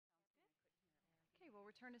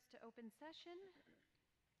return us to open session.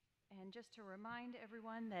 And just to remind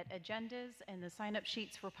everyone that agendas and the sign-up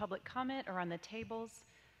sheets for public comment are on the tables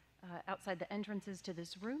outside the entrances to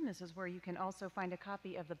this room. This is where you can also find a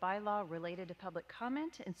copy of the bylaw related to public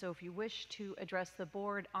comment. And so if you wish to address the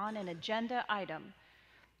board on an agenda item,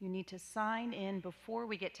 you need to sign in before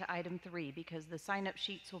we get to item 3 because the sign-up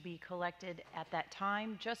sheets will be collected at that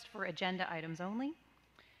time just for agenda items only.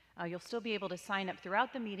 You'll still be able to sign up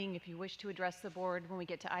throughout the meeting if you wish to address the board when we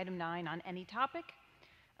get to item 9 on any topic.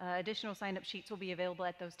 Additional sign-up sheets will be available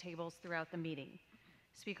at those tables throughout the meeting.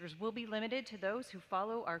 Speakers will be limited to those who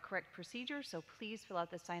follow our correct procedure, so please fill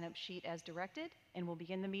out the sign-up sheet as directed, and we'll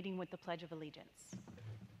begin the meeting with the Pledge of Allegiance.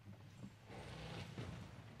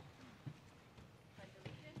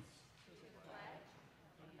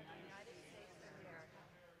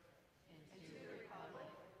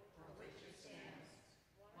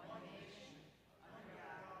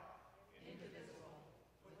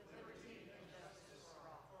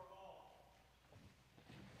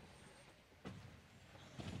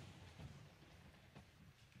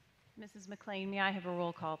 Mrs. McLean, may I have a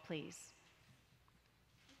roll call, please?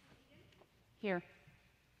 Here.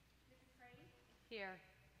 Mrs. Crane? Here.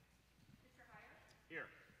 Mr. Heyer? Here.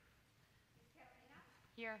 Ms. Catalina?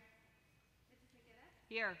 Here. Mrs. McGinnis?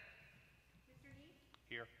 Here. Mr. Neese?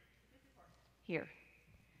 Here. Mrs. Horst? Here.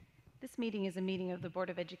 This meeting is a meeting of the Board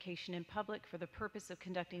of Education in public for the purpose of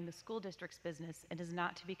conducting the school district's business and is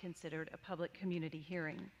not to be considered a public community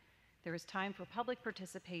hearing. There is time for public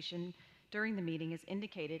participation during the meeting as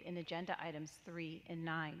indicated in agenda items 3 and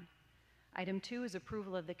 9. Item 2 is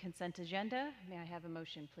approval of the consent agenda. May I have a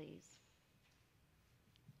motion, please?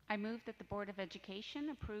 I move that the Board of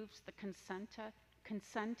Education approves the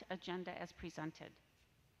consent agenda as presented.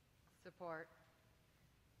 Support.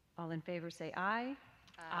 All in favor say aye.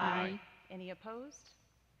 Aye. Any opposed?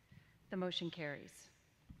 The motion carries.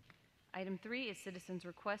 Item 3 is citizens'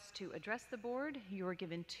 requests to address the board. You are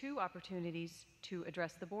given 2 opportunities to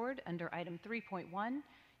address the board. Under item 3.1,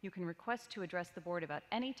 you can request to address the board about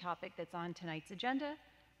any topic that's on tonight's agenda,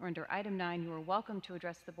 or under item 9, you are welcome to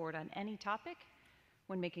address the board on any topic.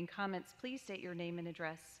 When making comments, please state your name and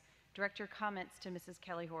address. Direct your comments to Mrs.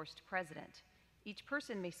 Kelly Horst, President. Each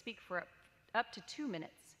person may speak for up to 2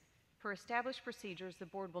 minutes. Per established procedures, the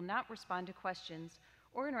board will not respond to questions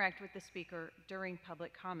or interact with the speaker during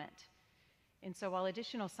public comment. And so while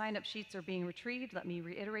additional sign-up sheets are being retrieved, let me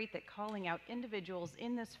reiterate that calling out individuals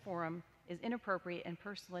in this forum is inappropriate and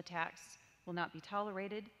personal attacks will not be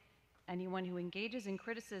tolerated. Anyone who engages in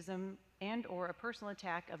criticism and/or a personal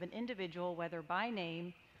attack of an individual, whether by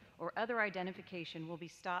name or other identification, will be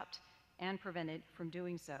stopped and prevented from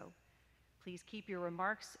doing so. Please keep your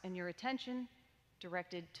remarks and your attention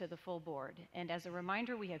directed to the full board. And as a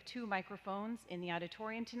reminder, we have 2 microphones in the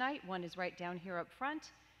auditorium tonight. One is right down here up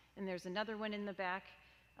front, and there's another one in the back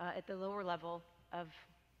at the lower level of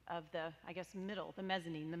the, I guess, middle, the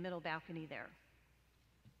mezzanine, the middle balcony there.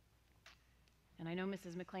 And I know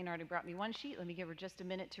Mrs. McLean already brought me 1 sheet. Let me give her just a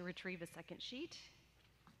minute to retrieve a 2nd sheet.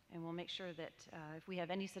 And we'll make sure that if we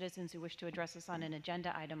have any citizens who wish to address us on an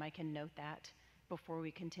agenda item, I can note that before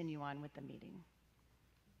we continue on with the meeting.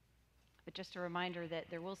 But just a reminder that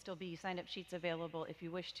there will still be sign-up sheets available if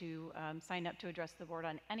you wish to sign up to address the board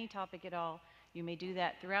on any topic at all. You may do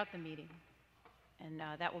that throughout the meeting, and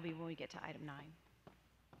that will be when we get to item 9.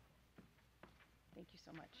 Thank you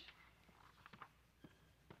so much.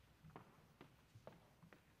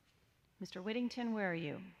 Mr. Whittington, where are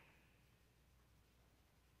you?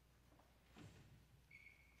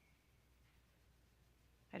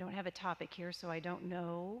 I don't have a topic here, so I don't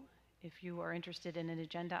know if you are interested in an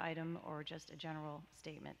agenda item or just a general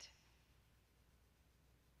statement.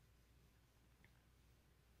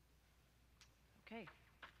 Okay.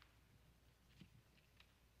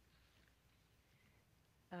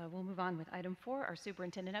 We'll move on with item 4, our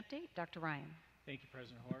superintendent update. Dr. Ryan. Thank you,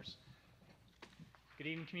 President Horst. Good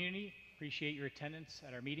evening, community. Appreciate your attendance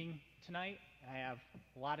at our meeting tonight. I have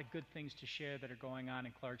a lot of good things to share that are going on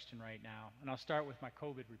in Clarkston right now. And I'll start with my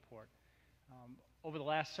COVID report. Over the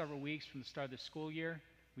last several weeks from the start of the school year,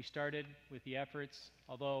 we started with the efforts,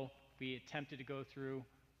 although we attempted to go through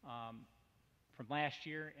from last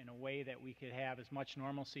year in a way that we could have as much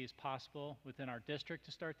normalcy as possible within our district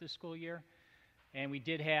to start this school year. And we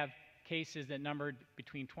did have cases that numbered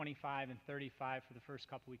between 25 and 35 for the first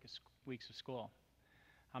couple weeks of school.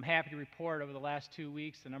 I'm happy to report over the last 2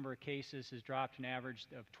 weeks, the number of cases has dropped an average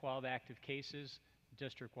of 12 active cases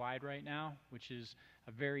district-wide right now, which is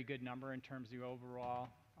a very good number in terms of the overall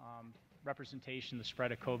representation of the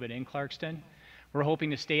spread of COVID in Clarkston. We're hoping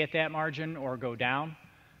to stay at that margin or go down.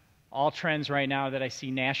 All trends right now that I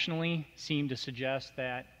see nationally seem to suggest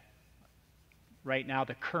that right now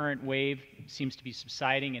the current wave seems to be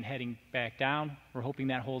subsiding and heading back down. We're hoping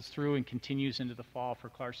that holds through and continues into the fall for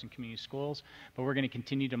Clarkston Community Schools, but we're going to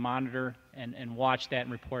continue to monitor and watch that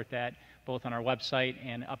and report that both on our website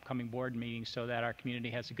and upcoming board meetings so that our community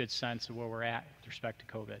has a good sense of where we're at with respect to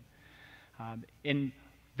COVID. In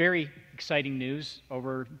very exciting news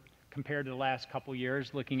compared to the last couple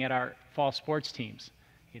years, looking at our fall sports teams.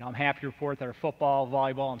 You know, I'm happy to report that our football,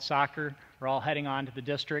 volleyball, and soccer are all heading on to the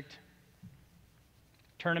district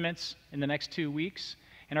tournaments in the next 2 weeks,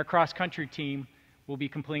 and our cross-country team will be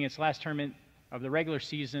completing its last tournament of the regular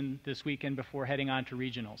season this weekend before heading on to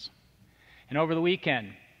regionals. And over the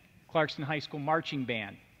weekend, Clarkston High School Marching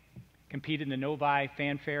Band competed in the Novi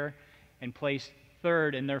Fanfare and placed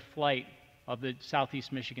third in their flight of the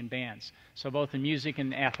Southeast Michigan bands. So both in music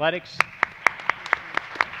and athletics,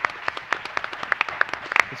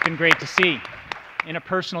 it's been great to see. In a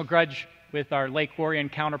personal grudge with our Lake Orion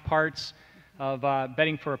counterparts of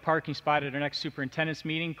betting for a parking spot at our next superintendent's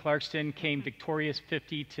meeting, Clarkston came victorious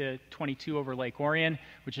 50-22 over Lake Orion,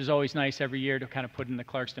 which is always nice every year to kind of put in the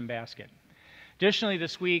Clarkston basket. Additionally,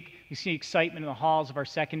 this week, we see excitement in the halls of our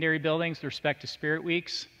secondary buildings with respect to Spirit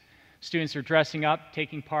Weeks. Students are dressing up,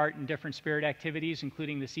 taking part in different spirit activities,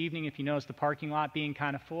 including this evening, if you notice the parking lot being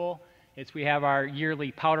kind of full. We have our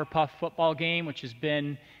yearly Powder Puff football game, which has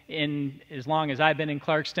been in, as long as I've been in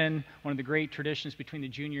Clarkston, one of the great traditions between the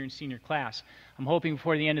junior and senior class. I'm hoping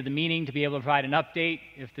before the end of the meeting to be able to provide an update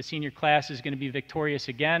if the senior class is going to be victorious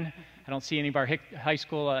again. I don't see any of our high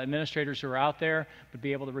school administrators who are out there, but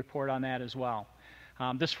be able to report on that as well.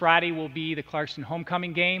 This Friday will be the Clarkston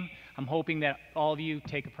homecoming game. I'm hoping that all of you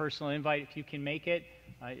take a personal invite if you can make it.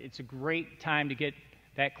 It's a great time to get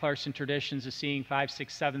that Clarkston traditions of seeing 5,000,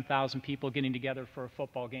 6,000, 7,000 people getting together for a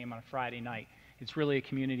football game on a Friday night. It's really a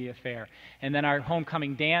community affair. And then our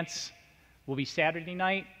homecoming dance will be Saturday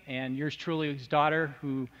night, and yours truly, his daughter,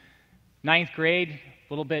 who 9th grade,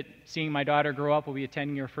 a little bit seeing my daughter grow up, will be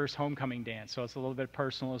attending her first homecoming dance, so it's a little bit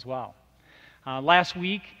personal as well. Last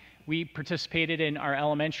week, we participated in our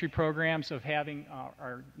elementary programs of having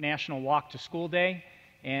our National Walk to School Day,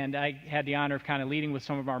 and I had the honor of kind of leading with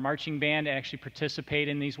some of our marching band to actually participate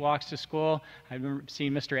in these walks to school. I remember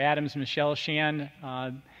seeing Mr. Adams and Michelle Shan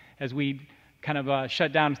as we kind of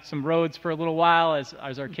shut down some roads for a little while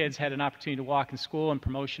as our kids had an opportunity to walk in school in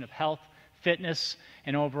promotion of health, fitness,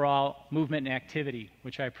 and overall movement and activity,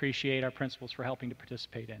 which I appreciate our principals for helping to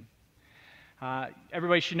participate in.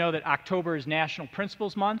 Everybody should know that October is National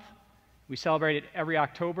Principals Month. We celebrate it every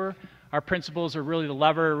October. Our principals are really the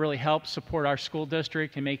lever, really help support our school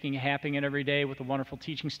district and making it happen every day with the wonderful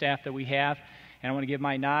teaching staff that we have. And I want to give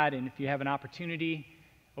my nod, and if you have an opportunity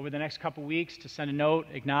over the next couple weeks to send a note,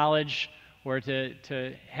 acknowledge, or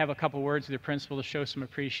to have a couple words with your principal to show some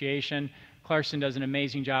appreciation. Clarkston does an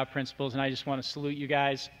amazing job, principals, and I just want to salute you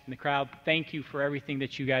guys in the crowd. Thank you for everything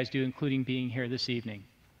that you guys do, including being here this evening.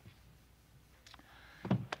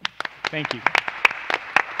 Thank you.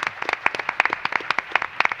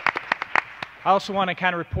 I also want to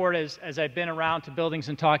kind of report as I've been around to buildings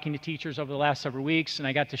and talking to teachers over the last several weeks, and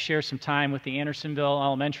I got to share some time with the Andersonville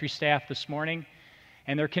elementary staff this morning,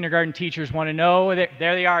 and their kindergarten teachers want to know, there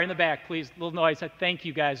they are in the back, please, a little noise. I thank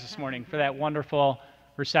you guys this morning for that wonderful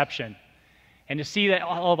reception. And to see that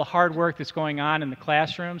all the hard work that's going on in the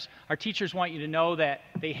classrooms, our teachers want you to know that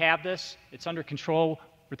they have this, it's under control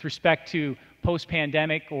with respect to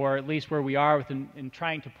post-pandemic, or at least where we are in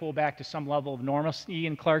trying to pull back to some level of normalcy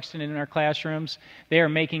in Clarkston and in our classrooms. They are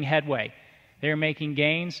making headway. They are making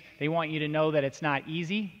gains. They want you to know that it's not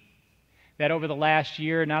easy, that over the last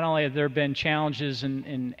year, not only have there been challenges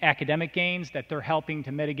in academic gains that they're helping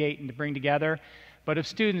to mitigate and to bring together, but of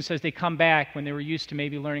students as they come back when they were used to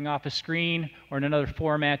maybe learning off a screen or in another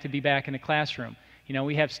format to be back in the classroom. You know,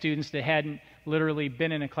 we have students that hadn't literally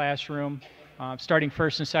been in a classroom starting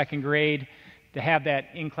first and second grade, to have that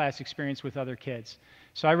in-class experience with other kids.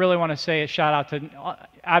 So I really want to say a shout out to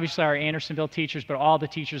obviously our Andersonville teachers, but all the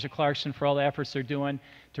teachers at Clarkston for all the efforts they're doing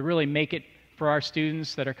to really make it for our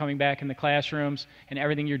students that are coming back in the classrooms and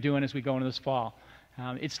everything you're doing as we go into this fall.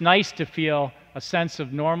 It's nice to feel a sense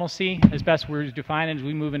of normalcy, as best we're defining as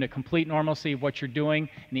we move into complete normalcy of what you're doing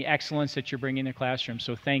and the excellence that you're bringing to the classroom.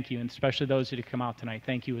 So thank you, and especially those that have come out tonight.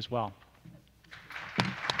 Thank you as well.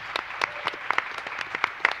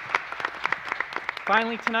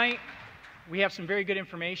 Finally tonight, we have some very good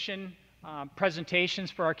information, presentations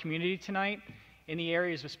for our community tonight. In the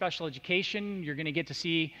areas of special education, you're going to get to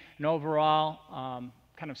see an overall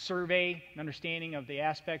kind of survey, an understanding of the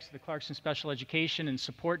aspects of the Clarkston Special Education and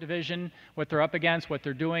Support Division, what they're up against, what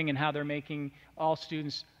they're doing, and how they're making all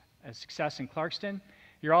students a success in Clarkston.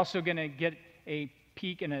 You're also going to get a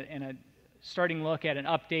peek and a starting look at an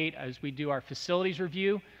update as we do our facilities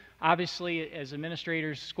review. Obviously, as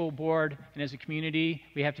administrators, school board, and as a community,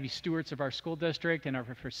 we have to be stewards of our school district and our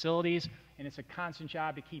facilities, and it's a constant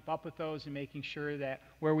job to keep up with those and making sure that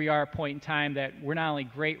where we are at a point in time that we're not only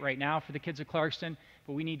great right now for the kids of Clarkston,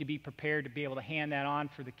 but we need to be prepared to be able to hand that on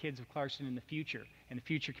for the kids of Clarkston in the future, and the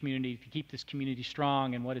future community, to keep this community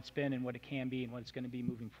strong and what it's been and what it can be and what it's going to be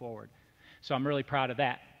moving forward. So I'm really proud of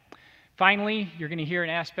that. Finally, you're going to hear an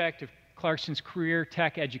aspect of Clarkston's career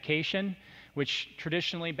tech education, which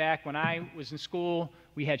traditionally back when I was in school,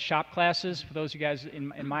 we had shop classes. For those of you guys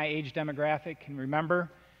in my age demographic can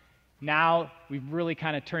remember. Now we've really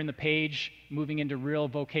kind of turned the page, moving into real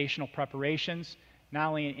vocational preparations, not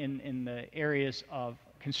only in the areas of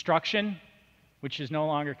construction, which is no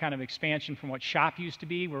longer kind of expansion from what shop used to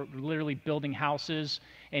be. We're literally building houses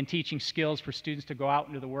and teaching skills for students to go out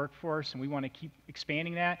into the workforce, and we want to keep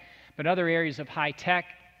expanding that. But other areas of high tech,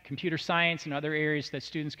 computer science, and other areas that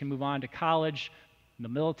students can move on to college, the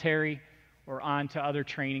military, or on to other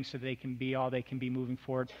training so they can be all they can be moving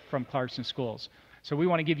forward from Clarkston schools. So we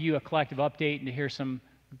want to give you a collective update and to hear some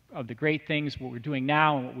of the great things, what we're doing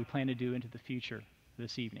now and what we plan to do into the future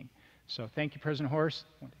this evening. So thank you, President Horst.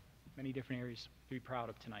 Many different areas to be proud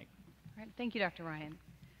of tonight. All right, thank you, Dr. Ryan.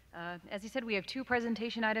 As he said, we have 2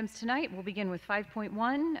 presentation items tonight. We'll begin with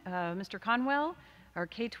 5.1. Mr. Conwell, our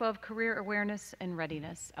K-12 Career Awareness and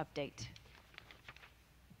Readiness Update.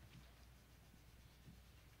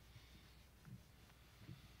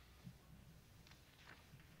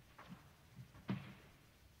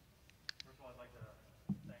 First of all, I'd like to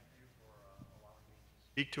thank you for allowing me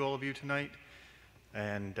to speak to all of you tonight.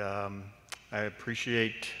 And I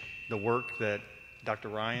appreciate the work that Dr.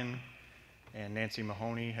 Ryan and Nancy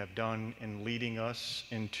Mahoney have done in leading us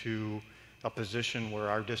into a position where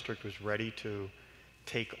our district was ready to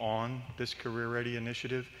take on this Career Ready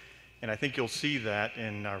initiative. And I think you'll see that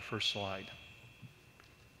in our first slide.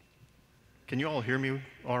 Can you all hear me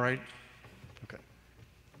all right? Okay.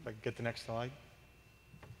 If I can get the next slide.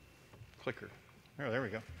 Clicker. Oh, there we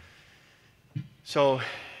go. So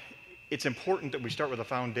it's important that we start with a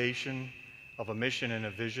foundation of a mission and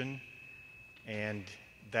a vision, and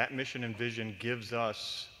that mission and vision gives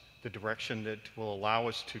us the direction that will allow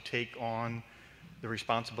us to take on the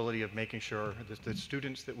responsibility of making sure that the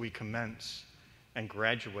students that we commence and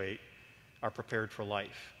graduate are prepared for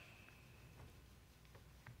life.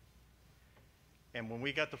 And when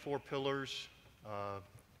we got the 4 pillars,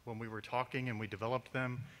 when we were talking and we developed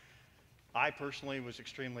them, I personally was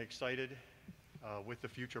extremely excited with the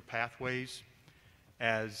future pathways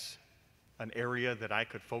as an area that I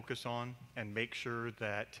could focus on and make sure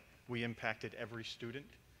that we impacted every student.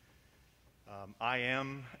 I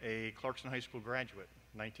am a Clarkston High School graduate,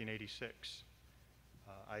 1986.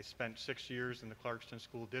 I spent 6 years in the Clarkston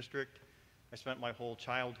School District. I spent my whole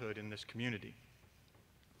childhood in this community.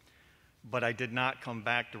 But I did not come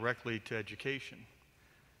back directly to education.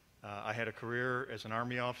 I had a career as an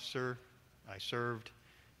Army officer. I served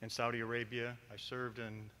in Saudi Arabia. I served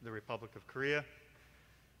in the Republic of Korea.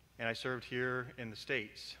 And I served here in the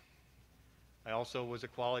States. I also was a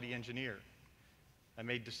quality engineer. I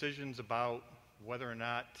made decisions about whether or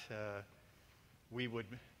not we would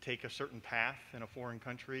take a certain path in a foreign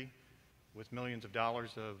country with millions of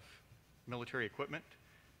dollars of military equipment.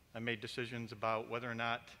 I made decisions about whether or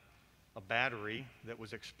not a battery that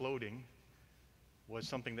was exploding was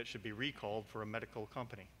something that should be recalled for a medical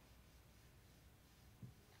company.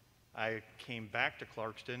 I came back to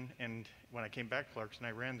Clarkston, and when I came back to Clarkston,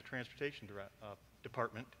 I ran the transportation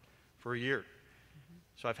department for a year.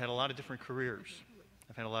 So I've had a lot of different careers.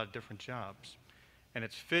 I've had a lot of different jobs. And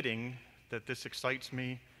it's fitting that this excites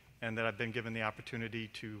me and that I've been given the opportunity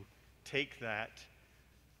to take that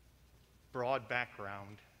broad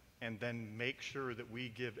background and then make sure that we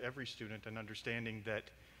give every student an understanding that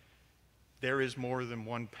there is more than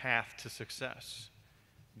one path to success.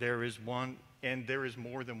 There is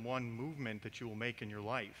more than one movement that you will make in your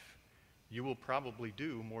life. You will probably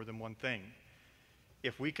do more than one thing.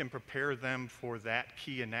 If we can prepare them for that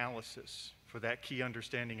key analysis, for that key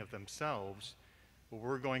understanding of themselves, well,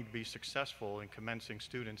 we're going to be successful in commencing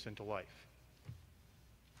students into life.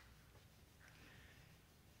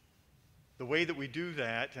 The way that we do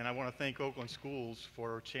that, and I want to thank Oakland Schools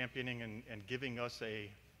for championing and giving us a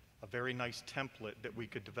very nice template that we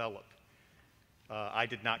could develop. I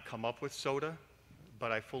did not come up with soda,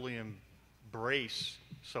 but I fully embrace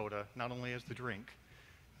soda, not only as the drink,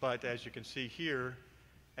 but as you can see here,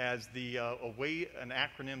 as an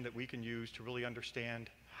acronym that we can use to really understand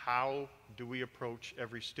how do we approach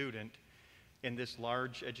every student in this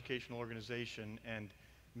large educational organization and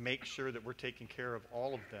make sure that we're taking care of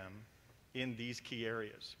all of them in these key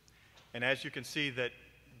areas. And as you can see, that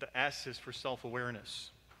the S is for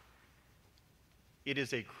self-awareness. It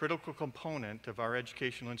is a critical component of our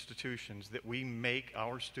educational institutions that we make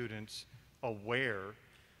our students aware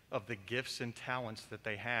of the gifts and talents that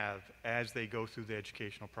they have as they go through the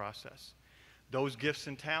educational process. Those gifts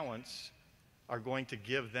and talents are going to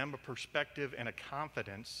give them a perspective and a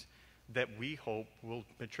confidence that we hope will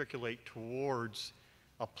matriculate towards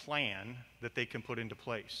a plan that they can put into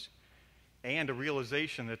place, and a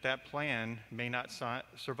realization that that plan may not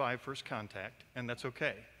survive first contact, and that's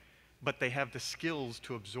okay. But they have the skills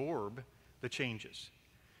to absorb the changes.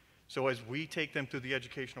 So as we take them through the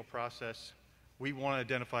educational process, we want to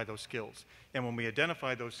identify those skills. And when we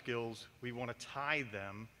identify those skills, we want to tie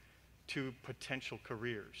them to potential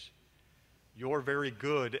careers. You're very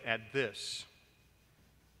good at this,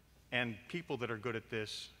 and people that are good at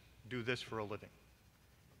this do this for a living.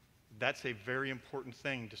 That's a very important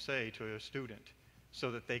thing to say to a student so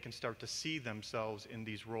that they can start to see themselves in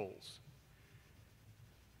these roles.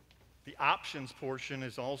 The options portion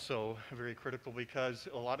is also very critical because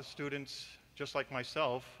a lot of students, just like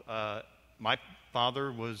myself, my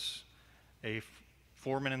father was a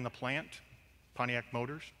foreman in the plant, Pontiac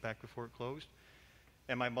Motors, back before it closed,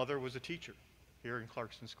 and my mother was a teacher here in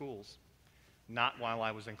Clarkston Schools. Not while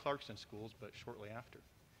I was in Clarkston Schools, but shortly after.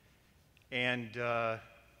 And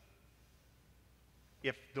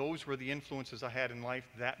if those were the influences I had in life,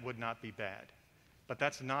 that would not be bad. But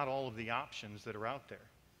that's not all of the options that are out there.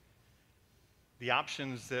 The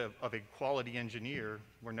options of a quality engineer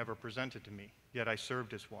were never presented to me, yet I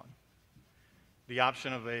served as one. The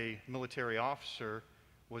option of a military officer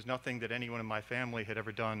was nothing that anyone in my family had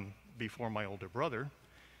ever done before my older brother,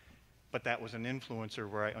 but that was an influencer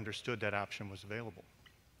where I understood that option was available.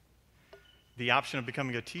 The option of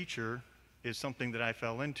becoming a teacher is something that I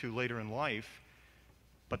fell into later in life,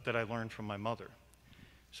 but that I learned from my mother.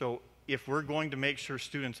 So if we're going to make sure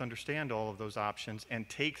students understand all of those options and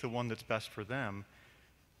take the one that's best for them,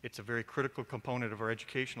 it's a very critical component of our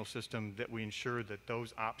educational system that we ensure that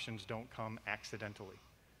those options don't come accidentally.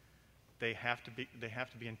 They have to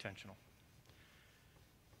be intentional.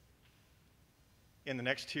 In the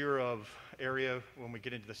next tier of area, when we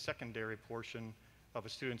get into the secondary portion of a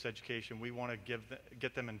student's education, we want to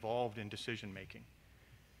get them involved in decision making.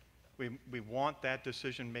 We want that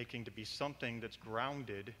decision making to be something that's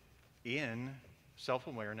grounded in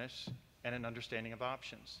self-awareness and an understanding of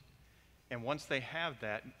options. And once they have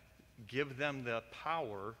that, give them the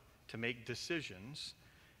power to make decisions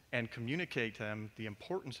and communicate to them the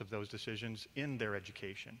importance of those decisions in their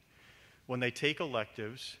education. When they take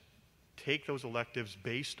electives, take those electives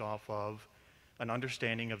based off of an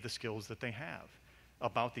understanding of the skills that they have,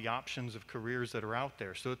 about the options of careers that are out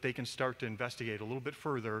there, so that they can start to investigate a little bit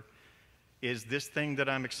further. Is this thing that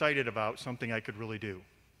I'm excited about something I could really do?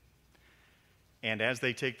 And as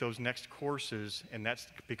they take those next courses and that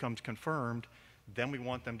becomes confirmed, then we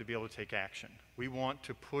want them to be able to take action. We want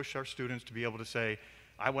to push our students to be able to say,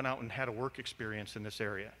 I went out and had a work experience in this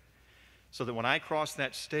area. So that when I cross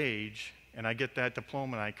that stage and I get that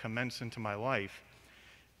diploma and I commence into my life,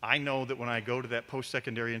 I know that when I go to that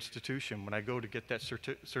post-secondary institution, when I go to get that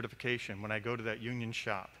certification, when I go to that union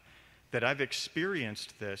shop, that I've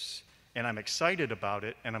experienced this and I'm excited about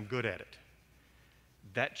it and I'm good at it.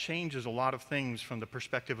 That changes a lot of things from the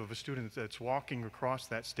perspective of a student that's walking across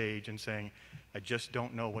that stage and saying, I just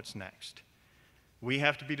don't know what's next. We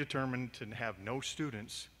have to be determined to have no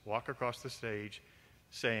students walk across the stage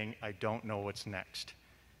saying, I don't know what's next.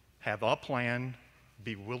 Have a plan,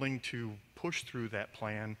 be willing to push through that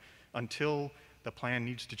plan until the plan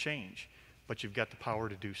needs to change, but you've got the power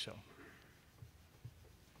to do so.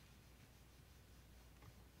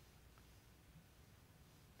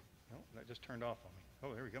 Oh, that just turned off on me.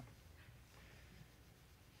 Oh, there we go.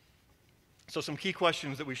 So some key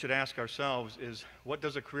questions that we should ask ourselves is, what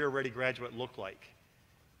does a career-ready graduate look like?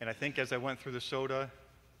 And I think as I went through the SOTA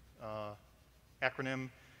acronym,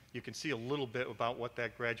 you can see a little bit about what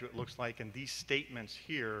that graduate looks like, and these statements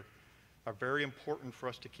here are very important for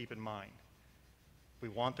us to keep in mind. We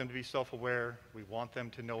want them to be self-aware. We want them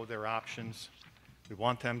to know their options. We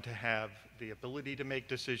want them to have the ability to make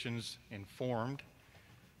decisions informed,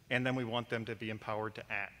 and then we want them to be empowered to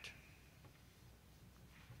act.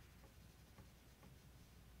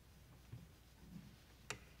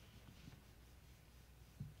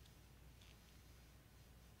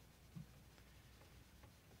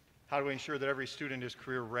 How do we ensure that every student is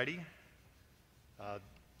career ready?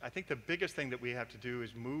 I think the biggest thing that we have to do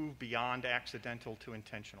is move beyond accidental to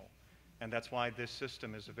intentional. And that's why this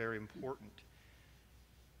system is very important.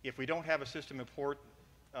 if we don't have a system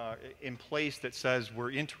in place that says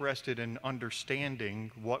we're interested in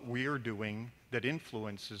understanding what we're doing that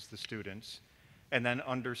influences the students, and then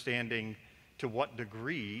understanding to what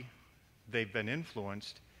degree they've been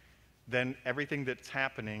influenced, then everything that's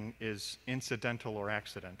happening is incidental or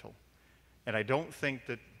accidental. And I don't think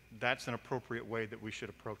that that's an appropriate way that we should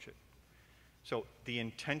approach it. So the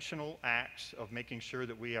intentional acts of making sure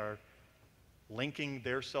that we are linking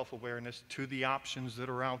their self-awareness to the options that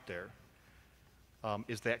are out there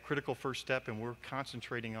is that critical first step, and we're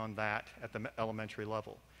concentrating on that at the elementary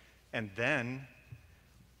level. And then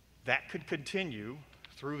that could continue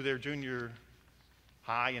through their junior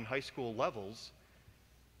high and high school levels,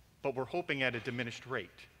 but we're hoping at a diminished rate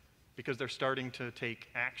because they're starting to take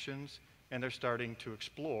actions and they're starting to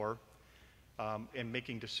explore and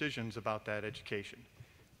making decisions about that education.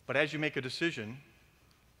 But as you make a decision,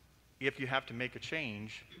 if you have to make a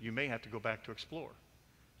change, you may have to go back to explore.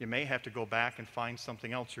 You may have to go back and find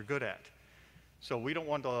something else you're good at. So we don't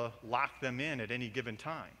want to lock them in at any given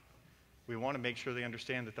time. We want to make sure they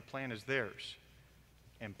understand that the plan is theirs.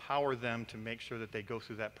 Empower them to make sure that they go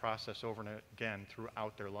through that process over and again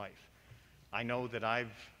throughout their life. I know that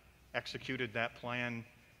I've executed that plan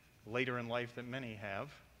later in life than many have,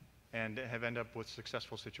 and have ended up with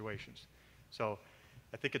successful situations. So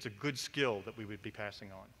I think it's a good skill that we would be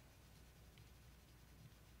passing on.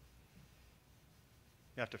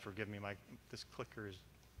 You have to forgive me, this clicker is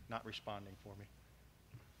not responding for me.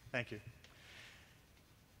 Thank you.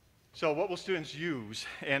 So what will students use?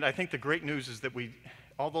 And I think the great news is that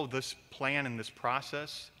although this plan and this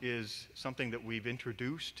process is something that we've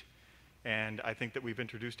introduced, and I think that we've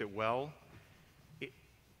introduced it well,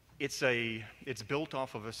 it's built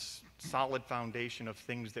off of a solid foundation of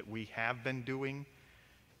things that we have been doing.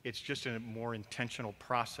 It's just a more intentional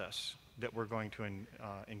process that we're going to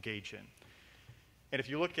engage in. And if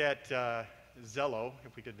you look at Zello,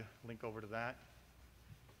 if we could link over to that.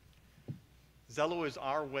 Zello is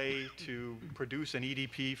our way to produce an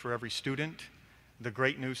EDP for every student. The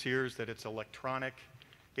great news here is that it's electronic.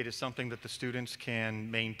 It is something that the students can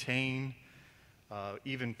maintain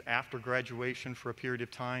even after graduation for a period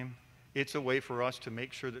of time. It's a way for us to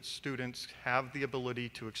make sure that students have the ability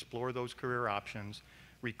to explore those career options,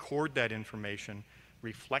 record that information,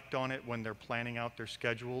 reflect on it when they're planning out their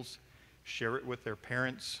schedules, share it with their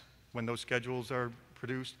parents when those schedules are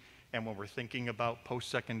produced, and when we're thinking about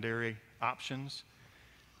post-secondary options.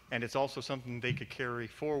 And it's also something they could carry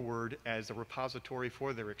forward as a repository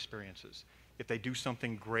for their experiences. If they do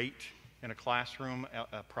something great in a classroom,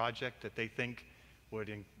 a project that they think would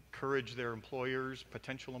encourage their employers,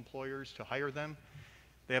 potential employers, to hire them,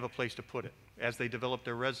 they have a place to put it. As they develop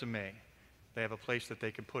their resume, they have a place that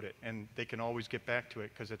they can put it, and they can always get back to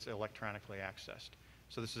it because it's electronically accessed.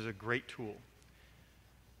 So this is a great tool.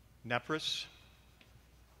 Nepris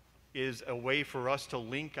is a way for us to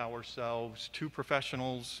link ourselves to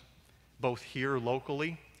professionals both here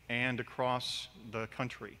locally and across the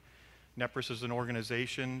country. Nepris is an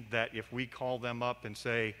organization that if we call them up and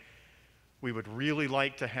say, we would really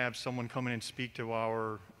like to have someone come in and speak to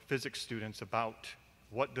our physics students about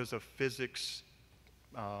what does a physics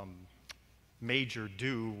major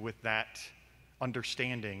do with that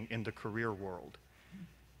understanding in the career world,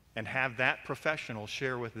 and have that professional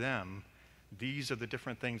share with them, these are the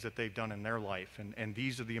different things that they've done in their life, and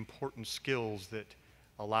these are the important skills that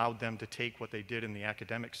allowed them to take what they did in the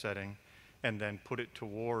academic setting and then put it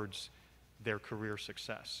towards their career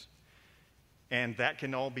success. And that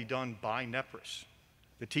can all be done by Nepris.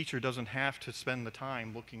 The teacher doesn't have to spend the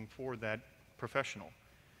time looking for that professional.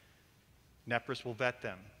 Nepris will vet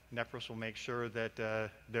them. Nepris will make sure that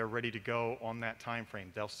they're ready to go on that time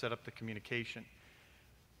frame. They'll set up the communication.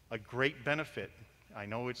 A great benefit, I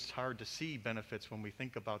know it's hard to see benefits when we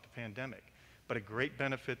think about the pandemic, but a great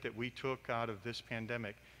benefit that we took out of this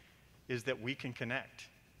pandemic is that we can connect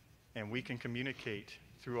and we can communicate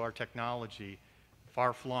through our technology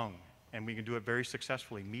far-flung, and we can do it very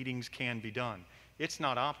successfully. Meetings can be done. It's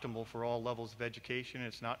not optimal for all levels of education.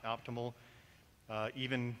 It's not optimal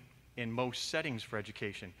even in most settings for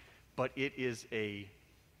education, but it is a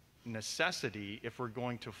necessity if we're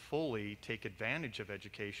going to fully take advantage of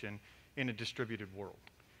education in a distributed world.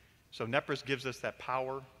 So Nepris gives us that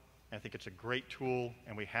power. I think it's a great tool,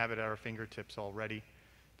 and we have it at our fingertips already.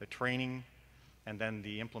 The training and then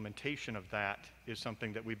the implementation of that is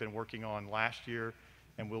something that we've been working on last year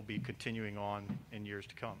and will be continuing on in years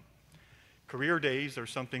to come. Career days are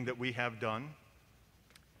something that we have done,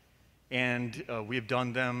 and we have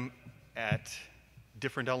done them at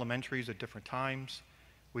different elementaries at different times.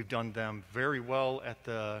 We've done them very well at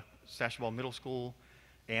the Sasheville Middle School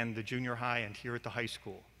and the junior high and here at the high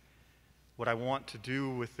school. What I want to do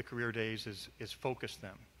with the career days is focus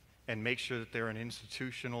them and make sure that they're an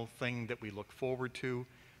institutional thing that we look forward to,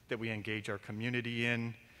 that we engage our community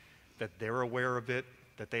in, that they're aware of it,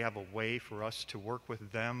 that they have a way for us to work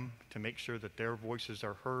with them to make sure that their voices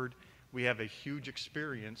are heard. We have a huge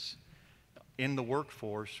experience in the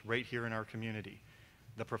workforce right here in our community.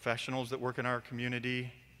 The professionals that work in our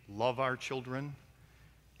community love our children,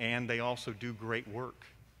 and they also do great work.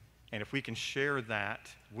 And if we can share that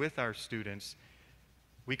with our students,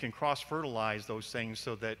 we can cross-fertilize those things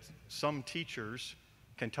so that some teachers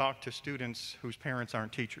can talk to students whose parents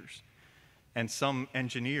aren't teachers, and some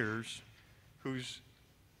engineers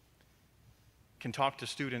can talk to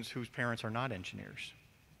students whose parents are not engineers.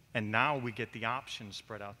 And now we get the options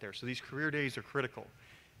spread out there. So these career days are critical.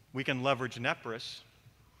 We can leverage NEPRIS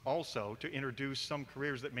also to introduce some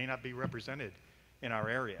careers that may not be represented in our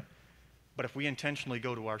area. But if we intentionally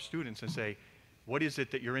go to our students and say, what is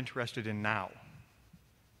it that you're interested in now?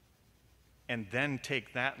 And then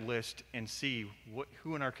take that list and see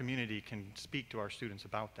who in our community can speak to our students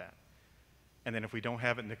about that. And then if we don't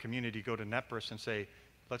have it in the community, go to NEPRIS and say,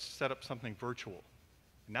 let's set up something virtual.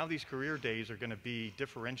 Now these career days are going to be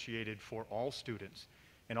differentiated for all students,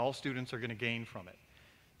 and all students are going to gain from it.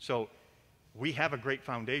 So we have a great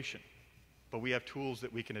foundation, but we have tools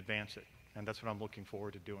that we can advance it, and that's what I'm looking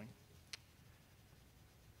forward to doing.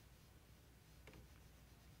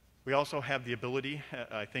 We also have the ability,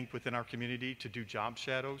 I think, within our community to do job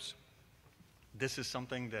shadows. This is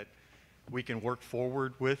something that we can work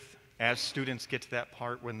forward with as students get to that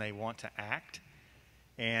part when they want to act.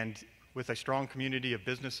 And with a strong community of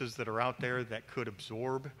businesses that are out there that could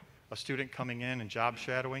absorb a student coming in and job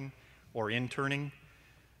shadowing or interning,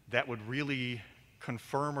 that would really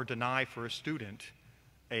confirm or deny for a student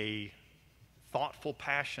a thoughtful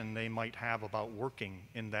passion they might have about working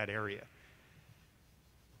in that area.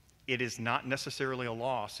 It is not necessarily a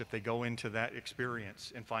loss if they go into that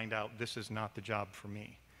experience and find out this is not the job for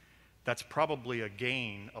me. That's probably a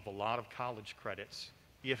gain of a lot of college credits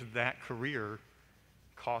if that career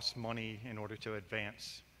costs money in order to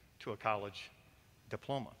advance to a college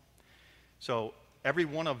diploma. So every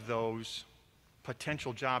one of those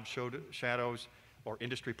potential job shadows or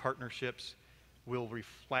industry partnerships will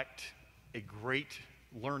reflect a great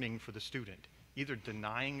learning for the student, either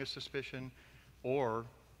denying a suspicion or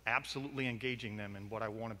absolutely engaging them in what I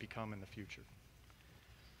want to become in the future.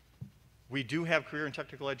 We do have career and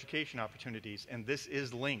technical education opportunities, and this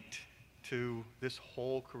is linked to this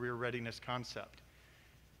whole career readiness concept.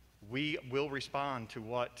 We will respond to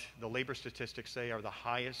what the labor statistics say are the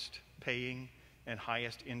highest paying and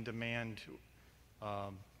highest in demand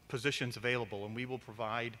positions available, and we will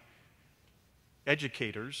provide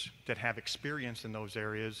educators that have experience in those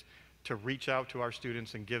areas to reach out to our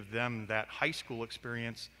students and give them that high school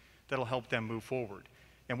experience that'll help them move forward.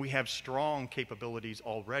 And we have strong capabilities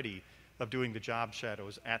already of doing the job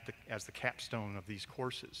shadows as the capstone of these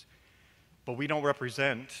courses. But we don't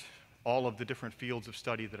represent all of the different fields of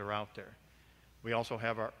study that are out there. We also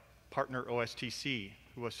have our partner OSTC,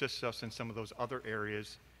 who assists us in some of those other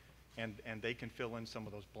areas, and they can fill in some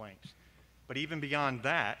of those blanks. But even beyond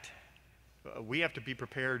that, we have to be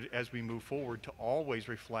prepared as we move forward to always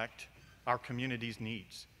reflect our community's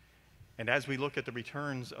needs. And as we look at the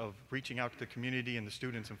returns of reaching out to the community and the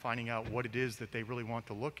students and finding out what it is that they really want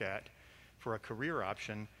to look at for a career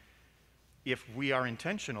option, if we are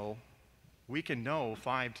intentional, we can know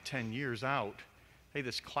 5 to 10 years out, hey,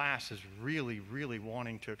 this class is really, really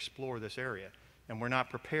wanting to explore this area, and we're not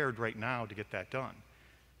prepared right now to get that done.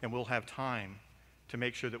 And we'll have time to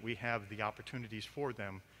make sure that we have the opportunities for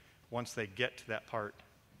them once they get to that part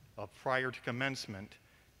of prior to commencement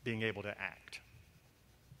being able to act.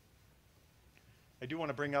 I do want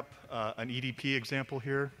to bring up an EDP example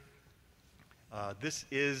here. This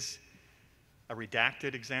is a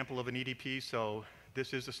redacted example of an EDP, so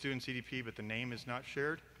this is a student's EDP, but the name is not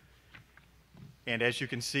shared. And as you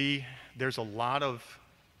can see, there's a lot of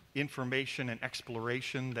information and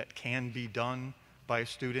exploration that can be done by a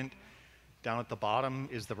student. Down at the bottom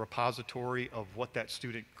is the repository of what that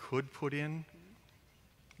student could put in.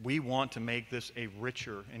 We want to make this a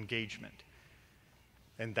richer engagement.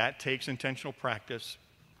 And that takes intentional practice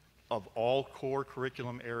of all core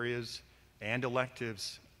curriculum areas and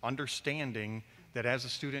electives, understanding that as a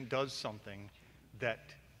student does something that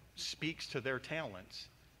speaks to their talents,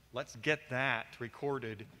 let's get that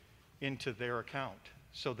recorded into their account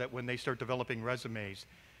so that when they start developing resumes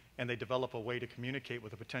and they develop a way to communicate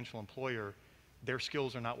with a potential employer, their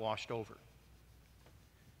skills are not washed over.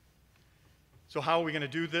 So how are we going to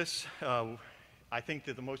do this? I think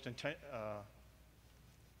that the most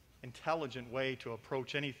intelligent way to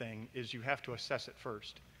approach anything is you have to assess it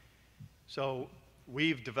first. So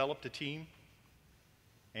we've developed a team,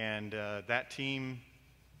 and that team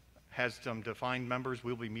has some defined members.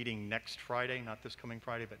 We'll be meeting next Friday, not this coming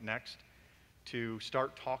Friday, but next, to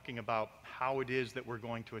start talking about how it is that we're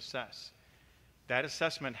going to assess. That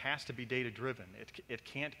assessment has to be data-driven. It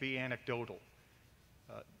can't be anecdotal.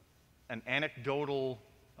 An anecdotal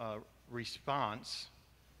response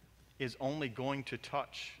is only going to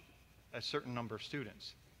touch a certain number of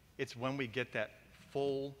students. It's when we get that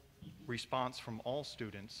full response from all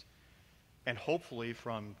students, and hopefully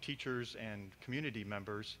from teachers and community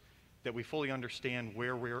members, that we fully understand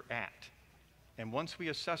where we're at. And once we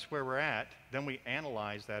assess where we're at, then we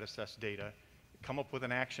analyze that assessed data, come up with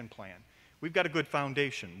an action plan. We've got a good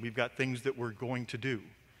foundation. We've got things that we're going to do.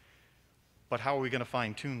 But how are we going to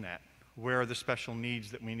fine-tune that? Where are the special needs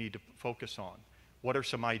that we need to focus on? What are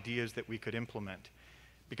some ideas that we could implement?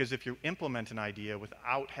 Because if you implement an idea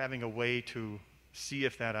without having a way to see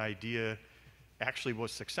if that idea actually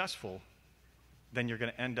was successful, then you're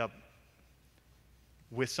going to end up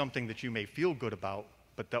with something that you may feel good about,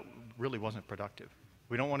 but that really wasn't productive.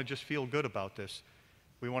 We don't want to just feel good about this.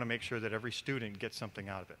 We want to make sure that every student gets something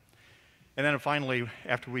out of it. And then finally,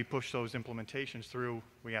 after we push those implementations through,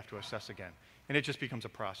 we have to assess again. And it just becomes a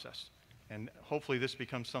process. And hopefully this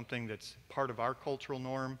becomes something that's part of our cultural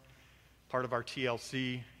norm, part of our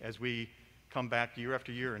TLC, as we come back year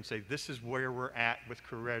after year and say, this is where we're at with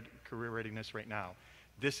career readiness right now.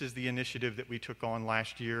 This is the initiative that we took on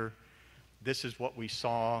last year. This is what we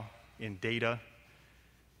saw in data.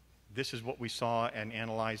 This is what we saw and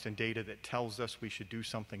analyzed in data that tells us we should do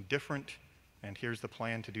something different, and here's the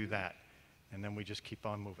plan to do that. And then we just keep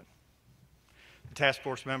on moving. The task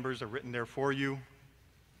force members are written there for you.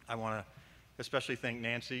 I want to especially thank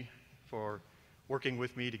Nancy for working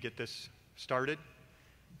with me to get this started,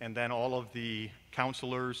 and then all of the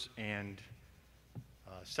counselors and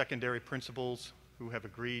secondary principals who have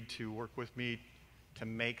agreed to work with me to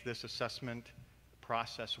make this assessment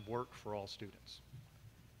process work for all students.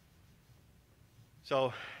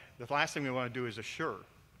 So the last thing we want to do is assure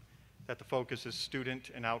that the focus is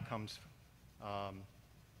student and outcomes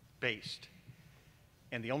based.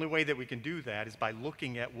 And the only way that we can do that is by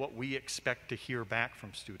looking at what we expect to hear back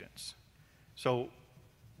from students. So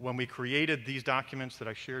when we created these documents that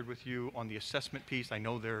I shared with you on the assessment piece, I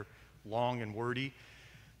know they're long and wordy.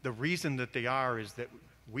 The reason that they are is that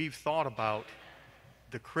we've thought about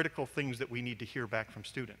the critical things that we need to hear back from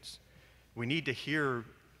students. We need to hear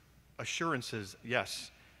assurances,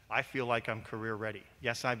 yes, I feel like I'm career ready.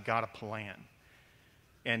 Yes, I've got a plan.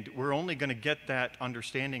 And we're only going to get that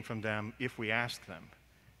understanding from them if we ask them.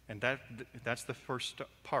 And that's the first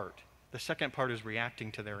part. The second part is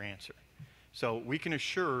reacting to their answer. So we can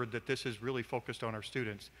assure that this is really focused on our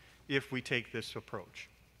students if we take this approach.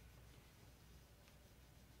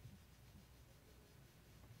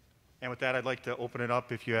 And with that, I'd like to open it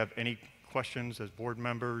up if you have any questions as board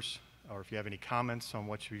members, or if you have any comments on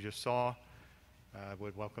what you just saw, I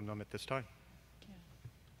would welcome them at this time.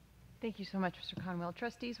 Thank you so much, Mr. Conwell.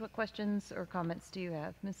 Trustees, what questions or comments do you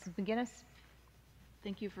have? Mrs. McGinnis?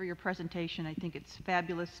 Thank you for your presentation. I think it's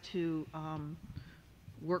fabulous to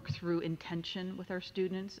work through intention with our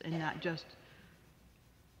students and not just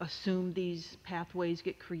assume these pathways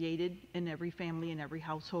get created in every family and every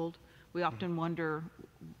household. We often wonder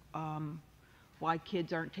why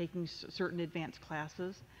kids aren't taking certain advanced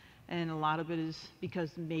classes, and a lot of it is because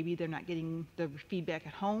maybe they're not getting the feedback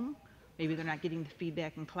at home, maybe they're not getting the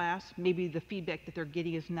feedback in class, maybe the feedback that they're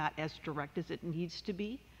getting is not as direct as it needs to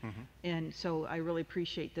be. And so I really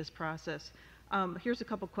appreciate this process. Here's a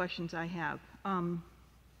couple questions I have.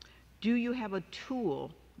 Do you have a tool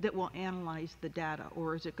that will analyze the data,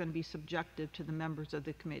 or is it going to be subjective to the members of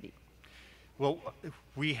the committee? Well,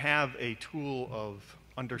 we have a tool of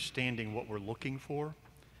understanding what we're looking for,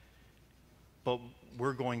 but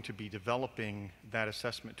we're going to be developing that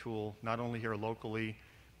assessment tool not only here locally,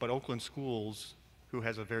 but Oakland Schools, who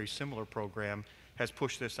has a very similar program, has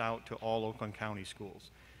pushed this out to all Oakland County schools.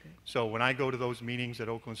 Okay. So when I go to those meetings at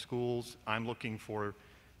Oakland Schools, I'm looking for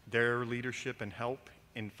their leadership and help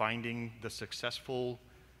in finding the successful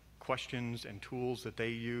questions and tools that they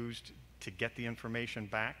used to get the information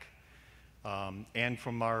back, and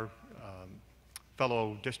from our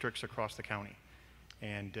fellow districts across the county.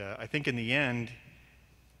 And I think in the end,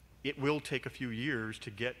 it will take a few years to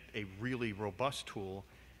get a really robust tool,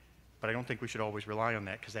 but I don't think we should always rely on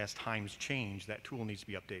that, because as times change, that tool needs to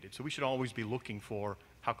be updated. So we should always be looking for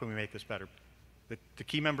how can we make this better. The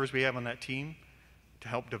key members we have on that team to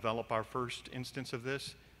help develop our first instance of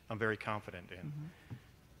this, I'm very confident in.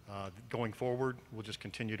 Going forward, we'll just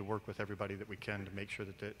continue to work with everybody that we can to make sure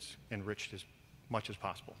that it's enriched as much as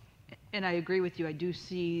possible. And I agree with you. I do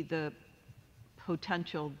see the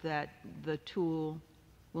potential that the tool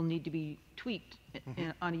will need to be tweaked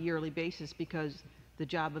on a yearly basis because the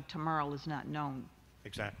job of tomorrow is not known.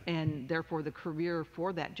 Exactly. And therefore the career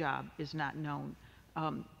for that job is not known.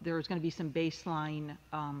 There's going to be some baseline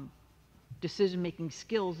decision-making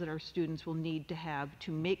skills that our students will need to have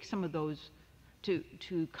to make some of those,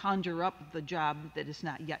 to conjure up the job that is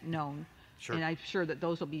not yet known. Sure. And I'm sure that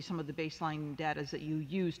those will be some of the baseline data that you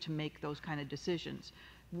use to make those kind of decisions.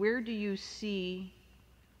 Where do you see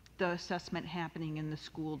the assessment happening in the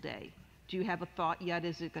school day? Do you have a thought yet?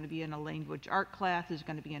 Is it going to be in a language art class? Is it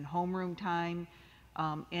going to be in homeroom time?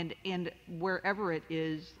 And wherever it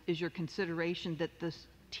is your consideration that the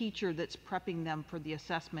teacher that's prepping them for the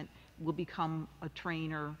assessment will become a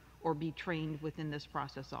trainer or be trained within this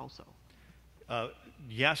process also?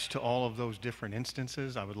 Yes to all of those different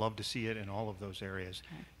instances. I would love to see it in all of those areas.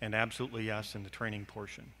 Okay. And absolutely yes in the training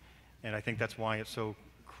portion. And I think that's why it's so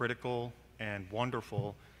critical and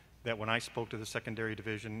wonderful that when I spoke to the secondary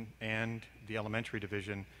division and the elementary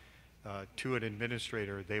division, to an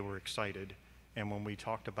administrator, they were excited. And when we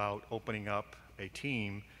talked about opening up a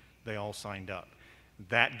team, they all signed up.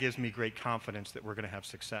 That gives me great confidence that we're going to have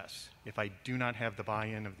success. If I do not have the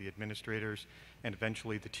buy-in of the administrators and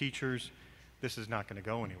eventually the teachers, this is not going to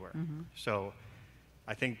go anywhere. So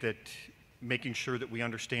I think that making sure that we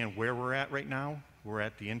understand where we're at right now, we're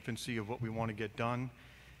at the infancy of what we want to get done,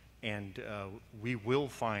 and we will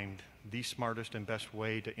find the smartest and best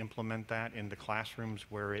way to implement that in the classrooms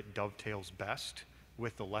where it dovetails best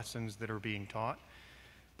with the lessons that are being taught.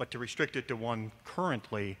 But to restrict it to one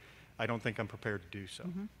currently, I don't think I'm prepared to do so.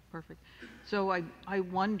 Perfect. So I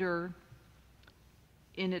wonder,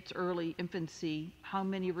 in its early infancy, how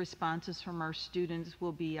many responses from our students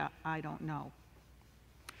will be, I don't know?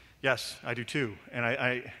 Yes, I do too. And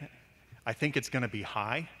I think it's going to be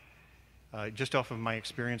high, just off of my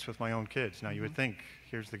experience with my own kids. Now, you would think,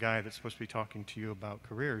 here's the guy that's supposed to be talking to you about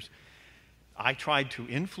careers. I tried to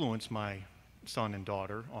influence my son and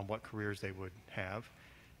daughter on what careers they would have.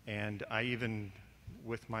 And I even,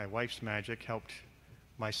 with my wife's magic, helped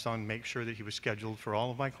my son make sure that he was scheduled for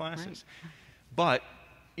all of my classes. Right. But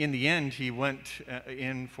in the end, he went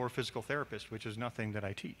in for physical therapist, which is nothing that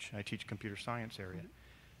I teach. I teach computer science area.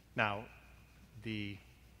 Now, I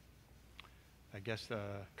guess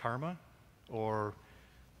karma or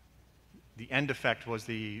the end effect was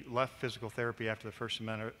he left physical therapy after the first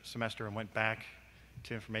semester and went back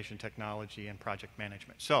to information technology and project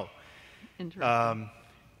management. So, Interesting.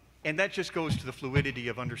 and that just goes to the fluidity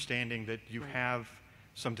of understanding that you have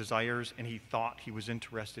some desires, and he thought he was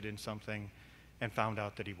interested in something and found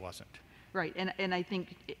out that he wasn't. Right, and I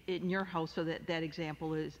think in your house, so that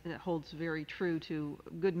example it holds very true to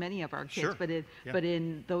a good many of our kids. Sure. But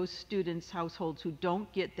in those students' households who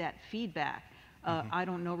don't get that feedback, I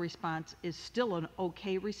don't know response is still an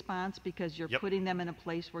okay response because you're putting them in a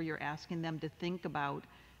place where you're asking them to think about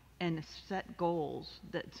and set goals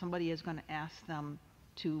that somebody is going to ask them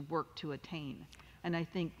to work to attain. And I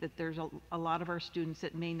think that there's a lot of our students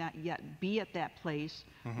that may not yet be at that place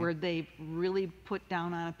where they've really put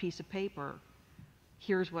down on a piece of paper,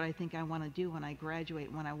 here's what I think I want to do when I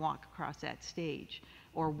graduate, when I walk across that stage,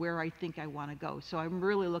 or where I think I want to go. So I'm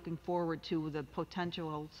really looking forward to the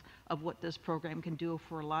potentials of what this program can do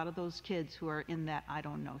for a lot of those kids who are in that I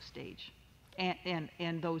don't know stage,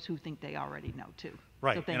 and those who think they already know too.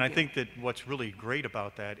 Right, So thank and I you. think that what's really great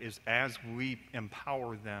about that is as we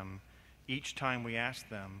empower them, each time we ask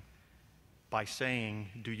them by saying,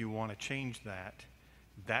 do you want to change that?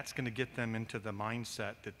 That's going to get them into the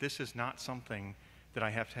mindset that this is not something that I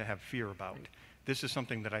have to have fear about. Right. This is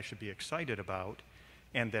something that I should be excited about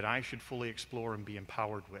and that I should fully explore and be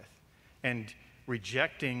empowered with. And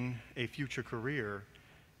rejecting a future career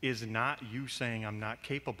is not you saying I'm not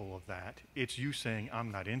capable of that. It's you saying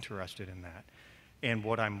I'm not interested in that. And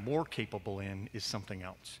what I'm more capable in is something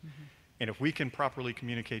else. And if we can properly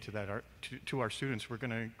communicate to that to our students, we're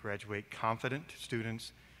going to graduate confident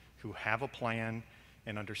students who have a plan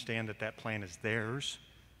and understand that that plan is theirs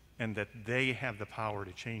and that they have the power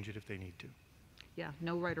to change it if they need to. Yeah,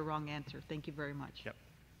 no right or wrong answer. Thank you very much. Yep.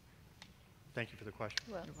 Thank you for the question.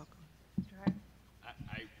 Who else? You're welcome. Mr.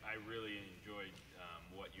 Hart? I really enjoyed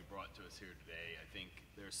what you brought to us here today. I think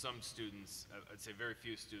there's some students, I'd say very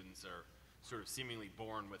few students are sort of seemingly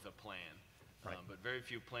born with a plan. Right. But very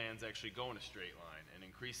few plans actually go in a straight line, and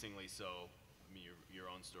increasingly so. I mean, your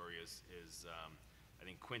own story is I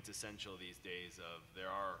think, quintessential these days of there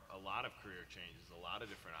are a lot of career changes, a lot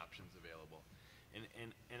of different options available.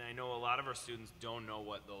 And I know a lot of our students don't know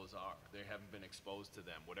what those are. They haven't been exposed to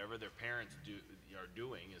them. Whatever their parents are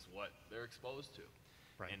doing is what they're exposed to.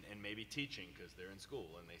 Right. And maybe teaching because they're in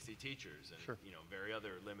school and they see teachers and Sure. very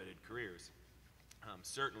other limited careers.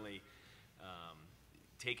 Certainly,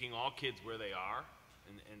 taking all kids where they are,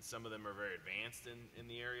 and some of them are very advanced in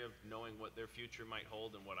the area of knowing what their future might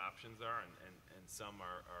hold and what options are, and some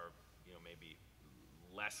are maybe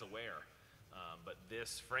less aware. But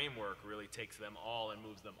this framework really takes them all and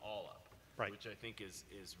moves them all up, Right. which I think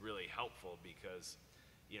is really helpful because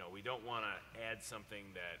we don't want to add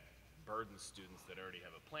something that burdens students that already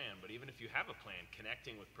have a plan. But even if you have a plan,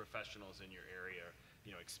 connecting with professionals in your area,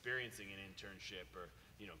 experiencing an internship or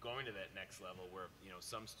going to that next level where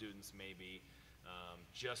some students may be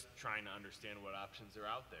just trying to understand what options are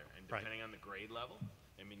out there, and Right. depending on the grade level.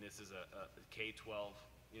 I mean, this is a K-12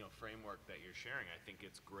 framework that you're sharing. I think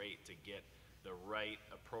it's great to get the right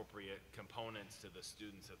appropriate components to the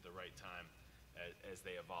students at the right time as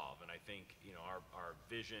they evolve. And I think our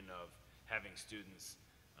vision of having students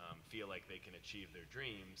feel like they can achieve their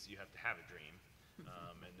dreams, you have to have a dream.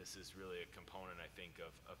 And this is really a component, I think,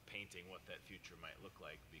 of painting what that future might look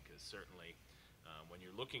like, because certainly when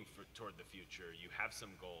you're looking toward the future, you have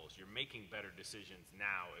some goals. You're making better decisions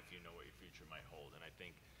now if you know what your future might hold. And I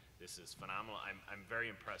think this is phenomenal. I'm very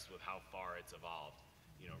impressed with how far it's evolved,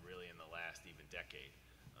 really in the last even decade,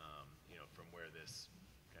 from where this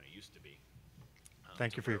kind of used to be.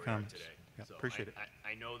 Thank to you for your where we are comments. today. Yeah, So appreciate it.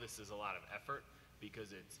 I know this is a lot of effort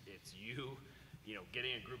because it's you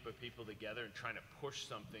getting a group of people together and trying to push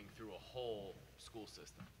something through a whole school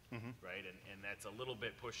system, right? And that's a little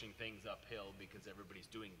bit pushing things uphill because everybody's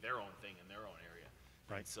doing their own thing in their own area.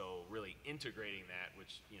 Right. And so really integrating that,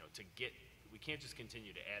 which, we can't just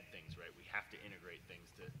continue to add things, right? We have to integrate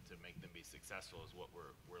things to make them be successful is what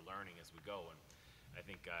we're learning as we go. And I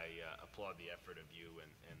think I applaud the effort of you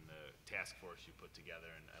and the task force you put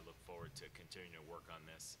together, and I look forward to continuing to work on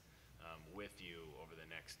this with you over the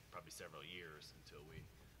next probably several years until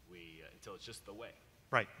until it's just the way.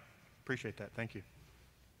 Right. Appreciate that. Thank you.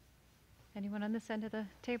 Anyone on this end of the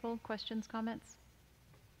table? Questions, comments?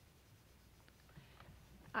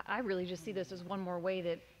 I really just see this as one more way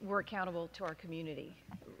that we're accountable to our community.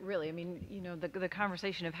 Really, I mean, the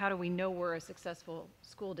conversation of how do we know we're a successful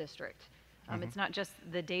school district. It's not just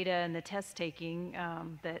the data and the test taking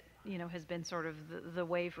that has been sort of the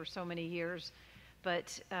way for so many years,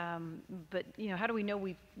 but how do we know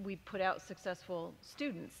we put out successful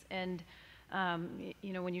students? And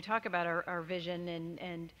when you talk about our vision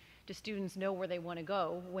and do students know where they want to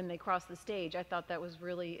go when they cross the stage, I thought that was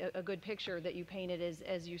really a good picture that you painted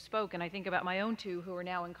as you spoke. And I think about my own two who are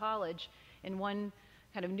now in college, and one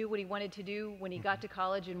kind of knew what he wanted to do when he got to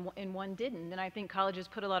college, and one didn't. And I think colleges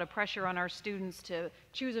put a lot of pressure on our students to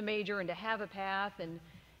choose a major and to have a path. And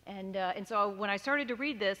so when I started to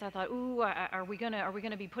read this, I thought, ooh, are we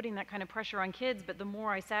gonna be putting that kind of pressure on kids? But the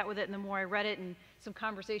more I sat with it and the more I read it, and some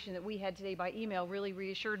conversation that we had today by email really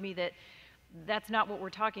reassured me that that's not what we're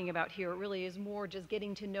talking about here. It really is more just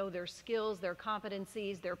getting to know their skills, their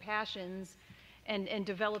competencies, their passions, and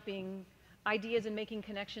developing ideas and making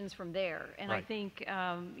connections from there. And Right. I think,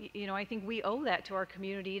 I think we owe that to our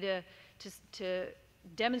community to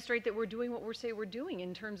demonstrate that we're doing what we say we're doing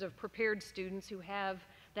in terms of prepared students who have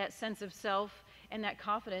that sense of self and that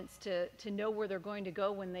confidence to know where they're going to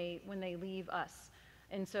go when they leave us.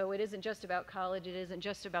 And so it isn't just about college, it isn't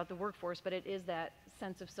just about the workforce, but it is that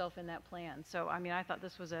sense of self in that plan. So, I mean, I thought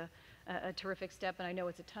this was a terrific step, and I know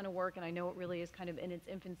it's a ton of work, and I know it really is kind of in its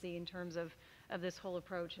infancy in terms of this whole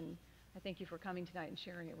approach. And I thank you for coming tonight and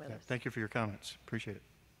sharing it with Yeah, us. thank you for your comments. Appreciate it.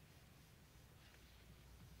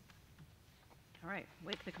 All right,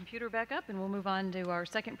 wake the computer back up, and we'll move on to our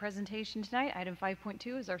second presentation tonight. Item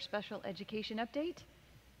 5.2 is our special education update.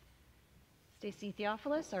 Stacy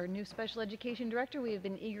Theophilus, our new special education director, we have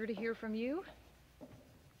been eager to hear from you.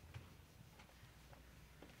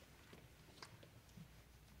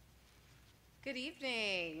 Good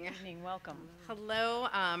evening. Good evening, welcome. Hello,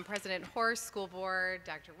 President Horst, School Board,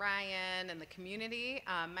 Dr. Ryan, and the community.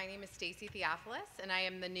 My name is Stacy Theophilus, and I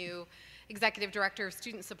am the new Executive Director of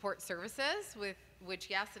Student Support Services, with which,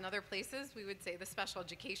 yes, in other places, we would say the Special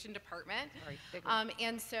Education Department. Right, bigger.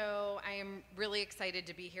 And so I am really excited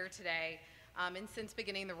to be here today. And since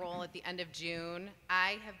beginning the role at the end of June,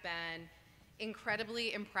 I have been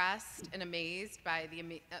incredibly impressed and amazed by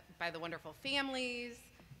the wonderful families,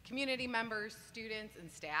 community members, students,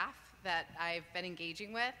 and staff that I've been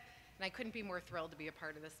engaging with, and I couldn't be more thrilled to be a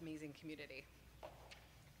part of this amazing community.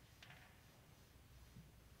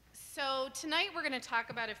 So tonight we're going to talk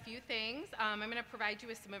about a few things. I'm going to provide you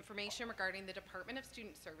with some information regarding the Department of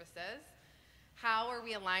Student Services, How are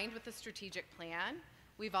we aligned with the strategic plan?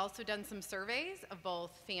 We've also done some surveys of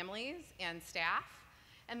both families and staff.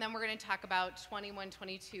 And then we're going to talk about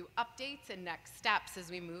 21-22 updates and next steps as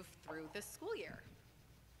we move through this school year.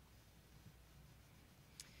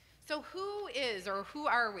 So who is, or who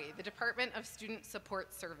are we? The Department of Student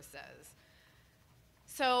Support Services.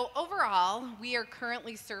 So overall, we are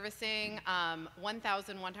currently servicing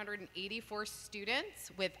 1,184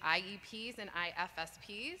 students with IEPs and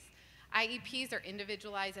IFSPs. IEPs are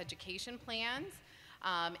individualized education plans,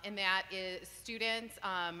 and that is students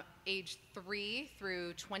age 3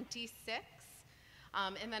 through 26,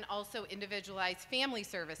 and then also individualized family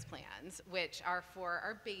service plans, which are for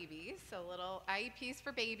our babies, so little IEPs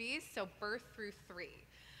for babies, so birth through 3.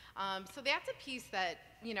 So that's a piece that,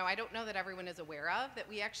 you know, I don't know that everyone is aware of, that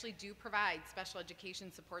we actually do provide special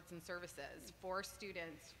education supports and services for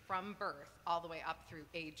students from birth all the way up through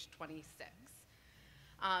age 26.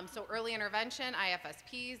 So early intervention,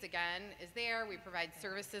 IFSPs, again, is there. We provide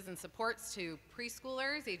services and supports to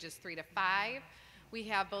preschoolers, ages 3 to 5. We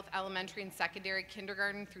have both elementary and secondary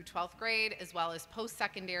kindergarten through 12th grade, as well as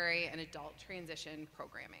post-secondary and adult transition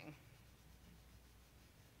programming.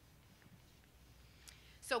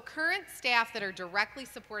 So current staff that are directly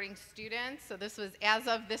supporting students, so this was as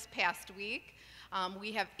of this past week,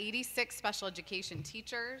 we have 86 special education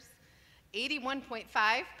teachers, 81.5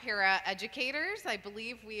 para-educators. I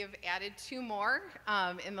believe we have added 2 more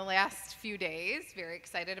in the last few days. Very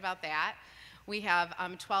excited about that. We have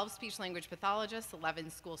 12 speech-language pathologists, 11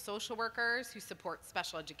 school social workers who support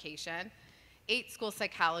special education, 8 school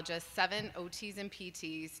psychologists, 7 OTs and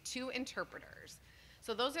PTs, 2 interpreters.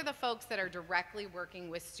 So those are the folks that are directly working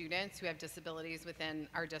with students who have disabilities within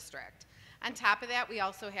our district. On top of that, we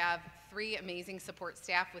also have 3 amazing support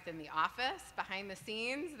staff within the office, behind the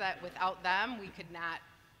scenes, that without them, we could not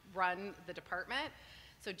run the department.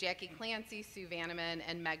 So Jackie Clancy, Sue Vanneman,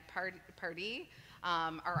 and Meg Pardee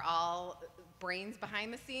are all brains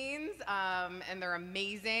behind the scenes, and they're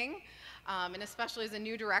amazing. And especially as a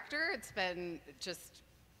new director, it's been just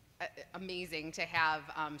amazing to have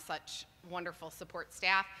such wonderful support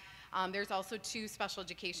staff. There's also 2 special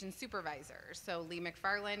education supervisors, so Lee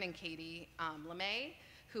McFarland and Katie LeMay,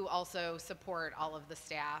 who also support all of the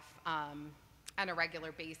staff on a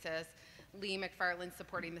regular basis. Lee McFarland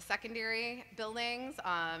supporting the secondary buildings,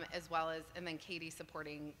 as well as, and then Katie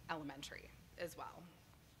supporting elementary as well.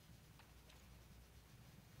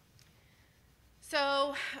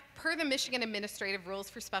 So, per the Michigan Administrative Rules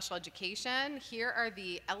for Special Education, here are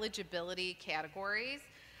the eligibility categories.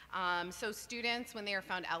 So students, when they are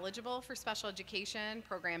found eligible for special education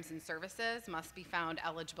programs and services, must be found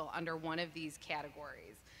eligible under one of these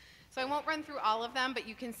categories. So I won't run through all of them, but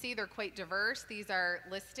you can see they're quite diverse. These are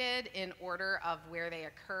listed in order of where they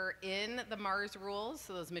occur in the MARS rules,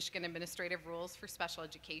 so those Michigan Administrative Rules for Special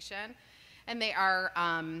Education. And they are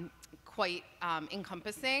quite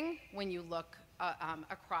encompassing when you look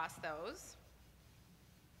across those.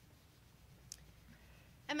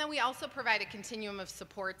 And then we also provide a continuum of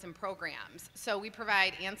supports and programs. So we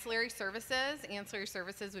provide ancillary services. Ancillary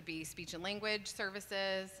services would be speech and language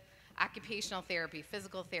services, occupational therapy,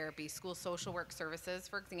 physical therapy, school social work services,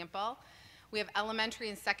 for example. We have elementary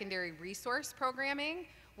and secondary resource programming,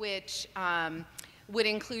 which would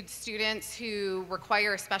include students who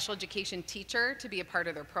require a special education teacher to be a part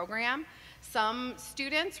of their program. Some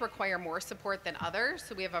students require more support than others,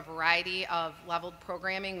 so we have a variety of leveled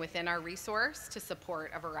programming within our resource to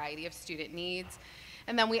support a variety of student needs.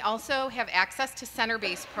 And then we also have access to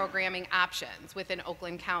center-based programming options within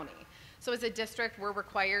Oakland County. So as a district, we're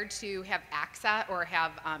required to have access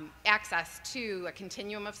to a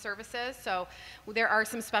continuum of services. So there are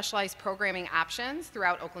some specialized programming options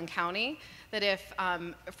throughout Oakland County that if,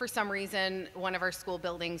 for some reason, one of our school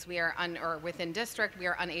buildings or within district, we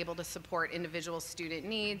are unable to support individual student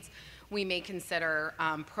needs, we may consider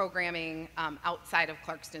programming outside of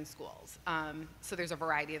Clarkston schools. So there's a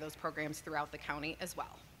variety of those programs throughout the county as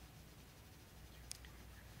well.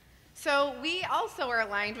 So we also are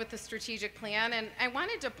aligned with the strategic plan, and I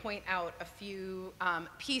wanted to point out a few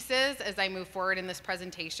pieces as I move forward in this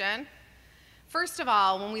presentation. First of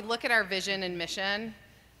all, when we look at our vision and mission,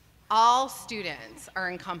 all students are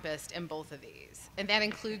encompassed in both of these, and that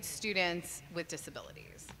includes students with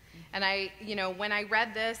disabilities. And when I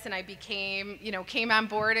read this and I came on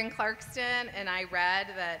board in Clarkston, and I read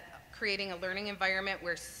that creating a learning environment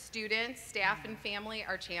where students, staff, and family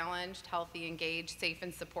are challenged, healthy, engaged, safe,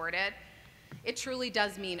 and supported, it truly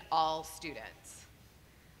does mean all students.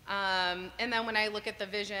 And then when I look at the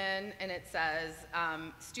vision and it says,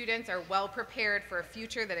 students are well prepared for a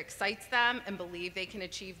future that excites them and believe they can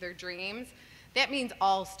achieve their dreams, That means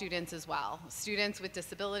all students as well, students with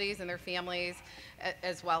disabilities and their families,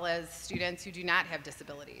 as well as students who do not have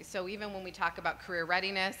disabilities. So even when we talk about career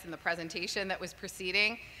readiness and the presentation that was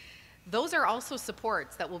preceding, those are also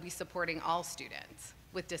supports that will be supporting all students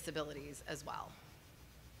with disabilities as well.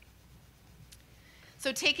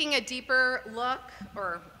 So taking a deeper look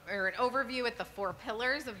or an overview at the 4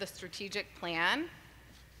 pillars of the strategic plan,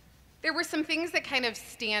 there were some things that kind of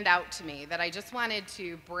stand out to me that I just wanted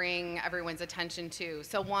to bring everyone's attention to.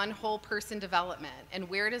 So one, whole person development, and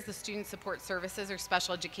where does the Student Support Services or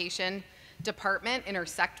Special Education Department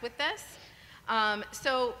intersect with this?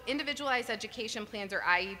 So individualized education plans or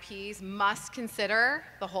IEPs must consider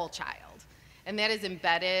the whole child, and that is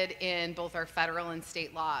embedded in both our federal and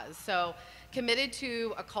state laws. So committed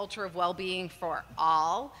to a culture of well-being for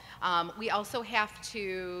all. We also have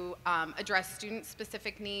to address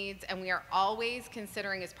student-specific needs, and we are always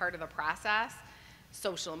considering as part of the process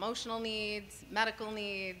social emotional needs, medical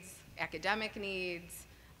needs, academic needs.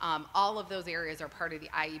 All of those areas are part of the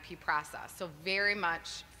IEP process, so very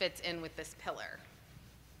much fits in with this pillar.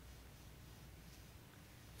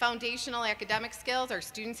 Foundational academic skills. Our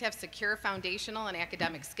students have secure foundational and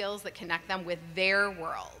academic skills that connect them with their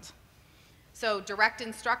world. So direct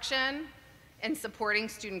instruction and supporting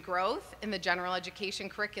student growth in the general education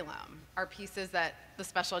curriculum are pieces that the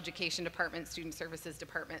Special Education Department, Student Services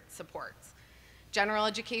Department supports. General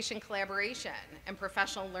education collaboration and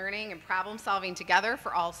professional learning and problem solving together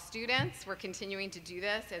for all students. We're continuing to do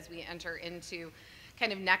this as we enter into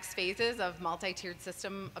kind of next phases of multi-tiered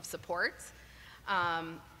system of supports.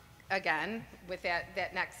 Again, with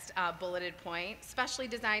that next bulleted point, specially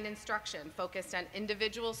designed instruction focused on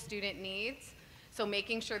individual student needs, so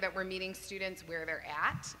making sure that we're meeting students where they're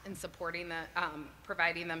at and supporting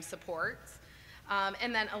providing them supports.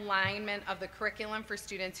 And then alignment of the curriculum for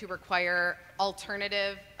students who require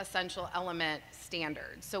alternative essential element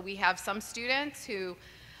standards. So we have some students who,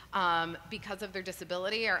 because of their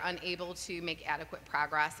disability, are unable to make adequate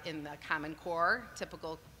progress in the Common Core,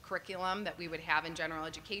 typical curriculum that we would have in general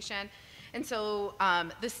education. And so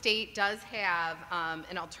the state does have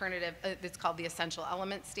an alternative that's called the Essential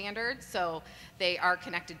Element Standard. So they are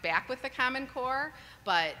connected back with the Common Core,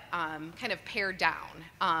 but kind of pared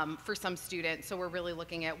down for some students. So we're really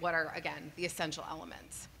looking at what are, again, the essential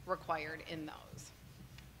elements required in those.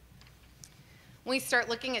 When we start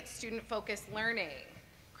looking at student-focused learning,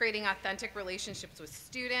 creating authentic relationships with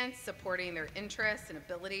students, supporting their interests and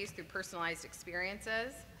abilities through personalized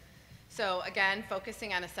experiences. So again,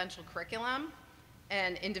 focusing on essential curriculum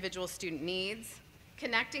and individual student needs,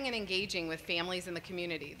 connecting and engaging with families in the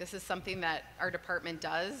community. This is something that our department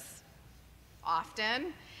does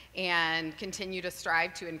often and continue to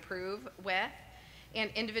strive to improve with,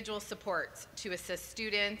 and individual supports to assist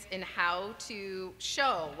students in how to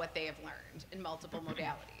show what they have learned in multiple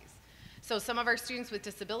modalities. So some of our students with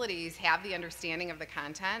disabilities have the understanding of the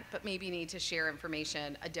content, but maybe need to share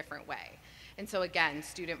information a different way. And so again,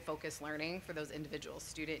 student-focused learning for those individual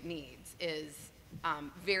student needs is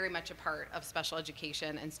very much a part of special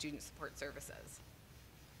education and student support services.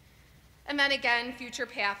 And then again, future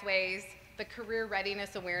pathways, the career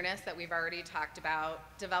readiness awareness that we've already talked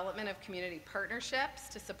about, development of community partnerships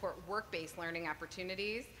to support work-based learning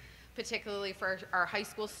opportunities, particularly for our high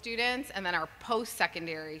school students and then our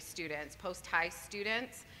post-secondary students, post-high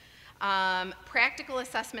students. Practical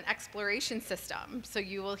assessment exploration system. So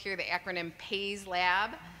you will hear the acronym PAYS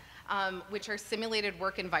Lab, which are simulated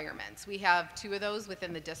work environments. We have 2 of those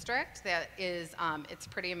within the district. That is, it's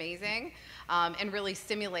pretty amazing, and really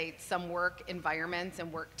simulates some work environments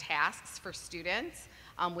and work tasks for students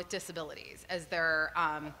with disabilities. As they're,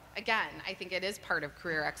 again, I think it is part of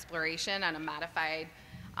career exploration on a modified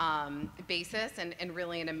basis, and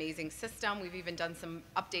really an amazing system. We've even done some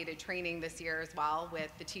updated training this year as well with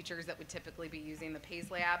the teachers that would typically be using the PAYS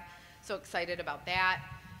Lab. So excited about that.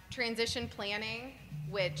 Transition planning,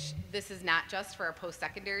 which this is not just for our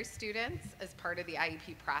post-secondary students. As part of the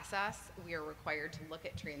IEP process, we are required to look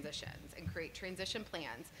at transitions and create transition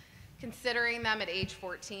plans, considering them at age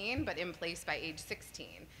 14, but in place by age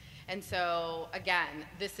 16. And so, again,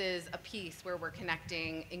 this is a piece where we're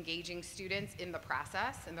connecting, engaging students in the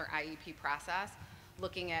process, in their IEP process,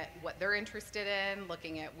 looking at what they're interested in,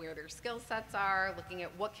 looking at where their skill sets are, looking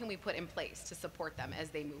at what can we put in place to support them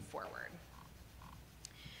as they move forward.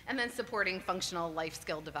 And then supporting functional life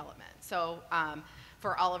skill development. So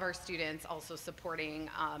for all of our students, also supporting,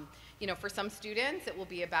 for some students, it will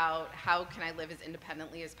be about how can I live as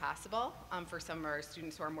independently as possible. For some of our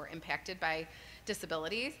students who are more impacted by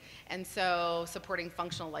disabilities. And so supporting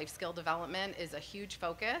functional life skill development is a huge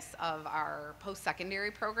focus of our post-secondary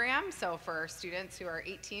program. So for our students who are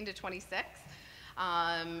 18 to 26,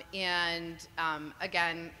 Again,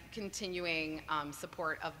 continuing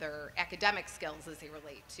support of their academic skills as they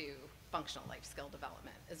relate to functional life skill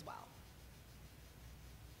development as well.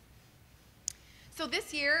 So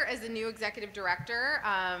this year, as a new executive director,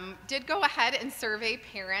 did go ahead and survey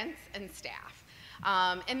parents and staff.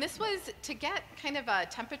 And this was to get kind of a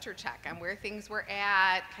temperature check on where things were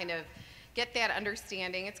at, kind of get that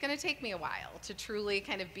understanding. It's going to take me a while to truly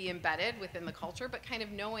kind of be embedded within the culture, but kind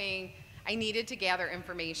of knowing I needed to gather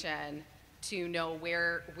information to know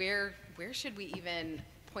where should we even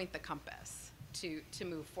point the compass to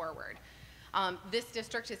move forward. This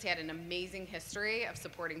district has had an amazing history of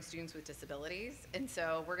supporting students with disabilities, and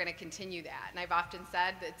so we're going to continue that. And I've often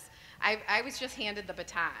said that I was just handed the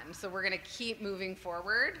baton, so we're going to keep moving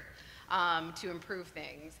forward to improve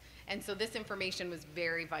things. And so this information was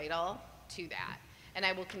very vital to that. And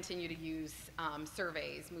I will continue to use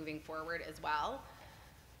surveys moving forward as well.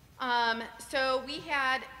 So we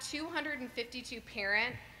had 252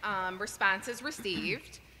 parent responses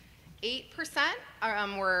received.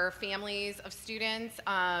 8% were families of students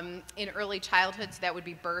in early childhood, so that would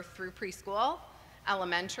be birth through preschool,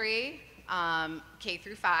 elementary, K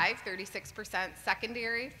through 5, 36%,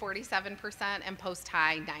 secondary, 47%, and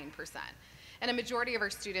post-high, 9%. And a majority of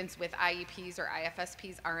our students with IEPs or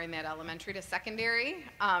IFSPs are in that elementary to secondary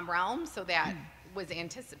realm, so that was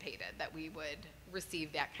anticipated that we would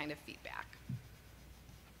receive that kind of feedback.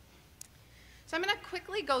 So I'm going to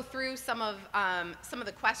quickly go through some of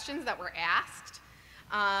the questions that were asked.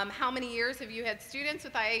 How many years have you had students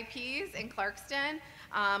with IEPs in Clarkston?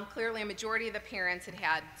 Clearly, a majority of the parents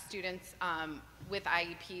had students with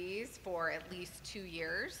IEPs for at least 2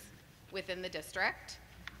 years within the district.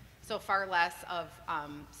 So far less of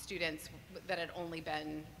students that had only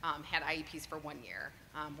been had IEPs for 1 year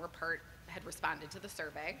had responded to the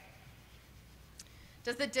survey.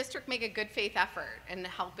 Does the district make a good faith effort in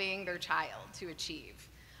helping their child to achieve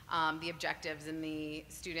the objectives in the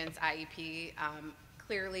student's IEP?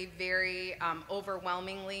 Clearly, very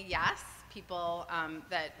overwhelmingly, yes. People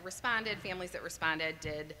that responded, families that responded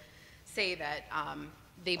did say that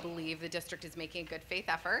they believe the district is making a good faith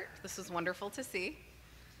effort. This was wonderful to see.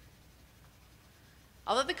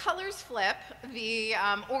 Although the colors flip, the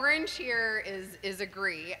orange here is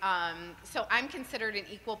agree. So I'm considered an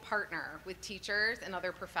equal partner with teachers and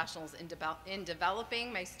other professionals in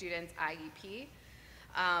developing my students' IEP.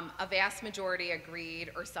 A vast majority agreed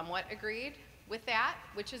or somewhat agreed with that,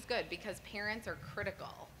 which is good because parents are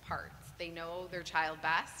critical parts. They know their child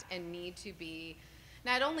best and need to be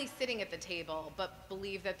not only sitting at the table, but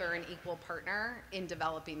believe that they're an equal partner in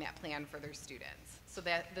developing that plan for their students. So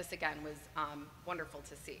that this again was wonderful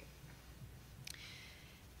to see.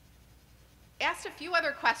 Asked a few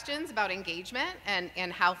other questions about engagement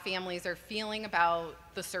and how families are feeling about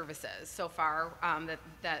the services so far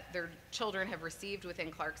that their children have received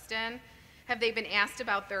within Clarkston. Have they been asked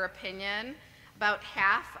about their opinion? About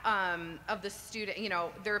half of the student,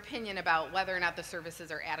 their opinion about whether or not the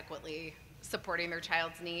services are adequately supporting their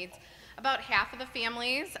child's needs. About half of the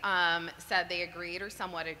families said they agreed or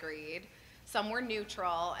somewhat agreed. Some were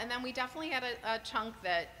neutral, and then we definitely had a chunk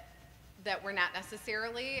that were not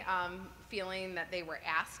necessarily feeling that they were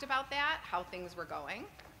asked about that, how things were going.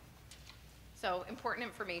 So important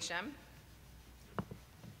information.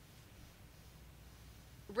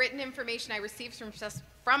 Written information I received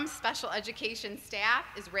from special education staff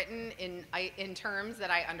is written in terms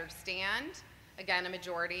that I understand. Again, a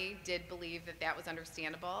majority did believe that that was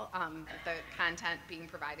understandable, the content being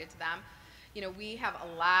provided to them. We have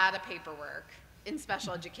a lot of paperwork in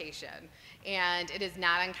special education, and it is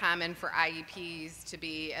not uncommon for IEPs to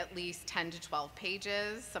be at least 10 to 12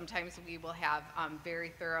 pages. Sometimes we will have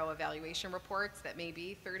very thorough evaluation reports that may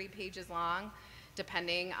be 30 pages long,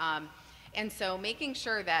 depending. And so making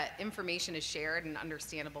sure that information is shared in an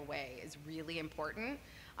understandable way is really important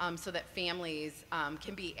so that families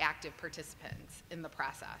can be active participants in the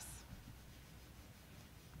process.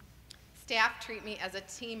 Staff treat me as a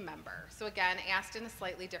team member. So again, asked in a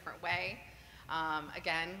slightly different way.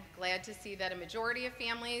 Again, glad to see that a majority of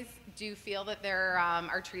families do feel that they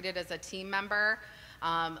are treated as a team member.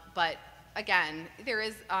 But again, there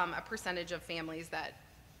is a percentage of families that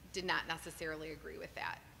did not necessarily agree with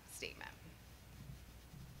that statement.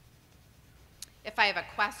 If I have a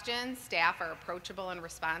question, staff are approachable and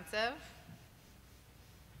responsive.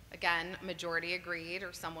 Again, majority agreed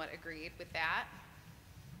or somewhat agreed with that.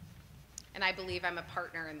 And I believe I'm a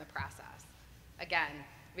partner in the process. Again,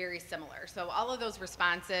 very similar. So all of those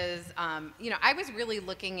responses, I was really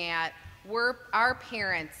looking at, were our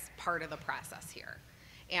parents part of the process here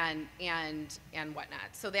and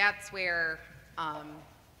whatnot. So that's where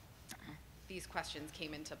these questions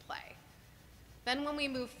came into play. Then when we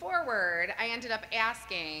move forward, I ended up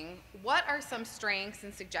asking, what are some strengths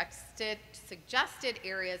and suggested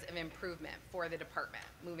areas of improvement for the department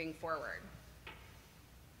moving forward?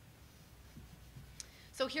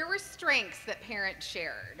 So here were strengths that parents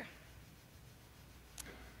shared.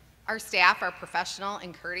 Our staff are professional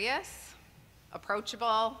and courteous,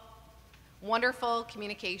 approachable, wonderful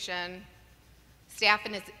communication. Staff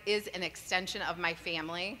is an extension of my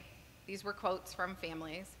family. These were quotes from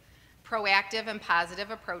families. Proactive and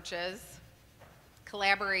positive approaches,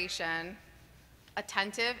 collaboration,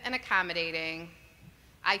 attentive and accommodating.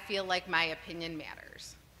 I feel like my opinion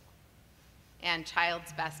matters. And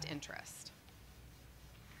child's best interest.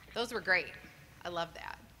 Those were great. I love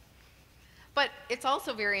that. But it's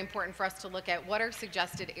also very important for us to look at what are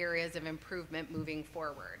suggested areas of improvement moving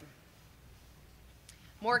forward.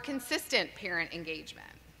 More consistent parent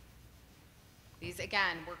engagement. These,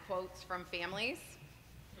 again, were quotes from families.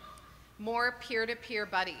 More peer-to-peer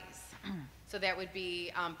buddies. So that would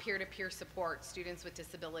be peer-to-peer support, students with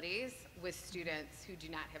disabilities with students who do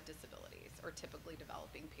not have disabilities or typically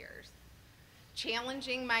developing peers.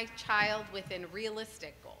 Challenging my child within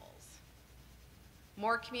realistic goals.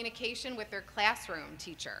 More communication with their classroom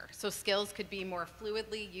teacher, so skills could be more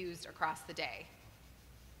fluidly used across the day.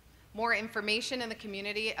 More information in the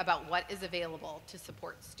community about what is available to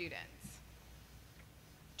support students.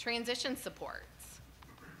 Transition supports.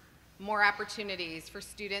 More opportunities for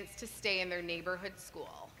students to stay in their neighborhood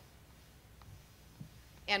school.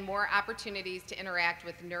 And more opportunities to interact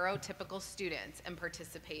with neurotypical students and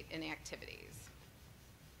participate in activities.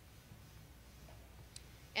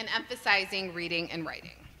 And emphasizing reading and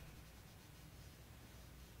writing.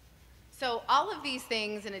 So all of these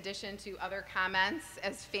things, in addition to other comments,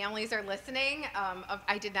 as families are listening,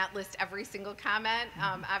 I did not list every single comment,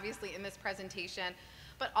 obviously, in this presentation,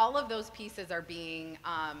 but all of those pieces are being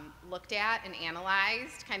looked at and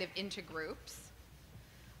analyzed kind of into groups.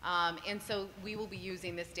 And so we will be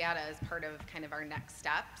using this data as part of kind of our next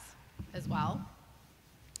steps as well.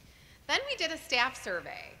 Then we did a staff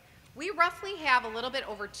survey. We roughly have a little bit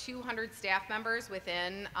over 200 staff members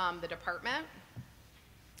within the department.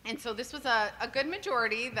 And so this was a good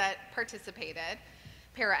majority that participated.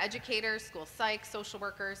 Paraeducators, school psych, social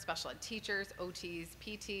workers, special ed teachers, OTs,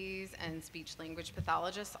 PTs, and speech language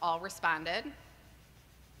pathologists all responded.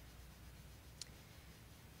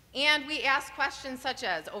 And we asked questions such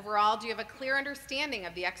as, overall, do you have a clear understanding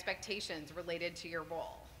of the expectations related to your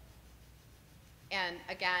role? And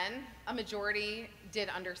again, a majority did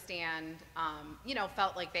understand,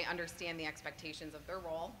 felt like they understand the expectations of their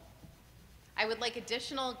role. I would like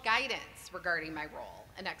additional guidance regarding my role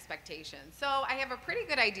and expectations. So I have a pretty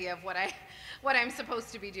good idea of what I'm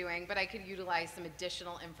supposed to be doing, but I could utilize some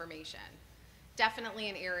additional information. Definitely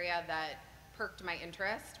an area that perked my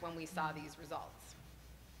interest when we saw these results.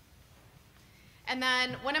 And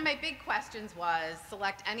then one of my big questions was,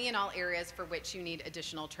 select any and all areas for which you need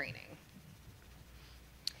additional training.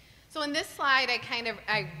 So in this slide,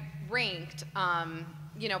 I ranked,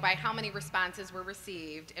 by how many responses were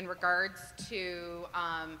received in regards to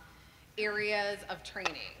areas of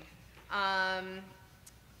training.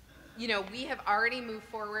 We have already moved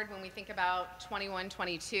forward when we think about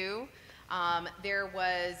 21-22.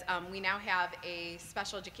 We now have a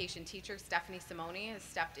special education teacher, Stephanie Simone, has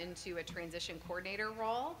stepped into a transition coordinator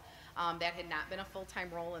role that had not been a full-time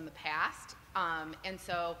role in the past. And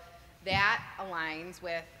so that aligns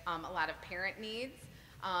with a lot of parent needs.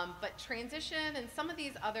 But transition and some of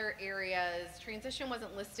these other areas, transition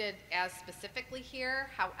wasn't listed as specifically here.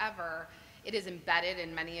 However, it is embedded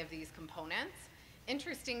in many of these components.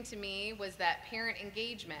 Interesting to me was that parent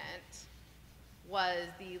engagement was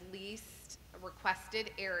the least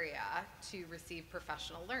requested area to receive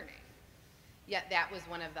professional learning. Yet that was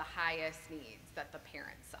one of the highest needs that the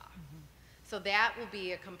parents saw. So that will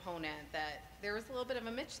be a component that there was a little bit of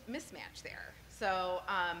a mismatch there. So,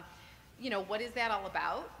 what is that all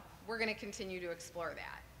about? We're going to continue to explore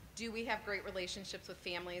that. Do we have great relationships with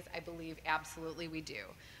families? I believe absolutely we do.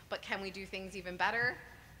 But can we do things even better?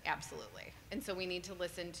 Absolutely. And so we need to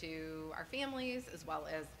listen to our families as well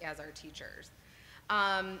as our teachers.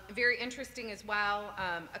 Very interesting as well,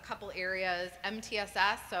 a couple areas,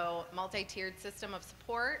 MTSS, so multi-tiered system of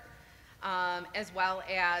support, as well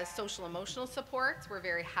as social emotional supports were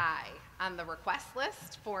very high on the request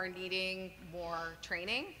list for needing more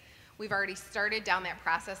training. We've already started down that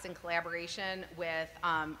process in collaboration with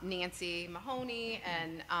Nancy Mahoney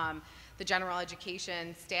and the general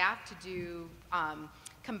education staff to do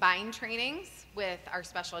combined trainings with our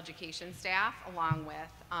special education staff along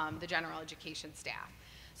with the general education staff.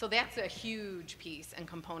 So that's a huge piece and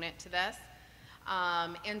component to this.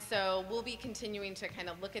 And so we'll be continuing to kind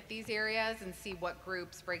of look at these areas and see what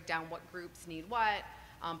groups break down what groups need what,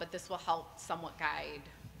 but this will help somewhat guide,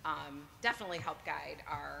 definitely help guide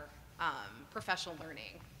our professional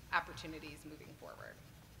learning opportunities moving forward.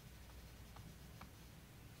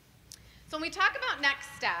 So when we talk about next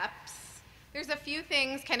steps, there's a few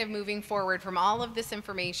things kind of moving forward from all of this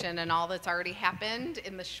information and all that's already happened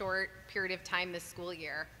in the short period of time this school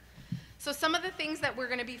year. So some of the things that we're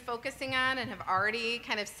going to be focusing on and have already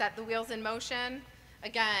kind of set the wheels in motion,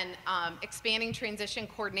 again, expanding transition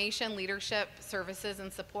coordination, leadership, services,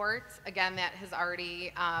 and supports. Again, that has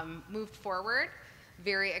already moved forward.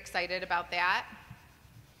 Very excited about that.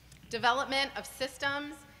 Development of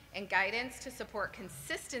systems and guidance to support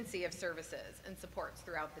consistency of services and supports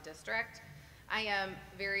throughout the district. I am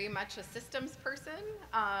very much a systems person.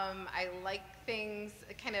 I like things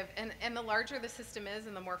kind of, and the larger the system is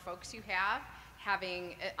and the more folks you have,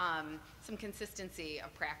 having some consistency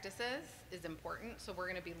of practices is important. So we're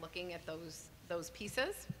gonna be looking at those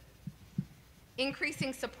pieces.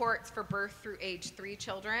 Increasing supports for birth through age 3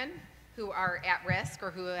 children who are at risk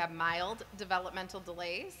or who have mild developmental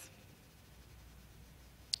delays.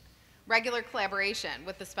 Regular collaboration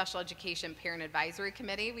with the Special Education Parent Advisory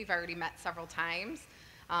Committee. We've already met several times,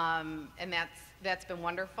 and that's been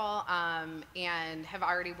wonderful, and have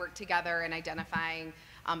already worked together in identifying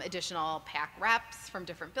additional PAC reps from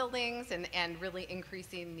different buildings and really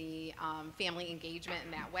increasing the family engagement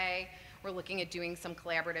in that way. We're looking at doing some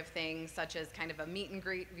collaborative things such as kind of a meet and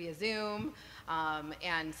greet via Zoom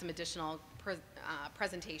and some additional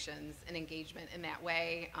presentations and engagement in that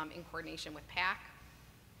way in coordination with PAC.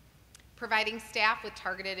 Providing staff with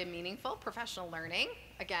targeted and meaningful professional learning,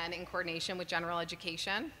 again, in coordination with general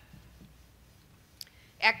education.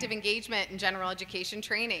 Active engagement in general education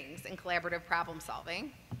trainings and collaborative problem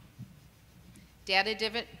solving.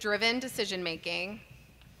 Data-driven decision making.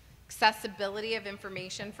 Accessibility of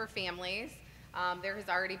information for families. There have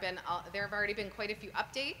already been quite a few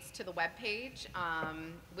updates to the webpage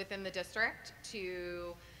within the district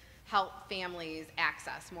to help families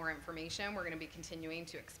access more information. We're going to be continuing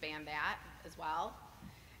to expand that as well.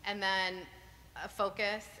 And then a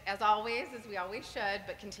focus, as always, as we always should,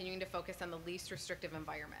 but continuing to focus on the least restrictive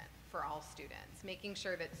environment for all students, making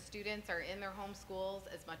sure that students are in their home schools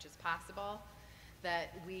as much as possible,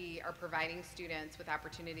 that we are providing students with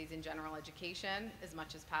opportunities in general education as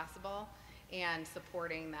much as possible, and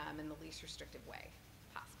supporting them in the least restrictive way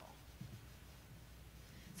possible.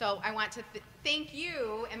 So I want to thank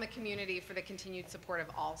you and the community for the continued support of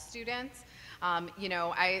all students. You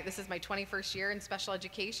know, this is my 21st year in special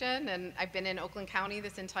education, and I've been in Oakland County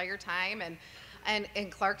this entire time, and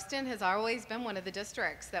Clarkston has always been one of the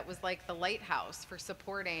districts that was like the lighthouse for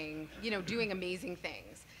supporting, you know, doing amazing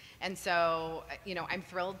things. And so, you know, I'm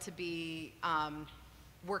thrilled to be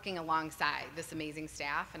working alongside this amazing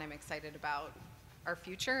staff, and I'm excited about our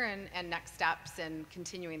future and next steps and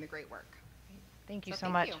continuing the great work. Thank you So so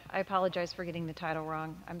thank much. you. I apologize for getting the title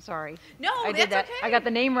wrong. I'm sorry. No, I that's did that. okay. I got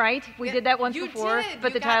the name right. We Yeah, did that once you before, did. but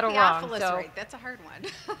You the got title wrong. Theophilus So, right. That's a hard one.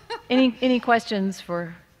 any questions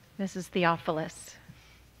for Mrs. Theophilus?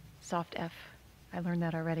 Soft F. I learned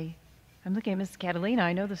that already. I'm looking at Mrs. Catalina.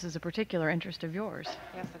 I know this is a particular interest of yours.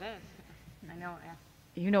 Yes, it is. I know.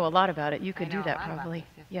 You know a lot about it. You could I do know a that lot about probably.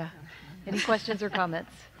 this, yes. Yeah. Any questions or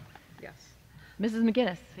comments? Yes. Mrs.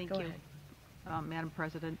 McGinnis. Thank go you, ahead. Madam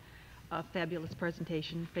President. A fabulous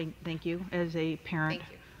presentation. Thank you. As a parent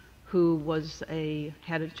Thank you. who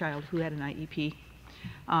had a child who had an IEP,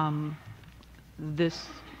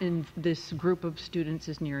 this group of students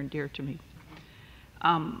is near and dear to me.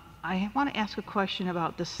 I want to ask a question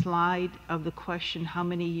about the slide of the question, how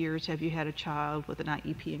many years have you had a child with an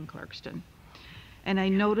IEP in Clarkston? And I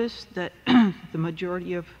noticed that the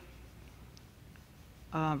majority of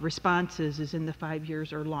responses is in the 5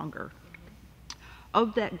 years or longer.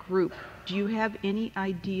 Of that group, do you have any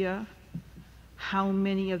idea how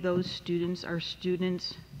many of those students are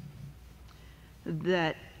students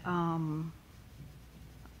that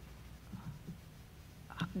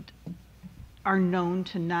are known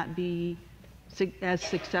to not be as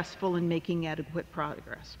successful in making adequate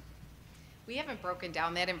progress? We haven't broken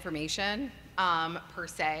down that information per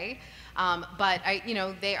se, but you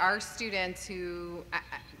know, they are students who,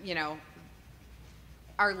 you know,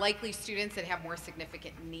 are likely students that have more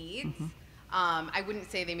significant needs. I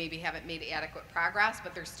wouldn't say they maybe haven't made adequate progress,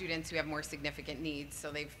 but they're students who have more significant needs,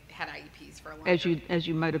 so they've had IEPs for a long time. As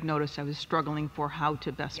you might have noticed, I was struggling for how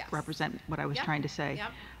to best Yes. represent what I was Yep. trying to say.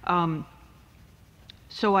 Yep.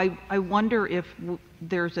 So I wonder if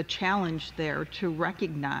there's a challenge there to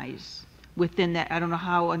recognize within that, I don't know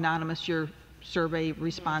how anonymous your survey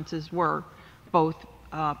responses were, both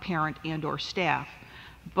parent and or staff,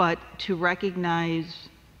 but to recognize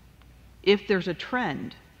if there's a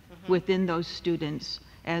trend within those students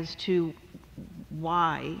as to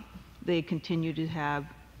why they continue to have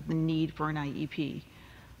the need for an IEP.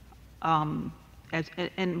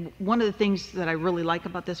 And one of the things that I really like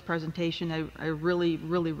about this presentation, I really,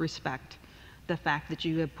 really respect the fact that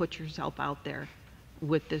you have put yourself out there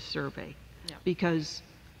with this survey. Yeah. Because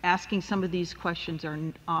asking some of these questions are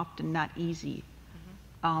often not easy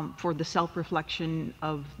for the self-reflection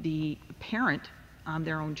of the parent on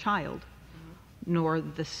their own child, nor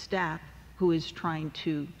the staff who is trying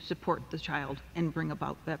to support the child and bring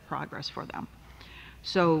about that progress for them.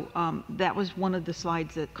 So that was one of the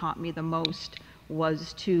slides that caught me the most,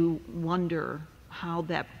 was to wonder how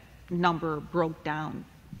that number broke down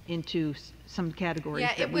into some categories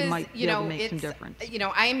Yeah, that it we was, might be you able know, to make some it's, difference. you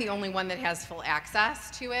know, I am the only one that has full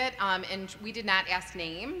access to it, and we did not ask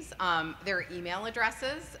names. There are email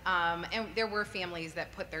addresses, and there were families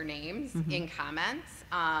that put their names in comments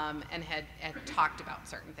and had talked about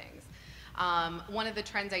certain things. One of the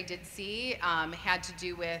trends I did see had to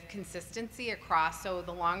do with consistency across. So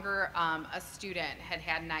the longer a student had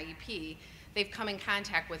had an IEP, they've come in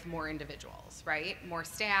contact with more individuals, right? More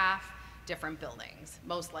staff, different buildings,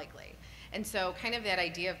 most likely. And so kind of that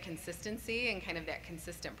idea of consistency and kind of that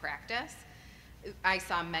consistent practice, I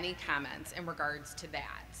saw many comments in regards to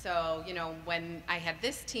that. So, you know, when I had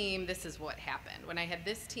this team, this is what happened. When I had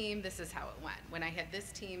this team, this is how it went. When I had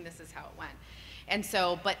this team, this is how it went. And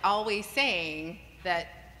so, but always saying that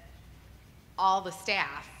all the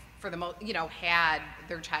staff, for the most, you know, had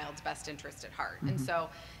their child's best interest at heart. And so,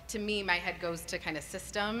 to me, my head goes to kind of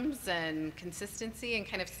systems and consistency and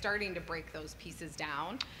kind of starting to break those pieces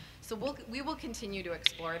down. So we will continue to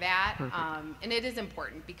explore that, and it is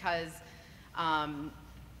important because,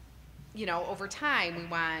 you know, over time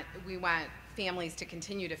we want families to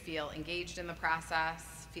continue to feel engaged in the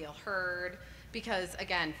process, feel heard, because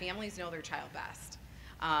again, families know their child best,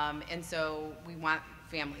 and so we want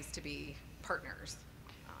families to be partners.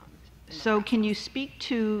 So can you speak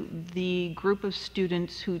to the group of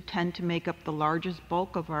students who tend to make up the largest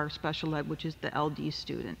bulk of our special ed, which is the LD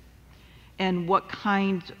student? And what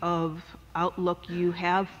kind of outlook you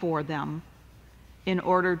have for them in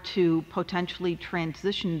order to potentially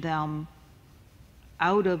transition them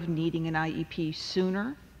out of needing an IEP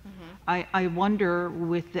sooner? I wonder,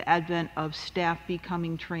 with the advent of staff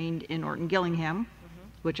becoming trained in Orton Gillingham,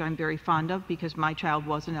 which I'm very fond of because my child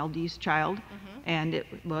was an LD's child, and it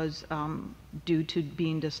was due to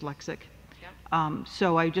being dyslexic.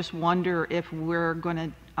 So I just wonder if we're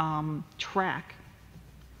going to track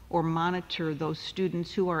or monitor those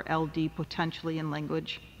students who are LD potentially in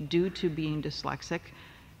language due to being dyslexic,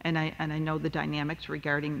 and I know the dynamics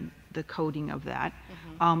regarding the coding of that,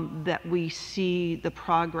 that we see the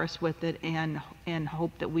progress with it and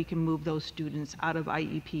hope that we can move those students out of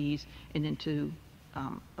IEPs and into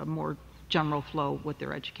a more general flow with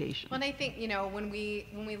their education. Well, and I think, you know, when we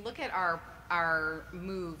look at our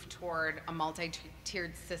move toward a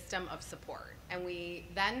multi-tiered system of support, and we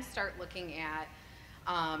then start looking at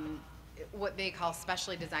what they call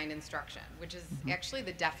specially designed instruction, which is actually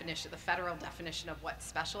the definition, the federal definition of what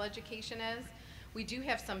special education is. We do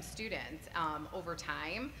have some students over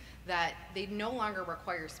time that they no longer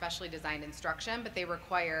require specially designed instruction, but they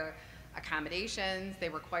require accommodations, they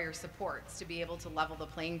require supports to be able to level the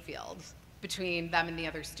playing field between them and the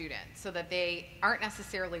other students, so that they aren't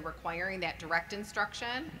necessarily requiring that direct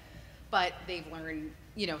instruction, but they've learned,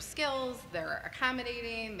 you know, skills, they're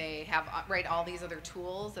accommodating, they have, right, all these other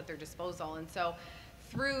tools at their disposal. And so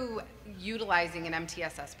through utilizing an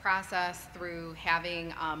MTSS process, through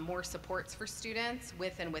having more supports for students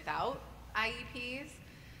with and without IEPs,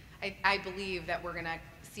 I believe that we're going to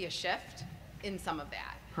see a shift in some of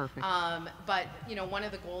that. Perfect. But, you know, one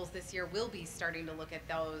of the goals this year will be starting to look at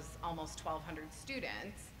those almost 1,200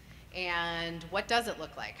 students. And what does it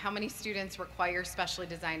look like? How many students require specially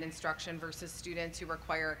designed instruction versus students who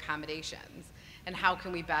require accommodations? And how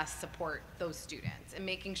can we best support those students? And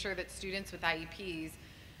making sure that students with IEPs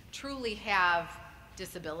truly have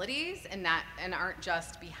disabilities and aren't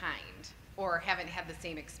just behind or haven't had the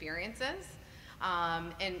same experiences.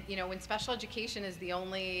 And, you know, when special education is the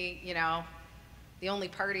only, you know, the only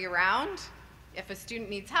party around, if a student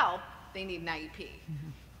needs help, they need an IEP.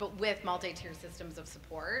 But with multi-tier systems of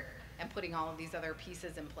support and putting all of these other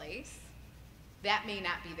pieces in place, that may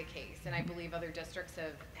not be the case. And I believe other districts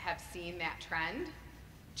have seen that trend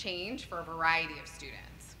change for a variety of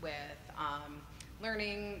students with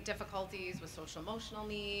learning difficulties, with social emotional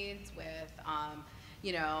needs, with,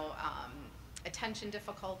 you know, attention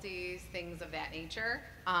difficulties, things of that nature.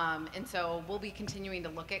 And so we'll be continuing to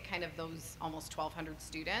look at kind of those almost 1,200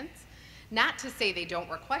 students. Not to say they don't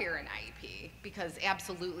require an IEP, because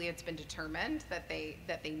absolutely it's been determined that they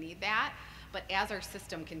need that. But as our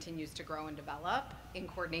system continues to grow and develop, in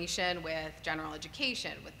coordination with general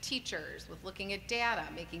education, with teachers, with looking at data,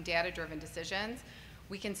 making data-driven decisions,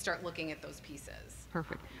 we can start looking at those pieces.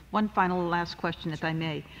 Perfect. One final last question, if I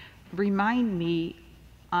may. Remind me,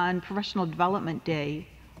 on Professional Development Day,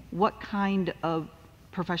 what kind of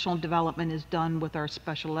professional development is done with our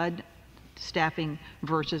special ed staffing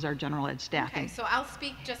versus our general ed staffing? Okay, so I'll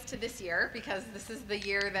speak just to this year, because this is the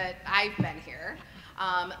year that I've been here.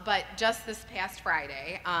 But just this past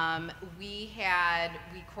Friday, we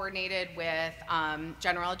coordinated with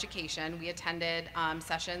general education. We attended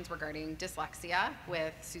sessions regarding dyslexia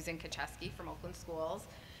with Susan Kacheski from Oakland Schools.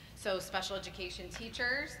 So special education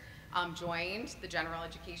teachers joined the general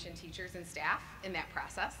education teachers and staff in that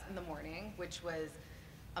process in the morning, which was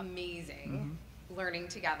amazing, learning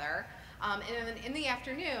together. And then in the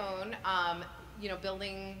afternoon,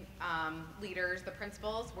 building leaders, the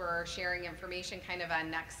principals, were sharing information kind of on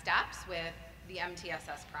next steps with the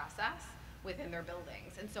MTSS process within their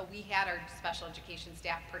buildings. And so we had our special education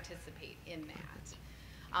staff participate in that.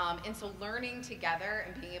 And so learning together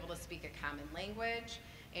and being able to speak a common language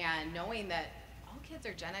and knowing that all kids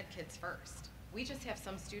are gen ed kids first. We just have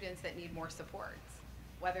some students that need more supports,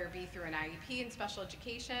 whether it be through an IEP in special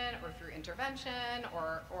education or through intervention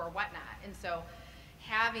or whatnot. And so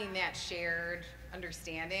having that shared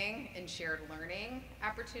understanding and shared learning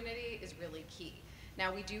opportunity is really key.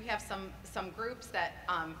 Now, we do have some groups that,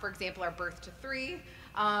 for example, our birth to 3,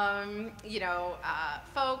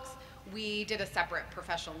 folks, we did a separate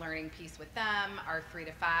professional learning piece with them. Our 3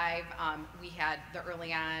 to 5, we had the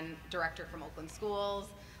early on director from Oakland Schools,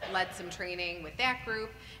 led some training with that group.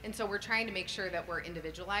 And so we're trying to make sure that we're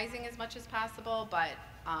individualizing as much as possible, but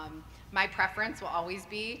my preference will always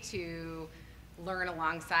be to learn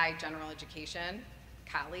alongside general education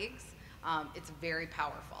colleagues. It's very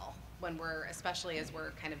powerful when especially as we're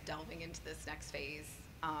kind of delving into this next phase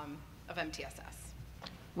of MTSS.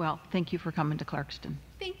 Well, thank you for coming to Clarkston.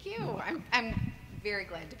 Thank you. I'm very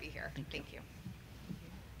glad to be here. Thank you.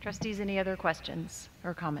 Trustees, any other questions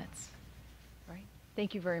or comments? All right.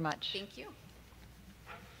 Thank you very much. Thank you.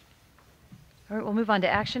 All right, we'll move on to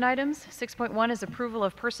action items. 6.1 is approval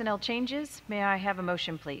of personnel changes. May I have a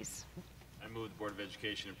motion, please? I move the Board of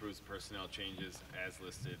Education approves personnel changes as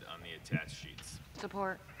listed on the attached sheets.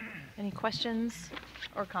 Support. Any questions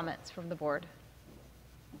or comments from the board?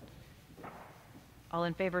 All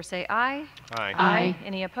in favor say aye. Aye. Aye.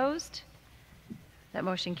 Any opposed? That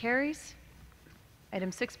motion carries.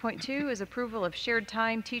 Item 6.2 is approval of shared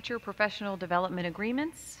time teacher professional development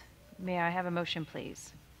agreements. May I have a motion,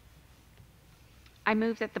 please? I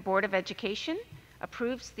move that the Board of Education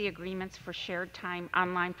approves the agreements for shared time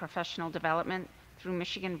online professional development through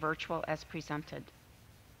Michigan Virtual as presented.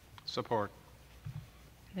 Support.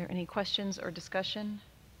 Are there any questions or discussion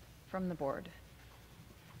from the board?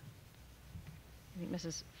 I think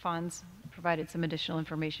Mrs. Fons provided some additional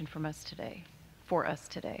information for us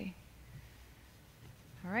today.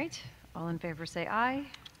 All right, all in favor say aye.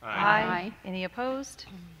 Aye. Any opposed?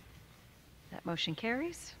 That motion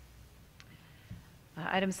carries.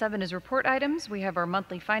 Item 7 is report items. We have our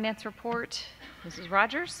monthly finance report. Mrs.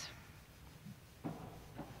 Rogers.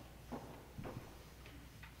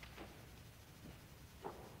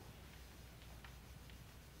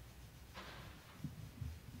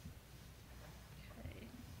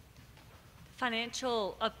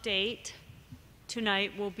 Financial update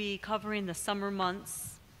tonight will be covering the summer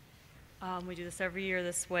months. We do this every year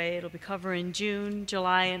this way. It'll be covering June,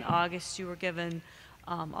 July, and August. You were given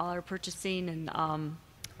all our purchasing and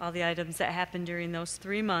all the items that happened during those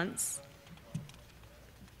 3 months.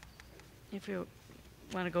 If you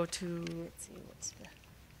want to go to, let's see,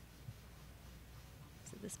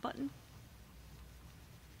 is it this button?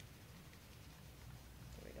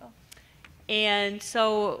 And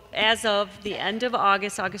so as of the end of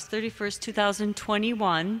August 31st,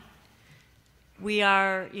 2021, we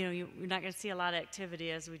are, you're not going to see a lot of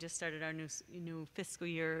activity as we just started our new fiscal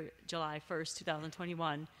year, July 1st,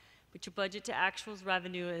 2021. But your budget to actuals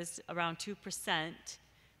revenue is around 2%.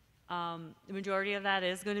 The majority of that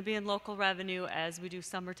is going to be in local revenue as we do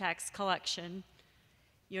summer tax collection.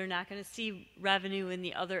 You're not going to see revenue in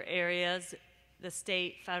the other areas, the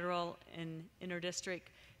state, federal, and interdistrict,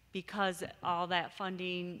 because all that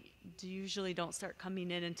funding usually don't start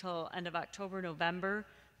coming in until end of October, November.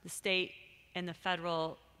 The state and the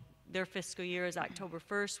federal, their fiscal year is October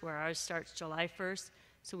 1st, where ours starts July 1st.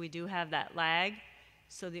 So we do have that lag.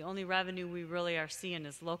 So the only revenue we really are seeing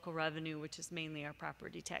is local revenue, which is mainly our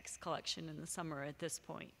property tax collection in the summer at this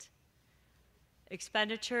point.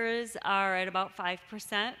 Expenditures are at about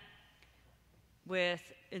 5%, with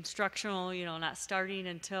instructional, not starting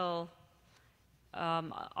until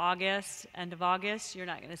August, end of August. You're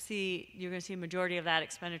going to see a majority of that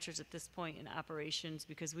expenditures at this point in operations,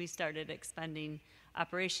 because we started expending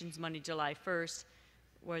operations money July 1st,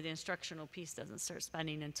 where the instructional piece doesn't start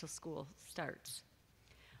spending until school starts.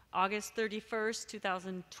 August 31st,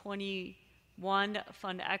 2021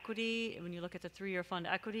 fund equity, when you look at the 3-year fund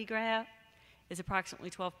equity graph, is approximately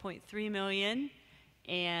 12.3 million,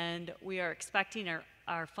 and we are expecting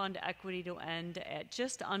our fund equity to end at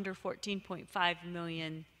just under 14.5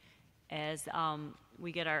 million as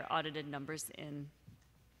we get our audited numbers in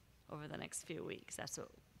over the next few weeks. That's what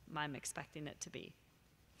I'm expecting it to be.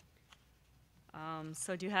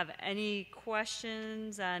 So do you have any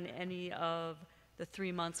questions on any of the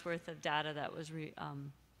 3 months worth of data that was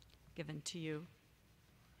given to you?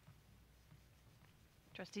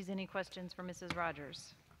 Trustees, any questions for Mrs.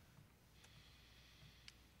 Rogers?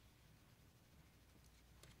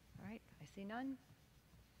 All right, I see none.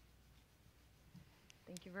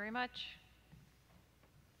 Thank you very much.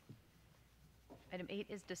 Item 8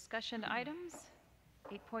 is discussion items.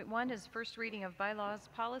 8.1 is first reading of bylaws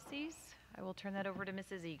policies. I will turn that over to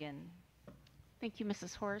Mrs. Egan. Thank you,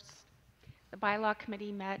 Mrs. Horst. The bylaw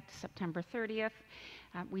committee met September 30th.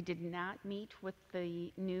 We did not meet with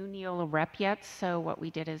the new Neola rep yet, so what we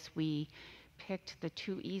did is we picked the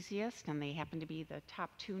 2 easiest, and they happen to be the top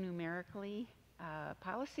 2 numerically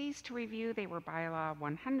policies to review. They were bylaw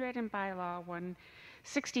 100 and bylaw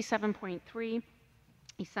 167.3.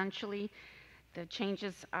 Essentially, the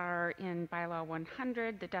changes are in bylaw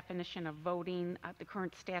 100, the definition of voting. The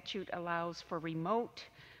current statute allows for remote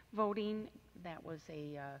voting. That was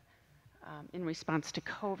in response to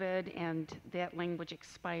COVID, and that language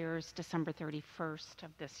expires December 31st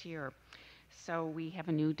of this year. So we have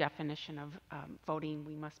a new definition of voting.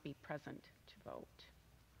 We must be present to vote.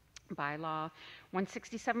 Bylaw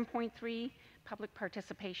 167.3, public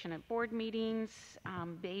participation at board meetings,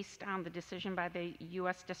 based on the decision by the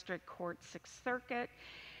U.S. District Court 6th Circuit.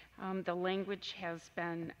 The language has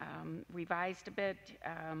been revised a bit.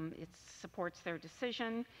 It supports their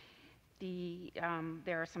decision.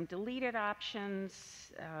 There are some deleted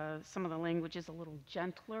options. Some of the language is a little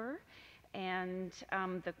gentler. And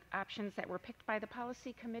the options that were picked by the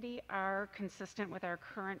policy committee are consistent with our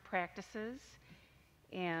current practices.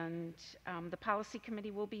 And the policy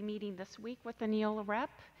committee will be meeting this week with the Neola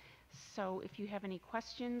rep. So if you have any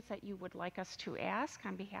questions that you would like us to ask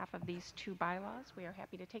on behalf of these 2 bylaws, we are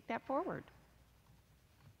happy to take that forward.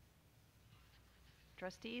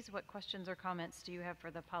 Trustees, what questions or comments do you have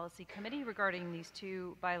for the policy committee regarding these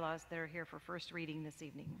 2 bylaws that are here for first reading this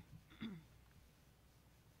evening?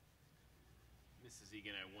 Mrs.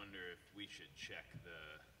 Egan, I wonder if we should check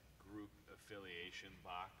the group affiliation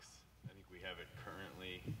box. I think we have it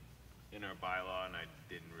currently in our bylaw, and I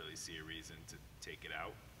didn't really see a reason to take it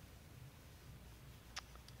out.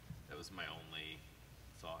 That was my only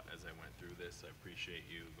thought as I went through this. I appreciate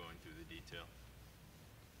you going through the detail.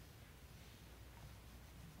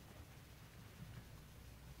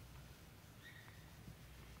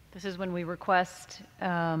 This is when we request,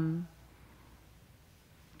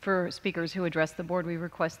 for speakers who address the board, we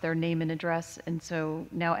request their name and address, and so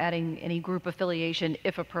now adding any group affiliation,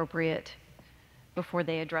 if appropriate, before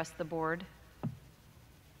they address the board.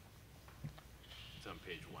 It's on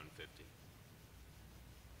page 150.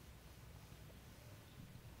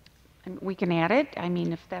 And we can add it. I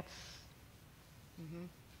mean, if that's...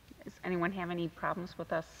 Does anyone have any problems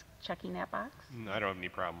with us checking that box? I don't have any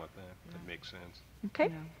problem with that. That makes sense. Okay.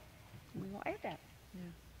 No. We will add that.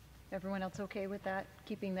 Everyone else okay with that,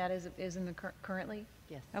 keeping that as is in the currently?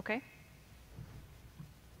 Yes. Okay.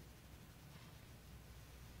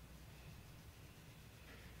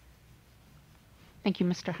 Thank you,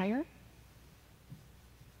 Mr. Heyer.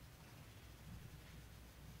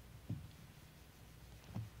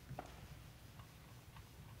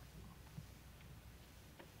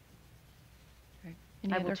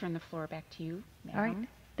 Any I will other- turn the floor back to you, Madam. All right.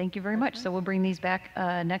 Thank you very much. So we'll bring these back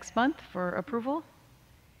next month for approval.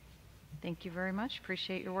 Thank you very much.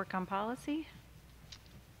 Appreciate your work on policy.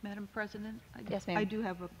 Madam President? Yes, ma'am. I do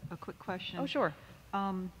have a quick question. Oh, sure.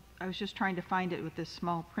 I was just trying to find it with this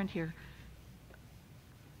small print here.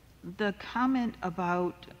 The comment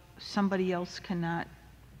about somebody else cannot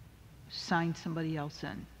sign somebody else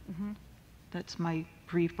in. That's my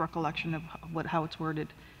brief recollection of how it's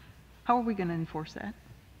worded. How are we going to enforce that?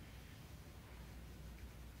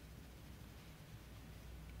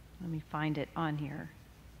 Let me find it on here.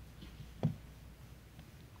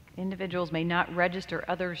 Individuals may not register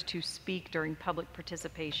others to speak during public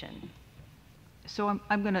participation. So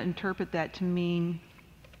I'm going to interpret that to mean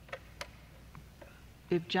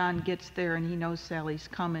if John gets there and he knows Sally's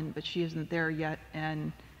coming, but she isn't there yet,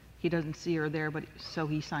 and he doesn't see her there, but so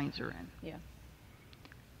he signs her in. Yeah.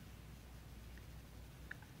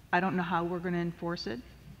 I don't know how we're going to enforce it,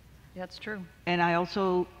 That's true. and I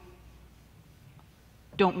also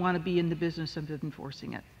don't want to be in the business of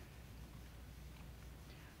enforcing it.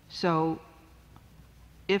 So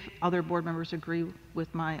if other board members agree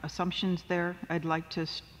with my assumptions there, I'd like to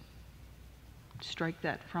strike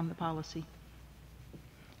that from the policy,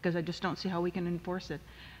 because I just don't see how we can enforce it.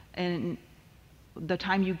 And the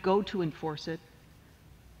time you go to enforce it,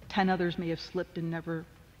 10 others may have slipped and never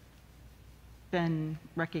been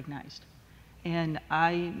recognized. And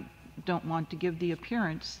I don't want to give the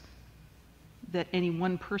appearance that any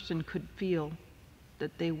one person could feel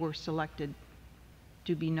that they were selected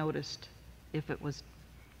to be noticed if it was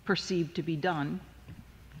perceived to be done,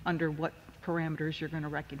 under what parameters you're going to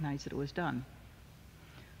recognize that it was done.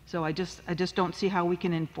 So I just don't see how we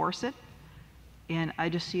can enforce it, and I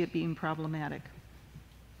just see it being problematic.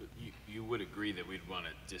 But you would agree that we'd want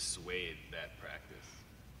to dissuade that practice?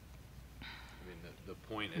 I mean, the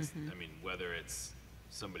point is, I mean, whether it's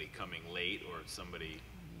somebody coming late or somebody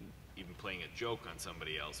even playing a joke on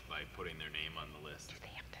somebody else by putting their name on the list.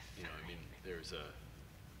 You know, I mean, there's a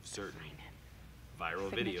certain viral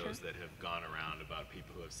videos that have gone around about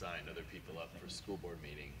people who have signed other people up for school board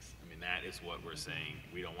meetings. I mean, that is what we're saying.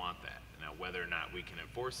 We don't want that. Now, whether or not we can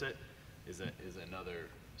enforce it is another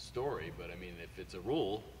story. But I mean, if it's a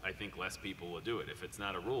rule, I think less people will do it. If it's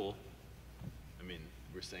not a rule, I mean,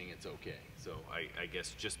 we're saying it's okay. So I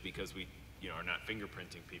guess just because we, you know, are not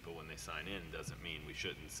fingerprinting people when they sign in doesn't mean we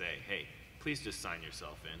shouldn't say, hey, please just sign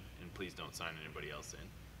yourself in, and please don't sign anybody else in.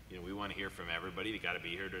 You know, we want to hear from everybody. You got to be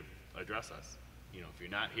here to address us. You know, if you're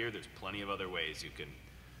not here, there's plenty of other ways you can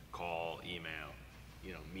call, email,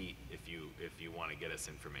 you know, meet if you want to get us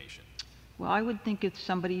information. Well, I would think if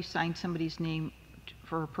somebody signed somebody's name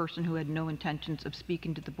for a person who had no intentions of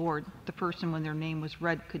speaking to the board, the person, when their name was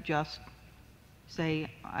read, could just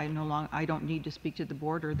say, I don't need to speak to the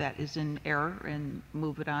board, or that is in error, and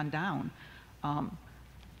move it on down.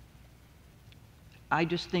 I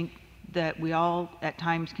just think that we all at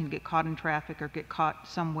times can get caught in traffic or get caught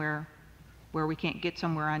somewhere where we can't get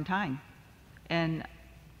somewhere on time. And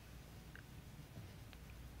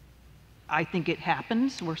I think it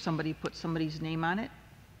happens where somebody puts somebody's name on it.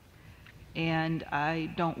 And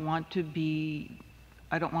I don't want the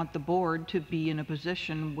board to be in a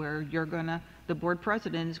position where the board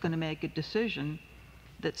president is gonna make a decision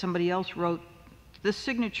that somebody else wrote, this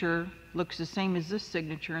signature looks the same as this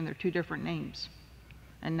signature and they're two different names.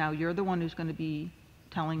 And now you're the one who's gonna be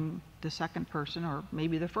telling the second person, or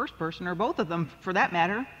maybe the first person, or both of them for that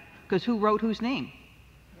matter, because who wrote whose name,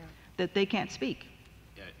 that they can't speak.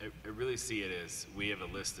 Yeah, I really see it as we have a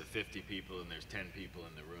list of 50 people and there's 10 people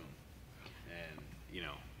in the room. And, you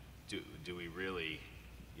know, do we really,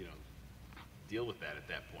 you know, deal with that at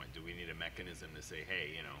that point? Do we need a mechanism to say,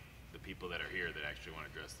 hey, you know, the people that are here that actually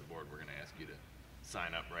want to address the board, we're going to ask you to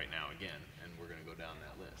sign up right now again, and we're going to go down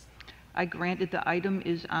that list. I granted the item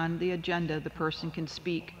is on the agenda, the person can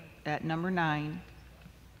speak at number 9,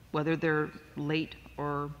 whether they're late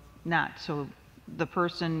or not. So the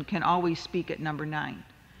person can always speak at number 9.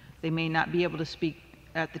 They may not be able to speak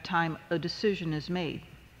at the time a decision is made,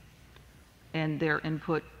 and their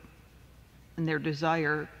input and their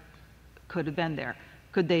desire could have been there.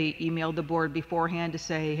 Could they email the board beforehand to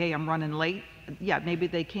say, hey, I'm running late? Yeah, maybe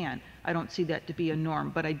they can. I don't see that to be a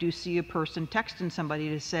norm, but I do see a person texting somebody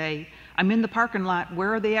to say, I'm in the parking lot,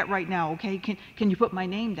 where are they at right now? Okay, can you put my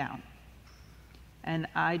name down? And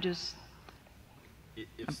I just...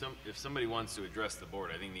 If somebody wants to address the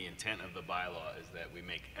board, I think the intent of the bylaw is that we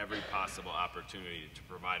make every possible opportunity to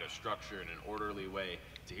provide a structure in an orderly way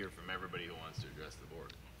to hear from everybody who wants to address the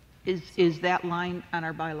board. Is that line on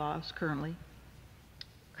our bylaws currently?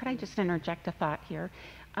 Could I just interject a thought here?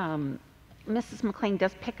 Mrs. McLean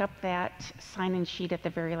does pick up that sign-in sheet at the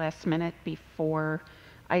very last minute before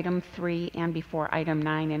item 3 and before item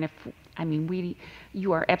 9. And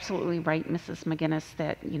you are absolutely right, Mrs. McGinnis,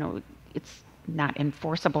 that, you know, it's not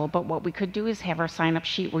enforceable, but what we could do is have our sign-up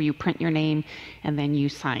sheet where you print your name and then you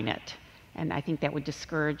sign it. And I think that would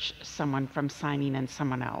discourage someone from signing in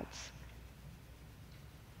someone else.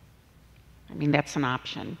 I mean, that's an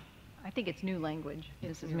option. I think it's new language,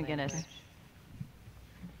 Mrs. McGinnis.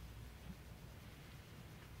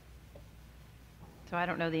 So I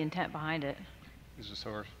don't know the intent behind it. Mrs.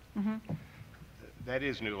 Soares? That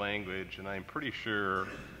is new language, and I'm pretty sure,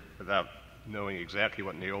 without knowing exactly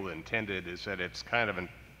what Neola intended, is that it's kind of an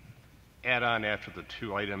add-on after the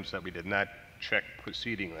two items that we did not check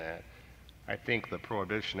preceding that. I think the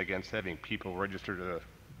prohibition against having people register to,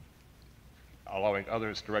 allowing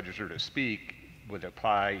others to register to speak would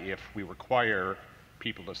apply if we require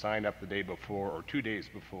people to sign up the day before or 2 days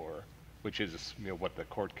before, which is, you know, what the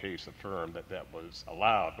court case affirmed that was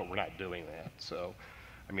allowed, but we're not doing that. So,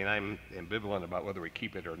 I mean, I'm ambivalent about whether we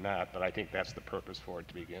keep it or not, but I think that's the purpose for it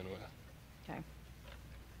to begin with. Okay.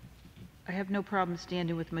 I have no problem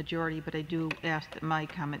standing with majority, but I do ask that my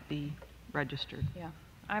comment be registered. Yeah,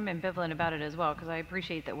 I'm ambivalent about it as well, because I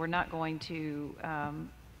appreciate that we're not going to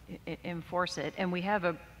enforce it. And we have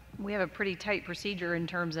a pretty tight procedure in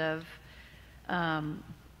terms of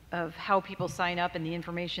how people sign up and the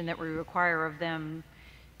information that we require of them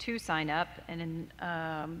to sign up. And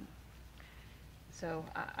so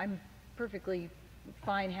I'm perfectly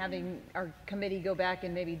fine having our committee go back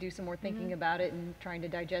and maybe do some more thinking about it and trying to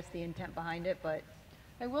digest the intent behind it, but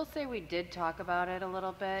I will say we did talk about it a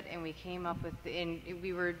little bit, and we came up with, and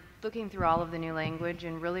we were looking through all of the new language,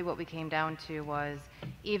 and really what we came down to was,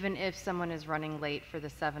 even if someone is running late for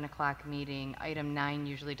the 7 o'clock meeting, item 9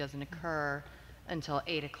 usually doesn't occur until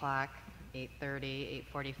 8 o'clock, 8:30,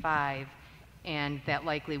 8:45, and that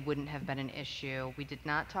likely wouldn't have been an issue. We did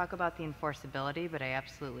not talk about the enforceability, but I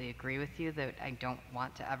absolutely agree with you that I don't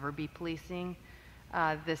want to ever be policing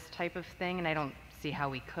this type of thing, and I don't see how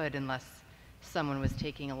we could unless someone was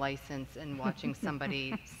taking a license and watching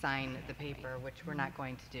somebody sign the paper, which we're not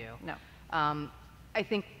going to do. no. I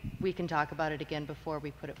think we can talk about it again before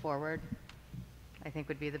we put it forward. I think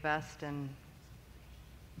would be the best, and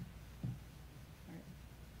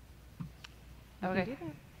Okay. do that. Will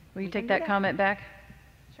you We can take do that that. comment back?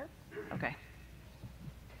 Sure. Okay.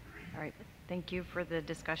 All right. Thank you for the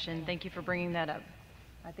discussion. Thank you for bringing that up.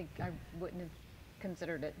 I think I wouldn't have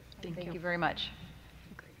considered it. Thank you. very much.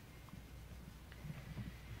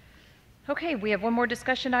 Okay, we have one more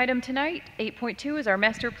discussion item tonight. 8.2 is our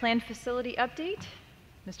master plan facility update.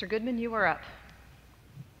 Mr. Goodman, you are up.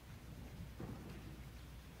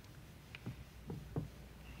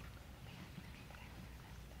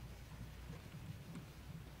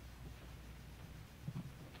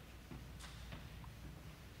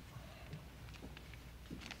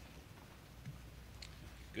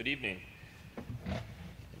 Good evening.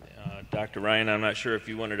 Dr. Ryan, I'm not sure if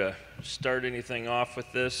you wanted to start anything off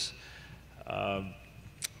with this,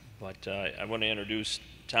 but I want to introduce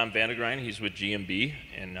Tom Vandegrijen. He's with GMB,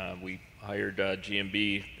 and we hired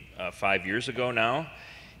GMB 5 years ago now,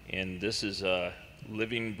 and this is a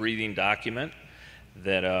living, breathing document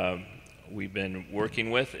that we've been working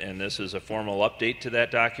with, and this is a formal update to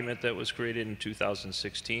that document that was created in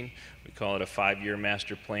 2016. We call it a 5-year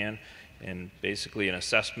master plan, and basically an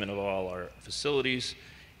assessment of all our facilities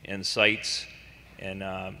and sites. And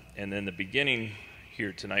then the beginning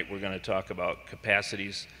here tonight, we're going to talk about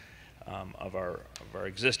capacities of our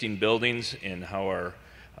existing buildings and how our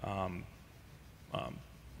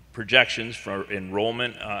projections for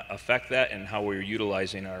enrollment affect that, and how we're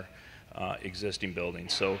utilizing our existing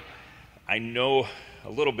buildings. So I know a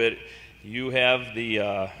little bit. You have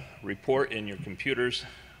the report in your computers.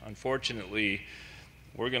 Unfortunately,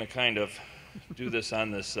 we're going to kind of do this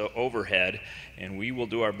on this overhead, and we will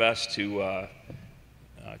do our best to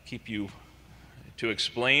keep you to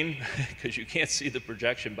explain, because you can't see the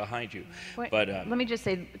projection behind you. Wait, But let me just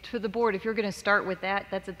say to the board, if you're going to start with that,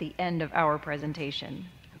 that's at the end of our presentation.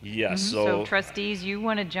 yes, So trustees, you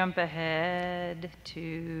want to jump ahead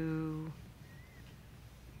to,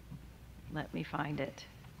 let me find it.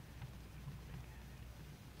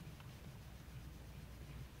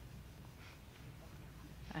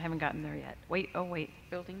 I haven't gotten there yet. Wait, oh wait,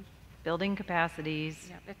 Building? building capacities.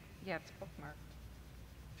 Yeah, it's bookmarked.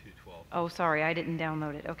 212. Oh, sorry, I didn't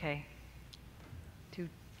download it, okay.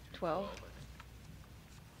 212?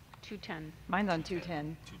 210. Mine's on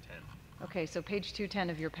 210. 210. Okay, so page 210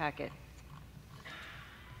 of your packet.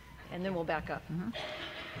 And then we'll back up.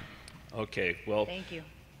 okay, well, Thank you.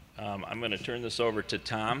 I'm going to turn this over to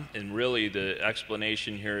Tom, and really the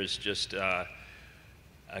explanation here is just,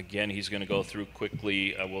 again, he's going to go through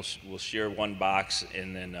quickly. We'll share one box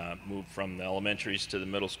and then move from the elementaries to the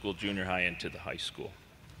middle school, junior high, and to the high school.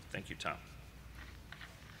 Thank you, Tom.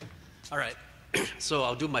 All right, so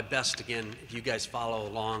I'll do my best again, if you guys follow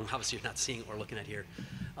along. Obviously, you're not seeing what we're looking at here.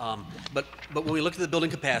 But when we look at the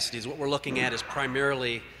building capacities, what we're looking at is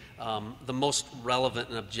primarily the most relevant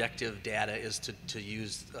and objective data is to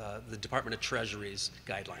use the Department of Treasury's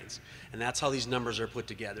guidelines. And that's how these numbers are put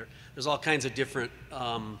together. There's all kinds of different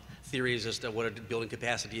theories as to what a building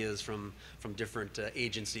capacity is from different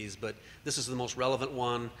agencies, but this is the most relevant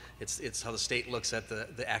one. It's how the state looks at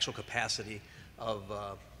the actual capacity of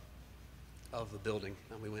the building.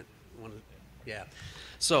 And we went one, yeah.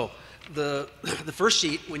 So the first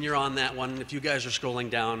sheet, when you're on that one, if you guys are scrolling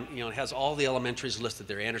down, you know, it has all the elementaries listed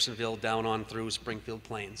there, Andersonville down on through Springfield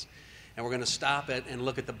Plains. And we're going to stop it and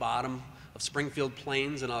look at the bottom of Springfield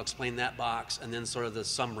Plains, and I'll explain that box, and then sort of the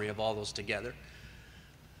summary of all those together.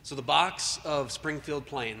 So the box of Springfield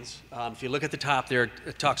Plains, if you look at the top there,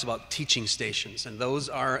 it talks about teaching stations, and those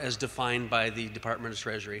are as defined by the Department of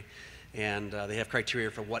Treasury, and they have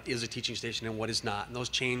criteria for what is a teaching station and what is not, and those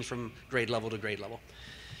change from grade level to grade level.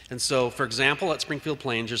 And so, for example, at Springfield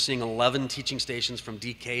Plains, you're seeing 11 teaching stations from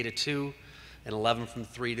DK to 2, and 11 from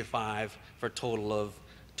 3 to 5, for a total of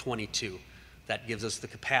 22. That gives us the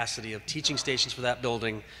capacity of teaching stations for that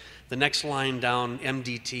building. The next line down,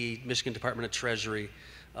 MDT, Michigan Department of Treasury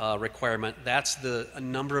requirement, that's the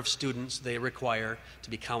number of students they require to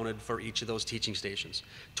be counted for each of those teaching stations.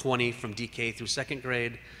 20 from DK through 2nd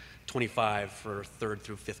grade, 25 for 3rd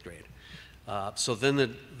through 5th grade. So then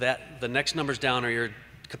the next numbers down are your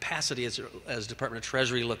capacity as Department of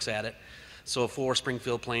Treasury looks at it. So for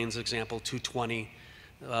Springfield Plains example, 220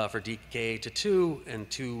 for DK to 2 and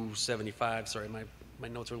 275. Sorry, my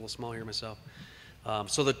notes are a little small here myself.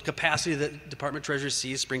 So the capacity that Department of Treasury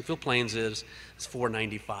sees Springfield Plains is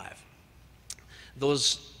 495.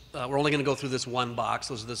 Those, we're only going to go through this one box.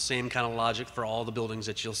 Those are the same kind of logic for all the buildings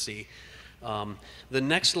that you'll see. The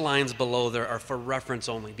next lines below there are for reference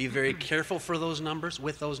only. Be very careful for those numbers,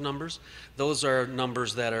 with those numbers. Those are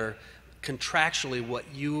numbers that are contractually what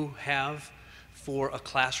you have for a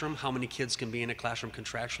classroom, how many kids can be in a classroom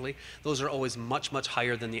contractually. Those are always much, much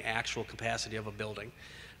higher than the actual capacity of a building.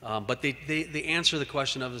 But they answer the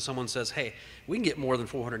question of if someone says, hey, we can get more than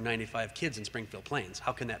 495 kids in Springfield Plains.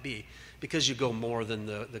 How can that be? Because you go more than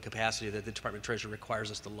the capacity that the Department of Treasury requires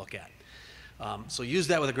us to look at. So use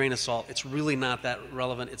that with a grain of salt. It's really not that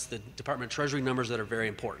relevant. It's the Department of Treasury numbers that are very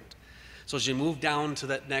important. So as you move down to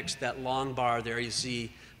that long bar there, you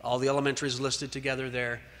see all the elementaries listed together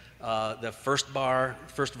there. The first bar,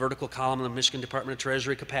 first vertical column of the Michigan Department of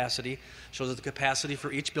Treasury capacity shows the capacity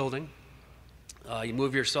for each building. You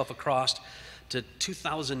move yourself across to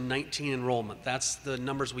 2019 enrollment. That's the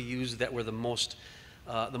numbers we used that were the most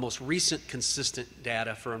recent consistent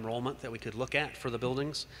data for enrollment that we could look at for the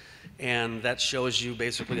buildings. And that shows you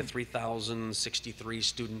basically the 3,063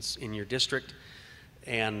 students in your district.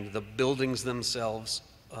 And the buildings themselves,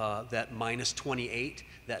 that minus 28,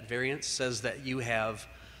 that variance says that you have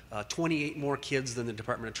 28 more kids than the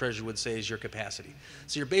Department of Treasury would say is your capacity.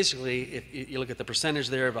 So you're basically, if you look at the percentage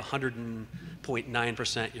there of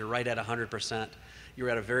 100.9%, you're right at 100%. You're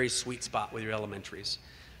at a very sweet spot with your elementaries.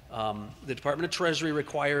 The Department of Treasury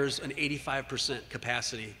requires an 85%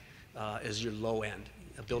 capacity as your low end.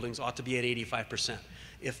 Buildings ought to be at 85%.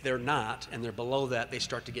 If they're not, and they're below that, they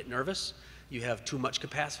start to get nervous. You have too much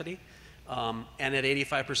capacity. And at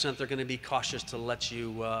 85%, they're going to be cautious to let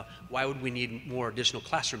you, why would we need more additional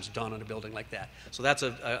classrooms done on a building like that? So that's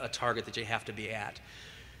a target that you have to be at.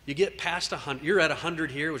 You get past 100, you're at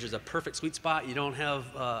 100 here, which is a perfect sweet spot. You don't have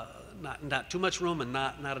not too much room and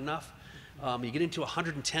not enough. You get into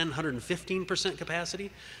 110, 115%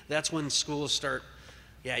 capacity. That's when schools start,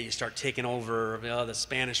 you start taking over. The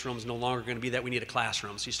Spanish room's no longer going to be that. We need a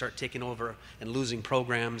classroom. So you start taking over and losing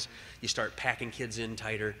programs. You start packing kids in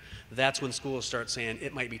tighter. That's when schools start saying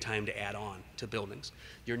it might be time to add on to buildings.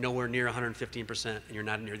 You're nowhere near 115%, and you're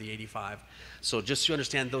not near the 85. So just to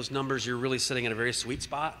understand those numbers, you're really sitting in a very sweet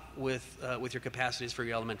spot with your capacities for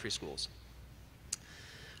your elementary schools.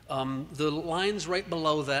 The lines right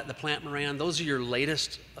below that, the Plant Moran, those are your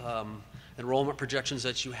latest enrollment projections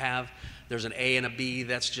that you have. There's an A and a B.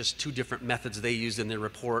 That's just two different methods they used in their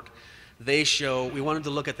report. They show, we wanted to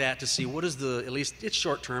look at that to see what is at least it's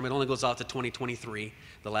short term. It only goes out to 2023,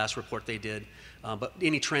 the last report they did. But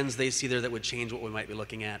any trends they see there that would change what we might be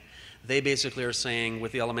looking at. They basically are saying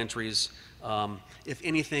with the elementaries, if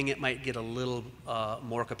anything, it might get a little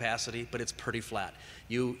more capacity, but it's pretty flat.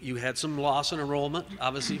 You had some loss in enrollment,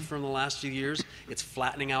 obviously, from the last few years. It's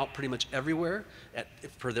flattening out pretty much everywhere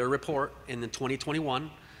per their report in the 2021,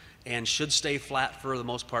 and should stay flat for the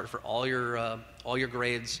most part for all your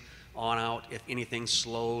grades on out, if anything,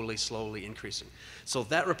 slowly increasing. So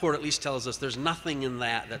that report at least tells us there's nothing in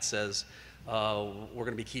that says we're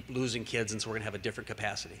going to keep losing kids and so we're going to have a different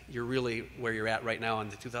capacity. You're really where you're at right now,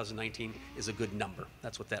 and the 2019 is a good number.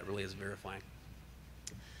 That's what that really is verifying.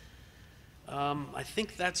 I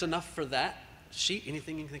think that's enough for that sheet.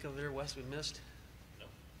 Anything you can think of there, Wes, we missed? No.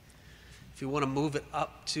 If you want to move it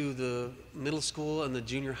up to the middle school and the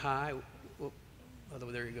junior high, whoop, oh,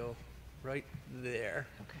 there you go, right there.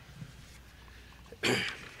 Okay.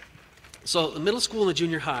 So the middle school and the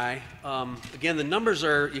junior high, again, the numbers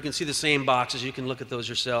are, you can see the same boxes, you can look at those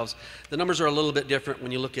yourselves. The numbers are a little bit different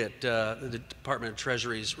when you look at the Department of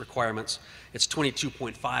Treasury's requirements. It's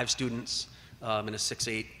 22.5 students in a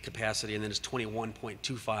 6-8 capacity, and then it's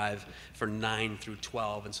 21.25 for 9 through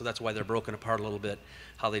 12, and so that's why they're broken apart a little bit,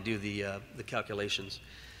 how they do the calculations.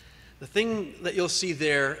 The thing that you'll see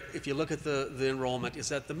there, if you look at the enrollment, is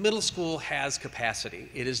that the middle school has capacity.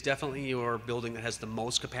 It is definitely your building that has the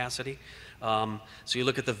most capacity. So you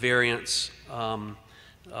look at the variance from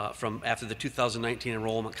after the 2019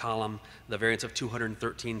 enrollment column, the variance of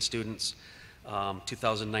 213 students.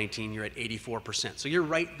 2019, you're at 84%. So you're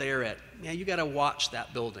right there at, yeah, you got to watch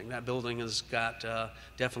that building. That building has got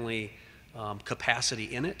definitely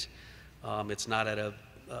capacity in it. It's not at a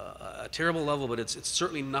terrible level, but it's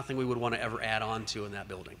certainly nothing we would want to ever add on to in that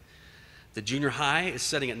building. The junior high is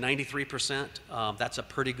sitting at 93%. That's a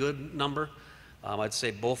pretty good number. I'd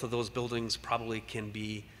say both of those buildings probably can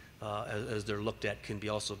be, as they're looked at, can be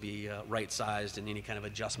also be right-sized and any kind of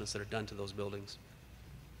adjustments that are done to those buildings.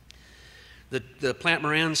 The Plant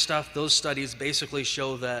Moran stuff, those studies basically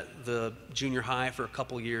show that the junior high for a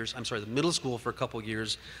couple years, I'm sorry, the middle school for a couple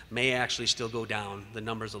years may actually still go down the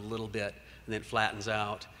numbers a little bit, and then it flattens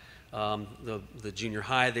out. The junior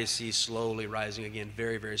high they see slowly rising again,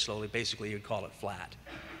 very, very slowly. Basically, you'd call it flat.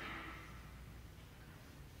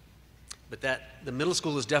 But the middle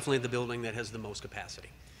school is definitely the building that has the most capacity.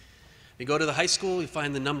 You go to the high school, you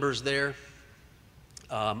find the numbers there.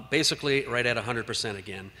 Basically right at 100%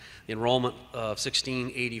 again. The enrollment of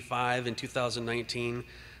 1685 in 2019,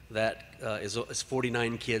 that is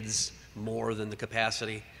 49 kids more than the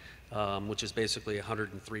capacity, which is basically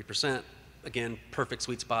 103%. Again, perfect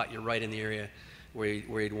sweet spot. You're right in the area where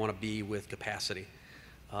you'd want to be with capacity.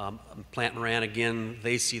 Plant Moran, again,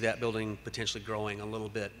 they see that building potentially growing a little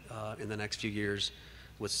bit in the next few years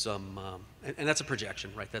with some, and that's a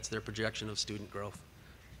projection, right? That's their projection of student growth.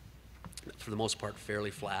 For the most part,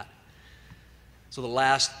 fairly flat. So the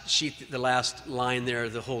last sheet, the last line there,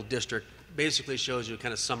 the whole district, basically shows you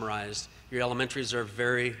kind of summarized. Your elementaries are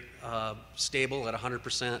very stable at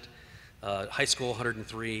 100%, high school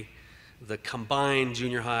 103, the combined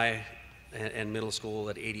junior high and middle school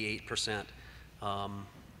at 88%.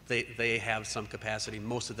 They have some capacity.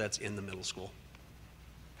 Most of that's in the middle school.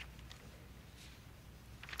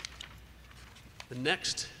 The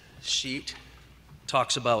next sheet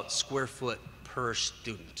talks about square foot per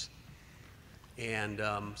student. And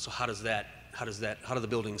so how do the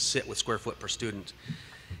buildings sit with square foot per student?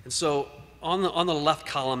 And so on the left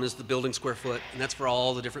column is the building square foot, and that's for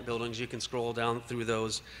all the different buildings. You can scroll down through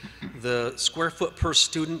those. The square foot per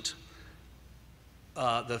student,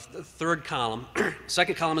 the third column,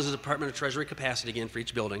 second column is the Department of Treasury capacity again for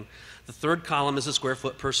each building. The third column is the square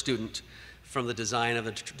foot per student from the design of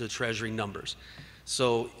the Treasury numbers.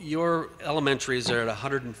 So your elementaries are at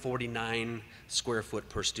 149 square foot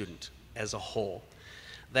per student as a whole.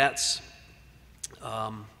 That's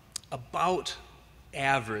about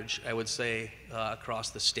average, I would say,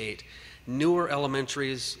 across the state. Newer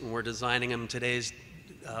elementaries, when we're designing them, today's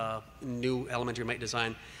new elementary might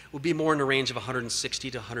design, would be more in the range of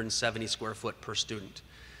 160 to 170 square foot per student.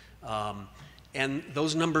 And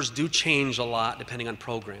those numbers do change a lot depending on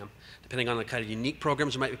program, depending on the kind of unique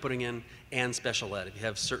programs you might be putting in, and special ed. If you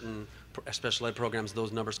have certain special ed programs,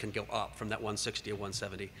 those numbers can go up from that 160 to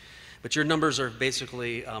 170. But your numbers are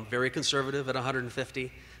basically very conservative at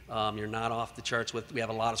 150. You're not off the charts with, we have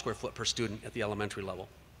a lot of square foot per student at the elementary level.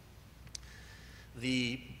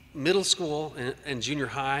 The middle school and junior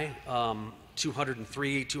high,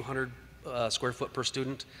 203, 200 square foot per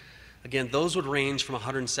student. Again, those would range from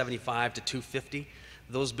 175 to 250.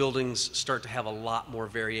 Those buildings start to have a lot more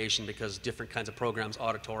variation because different kinds of programs,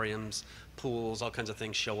 auditoriums, pools, all kinds of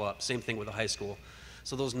things show up. Same thing with the high school.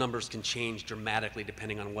 So those numbers can change dramatically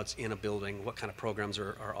depending on what's in a building, what kind of programs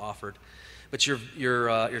are offered. But your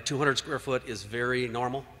 200 square foot is very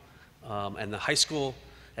normal. And the high school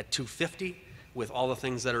at 250 with all the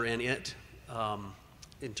things that are in it,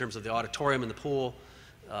 in terms of the auditorium and the pool,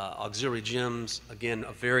 auxiliary gyms, again,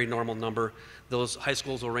 a very normal number. Those high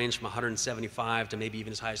schools will range from 175 to maybe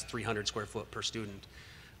even as high as 300 square foot per student,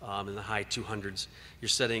 in the high 200s. You're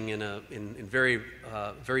sitting in very,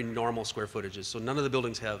 very normal square footages. So none of the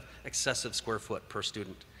buildings have excessive square foot per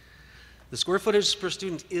student. The square footage per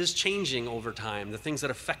student is changing over time. The things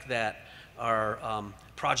that affect that our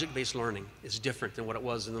project-based learning is different than what it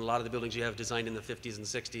was in a lot of the buildings you have designed in the 50s and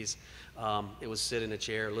 60s. It was sit in a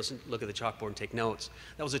chair, listen, look at the chalkboard, and take notes.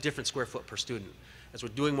 That was a different square foot per student. As we're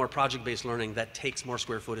doing more project-based learning, that takes more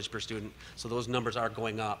square footage per student, so those numbers are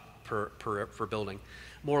going up per building.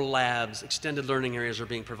 More labs, extended learning areas are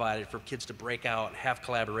being provided for kids to break out, have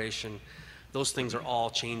collaboration. Those things are all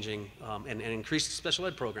changing, and increased special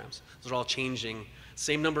ed programs. Those are all changing.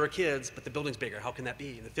 Same number of kids, but the building's bigger. How can that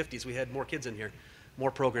be? In the 50s, we had more kids in here. More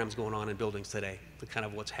programs going on in buildings today, to kind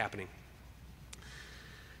of what's happening.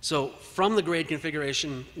 So from the grade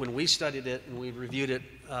configuration, when we studied it and we reviewed it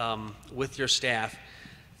with your staff,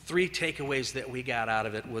 3 takeaways that we got out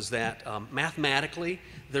of it was that mathematically,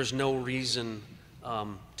 there's no reason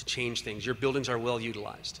to change things. Your buildings are well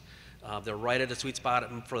utilized. They're right at a sweet spot,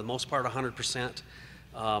 for the most part, 100%.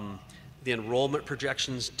 The enrollment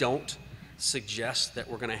projections don't suggest that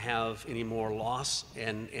we're going to have any more loss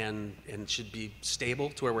and should be stable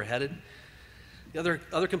to where we're headed. The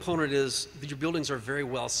other component is that your buildings are very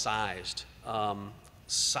well sized.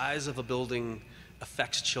 Size of a building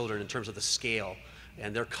affects children in terms of the scale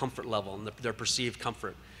and their comfort level and their perceived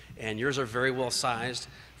comfort. And yours are very well sized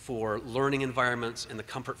for learning environments and the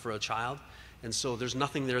comfort for a child. And so there's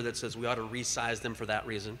nothing there that says we ought to resize them for that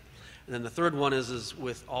reason. And then the third one is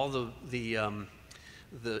with all the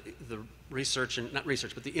research, and not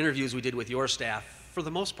research, but the interviews we did with your staff, for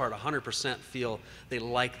the most part, 100% feel they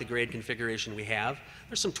like the grade configuration we have.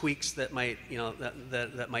 There's some tweaks that might,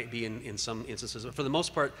 that might be in some instances, but for the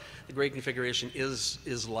most part, the grade configuration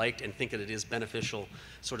is liked, and think that it is beneficial.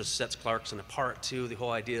 Sort of sets Clarkson apart too. The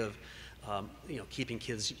whole idea of keeping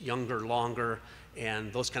kids younger longer,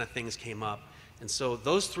 and those kind of things came up. And so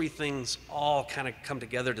those 3 things all kind of come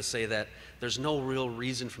together to say that there's no real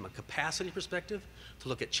reason from a capacity perspective to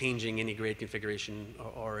look at changing any grade configuration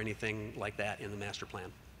or anything like that in the master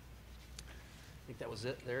plan. I think that was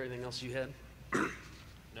it there. Anything else you had?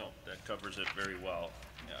 No, that covers it very well.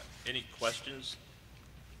 Any questions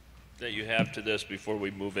that you have to this before we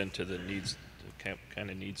move into the needs, the kind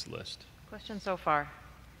of needs list? Questions so far?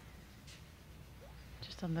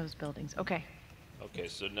 Just on those buildings. Okay. Okay,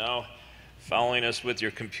 so now following us with your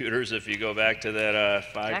computers, if you go back to that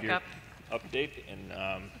 5-year update, and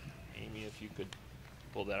Amy, if you could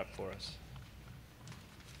pull that up for us.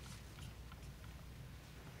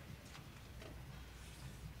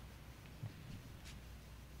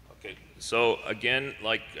 Okay, so again,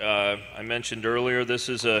 like I mentioned earlier, this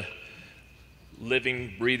is a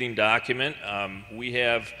living, breathing document. We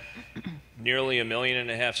have nearly 1.5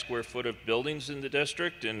 million square foot of buildings in the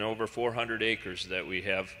district and over 400 acres that we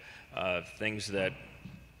have things that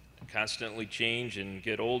constantly change and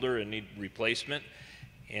get older and need replacement,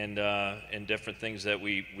 and different things that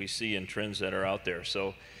we see in trends that are out there.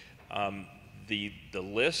 So the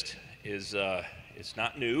list is it's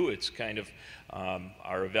not new. It's kind of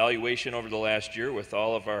our evaluation over the last year with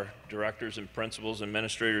all of our directors and principals and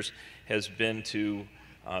administrators has been to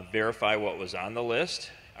verify what was on the list.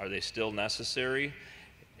 Are they still necessary,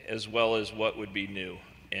 as well as what would be new?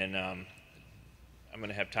 And I'm going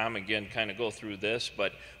to have Tom again kind of go through this,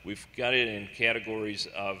 but we've got it in categories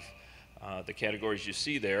of the categories you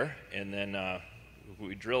see there, and then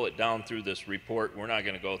we drill it down through this report. We're not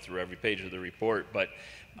going to go through every page of the report, but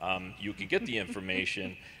you can get the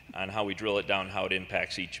information on how we drill it down, how it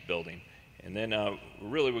impacts each building. And then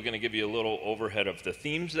really we're going to give you a little overhead of the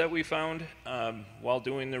themes that we found while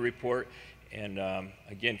doing the report. And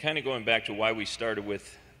again, kind of going back to why we started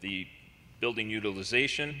with the building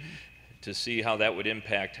utilization to see how that would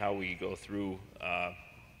impact how we go through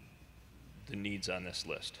the needs on this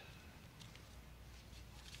list.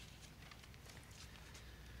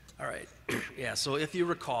 All right. Yeah, so if you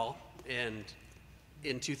recall, and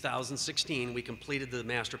in 2016, we completed the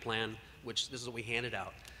master plan, which this is what we handed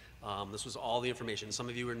out. This was all the information. Some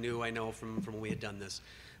of you are new, I know, from when we had done this.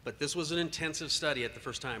 But this was an intensive study at the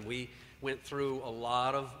first time. We went through a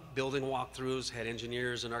lot of building walkthroughs, had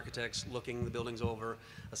engineers and architects looking the buildings over,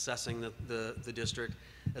 assessing the district,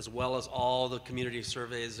 as well as all the community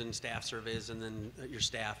surveys and staff surveys, and then your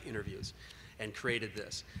staff interviews, and created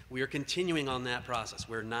this. We are continuing on that process.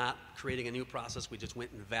 We're not creating a new process. We just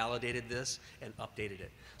went and validated this and updated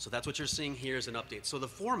it. So that's what you're seeing here is an update. So the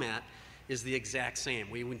format is the exact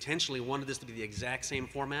same. We intentionally wanted this to be the exact same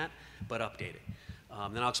format, but updated.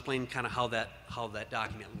 Then I'll explain kind of how that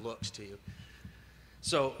document looks to you.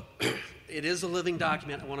 So it is a living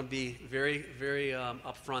document. I want to be very, very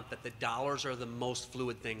upfront that the dollars are the most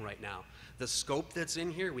fluid thing right now. The scope that's in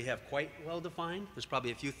here, we have quite well defined. There's probably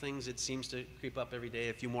a few things it seems to creep up every day,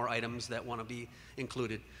 a few more items that want to be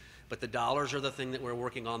included. But the dollars are the thing that we're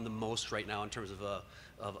working on the most right now in terms of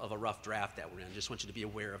a rough draft that we're in. Just want you to be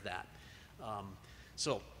aware of that.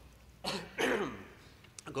 So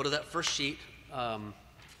I'll go to that first sheet,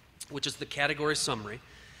 which is the category summary.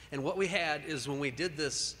 And what we had is when we did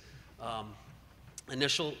this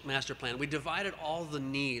initial master plan, we divided all the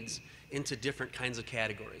needs into different kinds of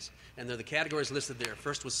categories. And they're the categories listed there.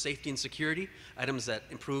 First was safety and security, items that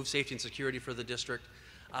improve safety and security for the district,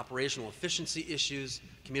 operational efficiency issues,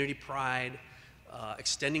 community pride,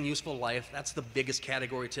 extending useful life. That's the biggest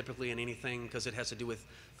category typically in anything because it has to do with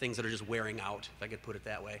things that are just wearing out, if I could put it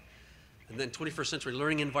that way. And then 21st century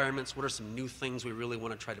learning environments, what are some new things we really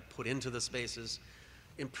want to try to put into the spaces?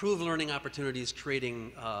 Improve learning opportunities,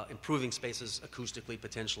 creating, improving spaces acoustically,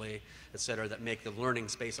 potentially, et cetera, that make the learning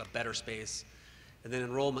space a better space. And then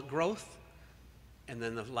enrollment growth, and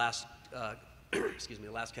then the last, excuse me,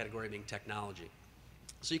 the last category being technology.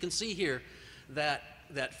 So you can see here that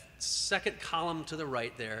that second column to the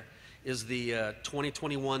right there is the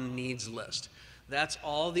 2021 needs list. That's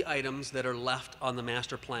all the items that are left on the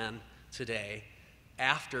master plan today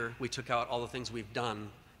after we took out all the things we've done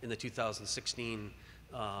in the 2016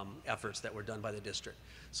 efforts that were done by the district.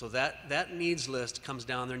 So that needs list comes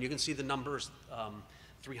down there, and you can see the numbers,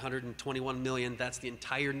 321 million, that's the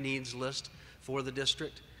entire needs list for the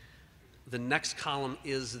district. The next column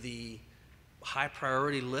is the high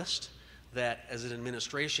priority list that as an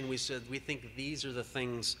administration we said we think these are the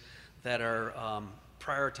things that are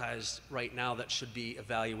prioritized right now that should be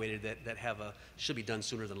evaluated, that have should be done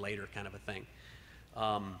sooner than later kind of a thing.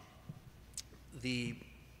 They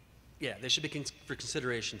should be for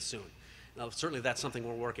consideration soon. Now certainly that's something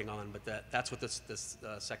we're working on, but that's what this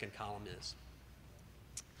second column is.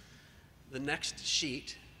 The next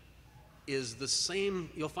sheet is the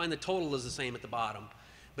same, you'll find the total is the same at the bottom,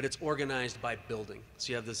 but it's organized by building.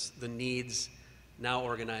 So you have the needs now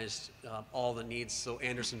organized, all the needs, so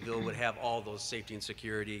Andersonville would have all those safety and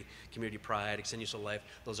security, community pride, extend useful life,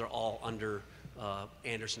 those are all under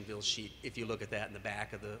Andersonville's sheet, if you look at that in the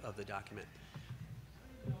back of the document.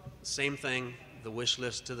 Same thing, the wish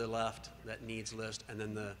list to the left, that needs list, and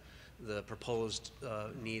then the proposed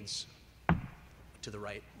needs to the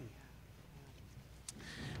right.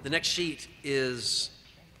 The next sheet is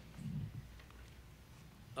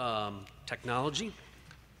technology.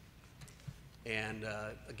 And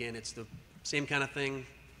again, it's the same kind of thing.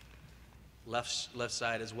 Left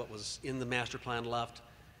side is what was in the master plan left.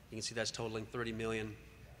 You can see that's totaling 30 million.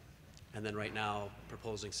 And then right now,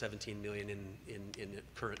 proposing 17 million in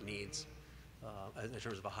current needs in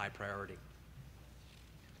terms of a high priority.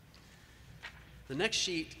 The next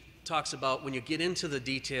sheet talks about when you get into the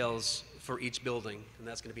details for each building, and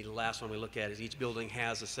that's going to be the last one we look at, is each building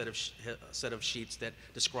has a set of sheets that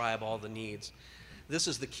describe all the needs. This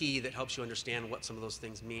is the key that helps you understand what some of those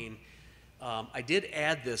things mean. I did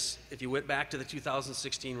add this, if you went back to the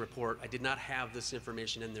 2016 report, I did not have this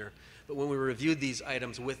information in there, but when we reviewed these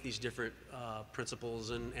items with these different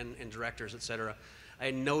principals and directors, et cetera,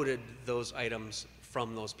 I noted those items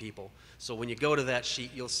from those people. So when you go to that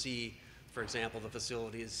sheet, you'll see, for example, the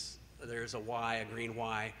facilities, there's a Y, a green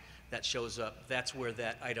Y, that shows up. That's where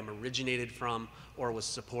that item originated from or was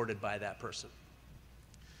supported by that person.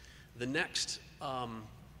 The next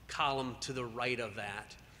column to the right of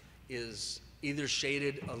that is either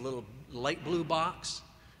shaded a little light blue box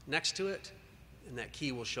next to it, and that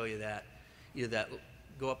key will show you that. Either that,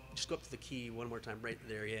 just go up to the key one more time, right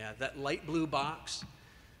there, yeah. That light blue box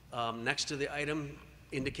next to the item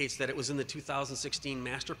indicates that it was in the 2016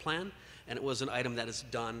 master plan, and it was an item that is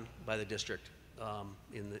done by the district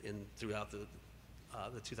throughout the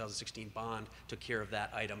 2016 bond, took care of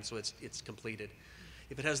that item, so it's completed.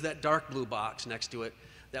 If it has that dark blue box next to it,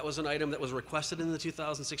 that was an item that was requested in the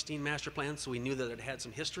 2016 master plan, so we knew that it had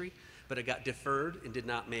some history, but it got deferred and did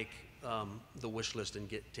not make the wish list and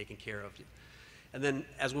get taken care of. And then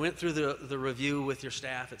as we went through the review with your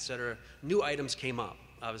staff, et cetera, new items came up.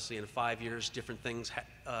 Obviously in 5 years, different things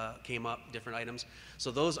came up, different items.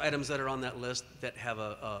 So those items that are on that list that have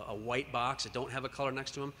a white box, that don't have a color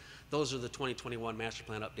next to them, those are the 2021 master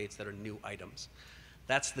plan updates that are new items.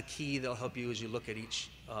 That's the key that'll help you as you look at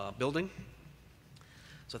each building.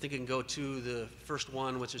 So I think you can go to the first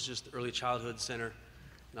one, which is just the Early Childhood Center,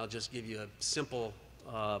 and I'll just give you a simple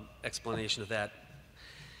explanation of that.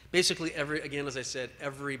 Basically, again, as I said,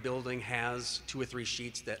 every building has 2 or 3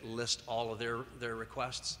 sheets that list all of their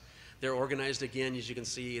requests. They're organized again, as you can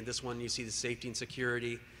see. In this one, you see the safety and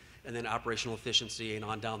security, and then operational efficiency, and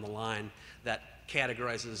on down the line. That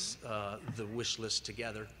categorizes the wish list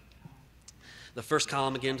together. The first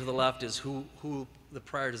column, again, to the left is who the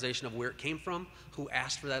prioritization of where it came from, who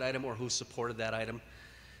asked for that item, or who supported that item.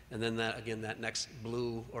 And then that, again, that next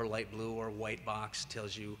blue or light blue or white box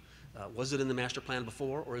tells you, was it in the master plan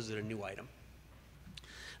before, or is it a new item?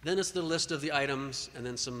 Then it's the list of the items, and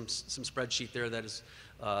then some spreadsheet there that is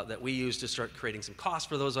that we use to start creating some costs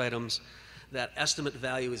for those items. That estimate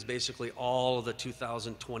value is basically all of the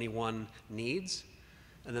 2021 needs.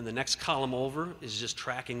 And then the next column over is just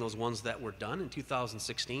tracking those ones that were done in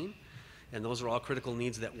 2016. And those are all critical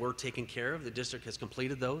needs that were taken care of. The district has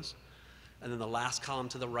completed those. And then the last column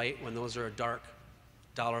to the right, when those are a dark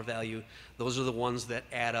dollar value, those are the ones that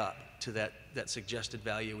add up to that suggested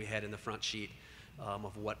value we had in the front sheet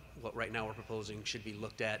of what right now we're proposing should be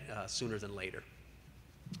looked at sooner than later.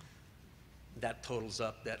 That totals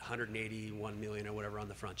up that 181 million or whatever on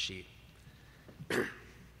the front sheet.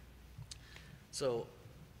 So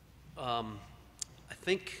I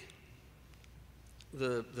think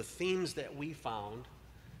the themes that we found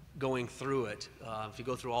going through it, if you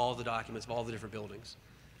go through all the documents of all the different buildings,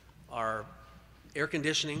 are air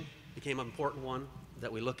conditioning became an important one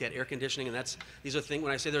that we look at. Air conditioning, and these are things,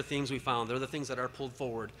 when I say they're themes we found, they're the things that are pulled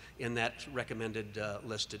forward in that recommended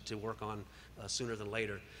list to work on sooner than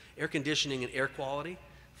later. Air conditioning and air quality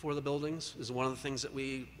for the buildings is one of the things that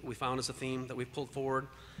we found as a theme that we've pulled forward.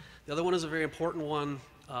 The other one is a very important one,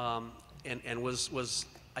 and was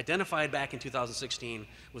identified back in 2016,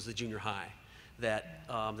 was the junior high. That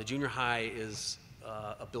the junior high is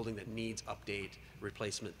a building that needs update,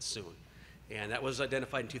 replacement soon. And that was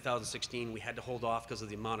identified in 2016. We had to hold off because of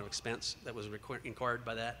the amount of expense that was required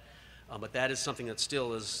by that. But that is something that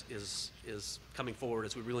still is coming forward,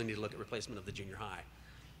 as we really need to look at replacement of the junior high.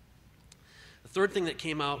 The third thing that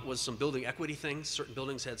came out was some building equity things. Certain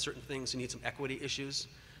buildings had certain things that need some equity issues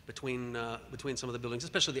between some of the buildings,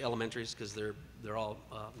 especially the elementaries, because they're all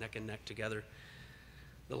neck and neck together.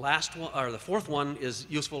 The last one, or the fourth one, is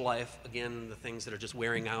useful life. Again, the things that are just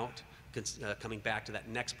wearing out, coming back to that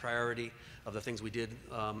next priority of the things we did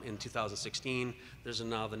in 2016. There's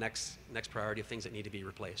now the next priority of things that need to be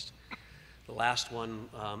replaced. The last one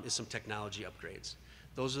is some technology upgrades.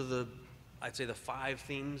 Those are I'd say the 5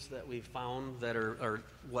 themes that we've found that are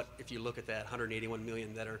what, if you look at that 181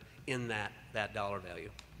 million that are in that dollar value.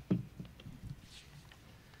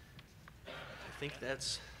 I think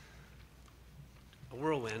that's a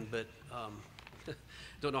whirlwind, but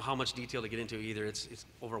don't know how much detail to get into either. It's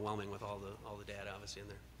overwhelming with all the data obviously in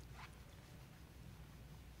there.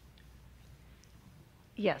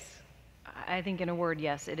 Yes, I think in a word,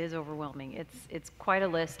 yes, it is overwhelming. It's quite a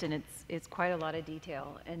list, and it's quite a lot of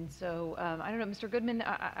detail. And so I don't know, Mr. Goodman,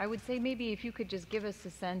 I would say maybe if you could just give us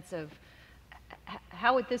a sense of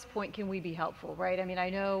how at this point can we be helpful, right? I mean, I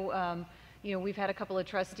know we've had a couple of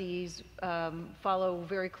trustees follow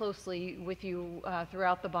very closely with you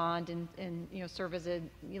throughout the bond and serve as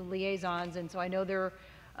liaisons, and so I know they're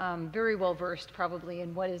very well versed probably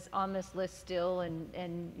in what is on this list still,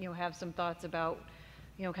 and have some thoughts about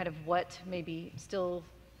kind of what maybe still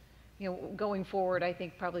going forward. I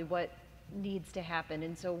think probably what needs to happen,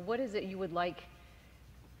 and so what is it you would like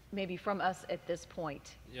maybe from us at this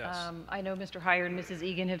point? Yes. I know Mr. Heyer and Mrs.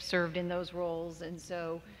 Egan have served in those roles, and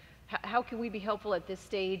so how can we be helpful at this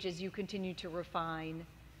stage as you continue to refine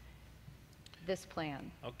this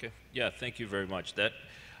plan? Okay. Yeah, thank you very much. That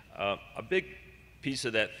a big piece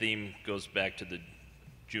of that theme goes back to the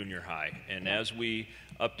junior high. And as we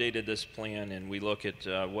updated this plan and we look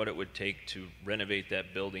at what it would take to renovate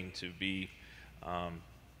that building to be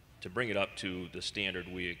to bring it up to the standard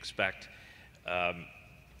we expect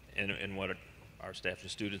and what our staff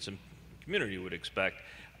and students and community would expect,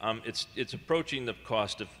 it's approaching the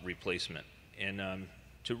cost of replacement. And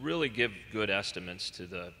to really give good estimates to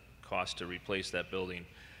the cost to replace that building,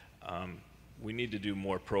 we need to do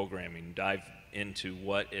more programming, dive into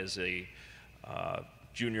what is a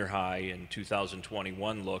junior high in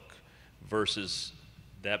 2021 look versus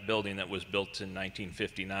that building that was built in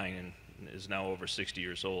 1959 and is now over 60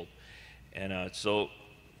 years old. And so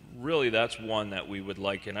really that's one that we would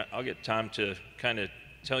like, and I'll get Tom to kind of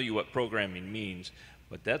tell you what programming means,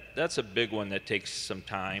 but that's a big one that takes some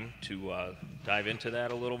time to dive into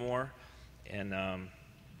that a little more. And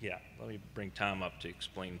yeah, let me bring Tom up to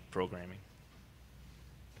explain programming.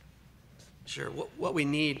 Sure. What we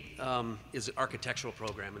need is an architectural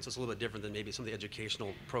program, and so it's a little bit different than maybe some of the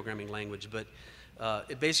educational programming language, but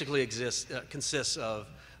it basically consists of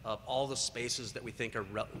all the spaces that we think are,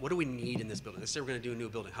 what do we need in this building? Let's say we're going to do a new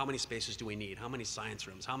building. How many spaces do we need? How many science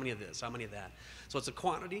rooms? How many of this? How many of that? So it's a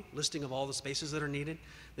quantity listing of all the spaces that are needed.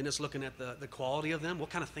 Then it's looking at the quality of them. What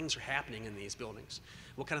kind of things are happening in these buildings?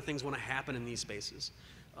 What kind of things want to happen in these spaces?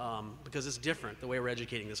 Because it's different. The way we're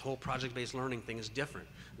educating, this whole project-based learning thing is different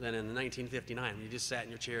than in 1959 when you just sat in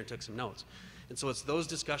your chair and took some notes. And so it's those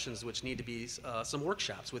discussions which need to be some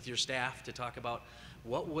workshops with your staff to talk about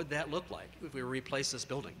what would that look like if we replace this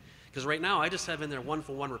building. Because right now I just have in there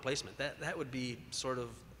one-for-one replacement. That would be sort of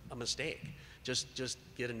a mistake. Just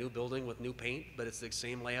get a new building with new paint, but it's the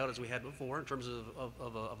same layout as we had before in terms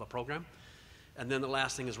of a program. And then the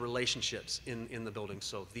last thing is relationships in the building.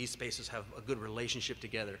 So these spaces have a good relationship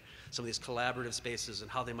together. Some of these collaborative spaces and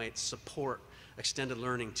how they might support extended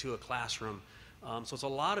learning to a classroom. So it's a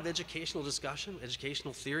lot of educational discussion,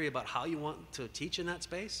 educational theory about how you want to teach in that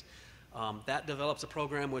space. That develops a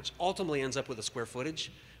program which ultimately ends up with a square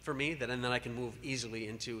footage for me, and then I can move easily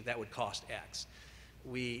into that would cost X.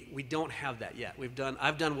 We don't have that yet.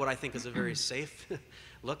 I've done what I think is a very safe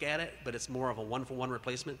look at it, but it's more of a one-for-one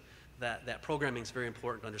replacement. That programming is very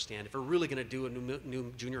important to understand. If we're really going to do a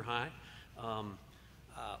new junior high,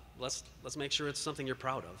 let's make sure it's something you're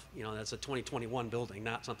proud of. You know, that's a 2021 building,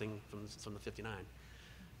 not something from the 59.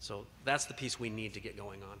 So that's the piece we need to get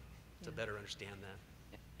going on to better understand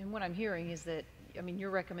that. And what I'm hearing is that, I mean, your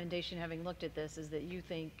recommendation, having looked at this, is that you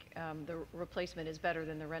think the replacement is better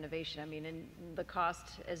than the renovation. I mean, and the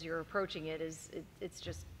cost as you're approaching it is, it's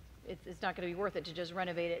not going to be worth it to just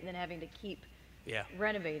renovate it and then having to keep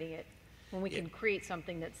renovating it when we can create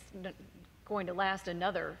something that's going to last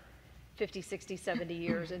another 50, 60, 70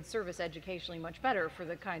 years and service educationally much better for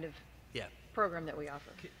the kind of program that we offer.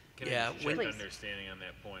 Can I just check understanding on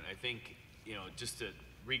that point? I think, you know, just to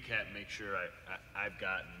recap, make sure I've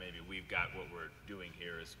got, and maybe we've got what we're doing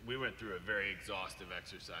here, is we went through a very exhaustive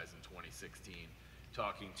exercise in 2016,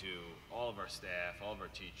 talking to all of our staff, all of our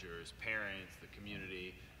teachers, parents, the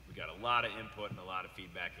community. We got a lot of input and a lot of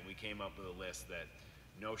feedback, and we came up with a list that,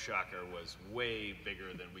 no shocker, was way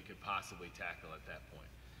bigger than we could possibly tackle at that point.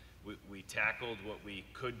 We tackled what we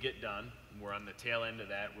could get done. We're on the tail end of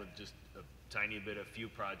that with just a tiny bit of few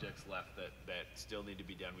projects left that still need to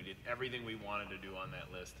be done. We did everything we wanted to do on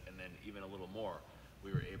that list, and then even a little more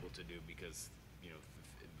we were able to do because, you know,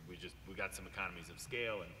 we got some economies of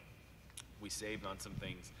scale and we saved on some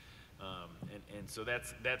things. And so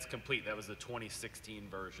that's complete. That was the 2016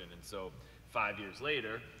 version. And so 5 years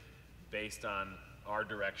later, based on our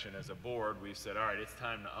direction as a board, we said, all right, it's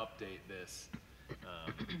time to update this,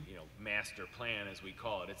 you know, master plan, as we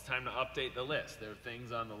call it. It's time to update the list. There are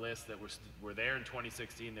things on the list that were there in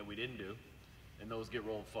 2016 that we didn't do, and those get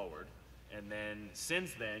rolled forward. And then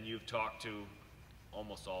since then, you've talked to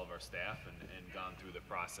almost all of our staff and gone through the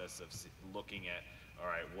process of looking at, all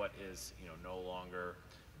right, what is, you know, no longer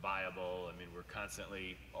viable. I mean, we're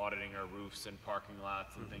constantly auditing our roofs and parking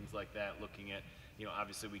lots and things like that, looking at, you know,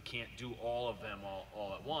 obviously we can't do all of them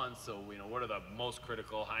all at once, so, you know, what are the most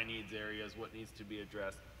critical high needs areas, what needs to be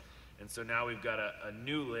addressed. And so now we've got a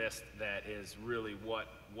new list that is really what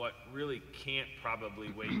really can't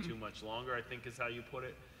probably wait too much longer, I think is how you put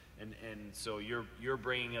it. And so you're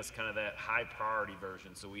bringing us kind of that high priority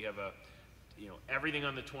version. So we have you know, everything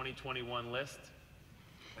on the 2021 list,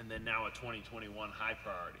 and then now a 2021 high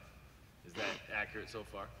priority. Is that accurate so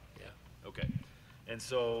far? Yeah. Okay. And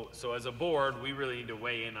so as a board, we really need to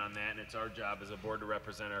weigh in on that, and it's our job as a board to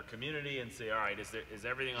represent our community and say, all right, is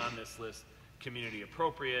everything on this list community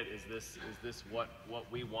appropriate? Is this what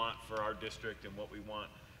we want for our district and what we want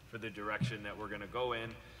for the direction that we're going to go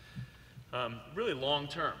in? Really long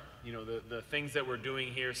term. You know, the things that we're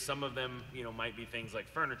doing here, some of them, you know, might be things like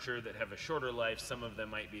furniture that have a shorter life. Some of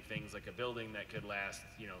them might be things like a building that could last,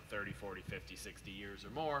 you know, 30, 40, 50, 60 years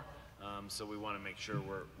or more. So we want to make sure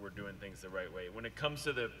we're doing things the right way. When it comes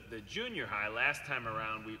to the junior high, last time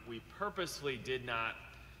around, we purposefully did not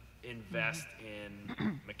invest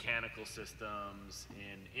in mechanical systems,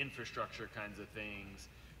 in infrastructure kinds of things.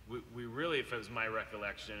 We really, if it was my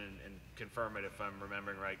recollection, and confirm it if I'm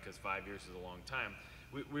remembering right, because 5 years is a long time,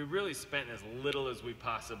 we really spent as little as we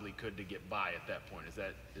possibly could to get by at that point. Is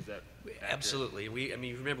that accurate? Absolutely. I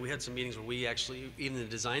mean, remember we had some meetings where we actually, even in the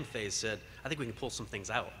design phase, said, I think we can pull some things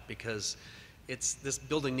out because this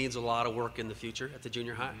building needs a lot of work in the future at the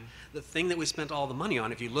junior high. The thing that we spent all the money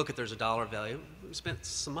on, if you look at there's a dollar value, we spent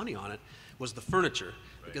some money on it, was the furniture,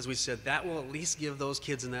 because we said that will at least give those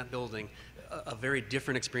kids in that building a very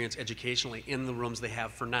different experience educationally in the rooms they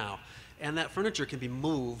have for now. And that furniture can be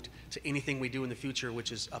moved to anything we do in the future,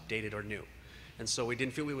 which is updated or new. And so we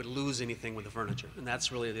didn't feel we would lose anything with the furniture. And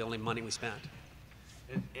that's really the only money we spent.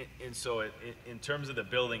 And so in terms of the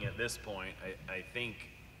building at this point, I think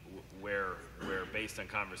where based on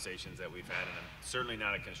conversations that we've had, and I'm certainly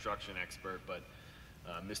not a construction expert, but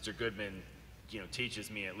Mr. Goodman, you know,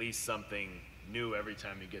 teaches me at least something new every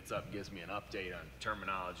time he gets up and gives me an update on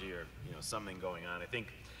terminology or, you know, something going on. I think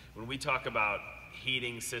when we talk about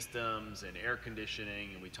heating systems and air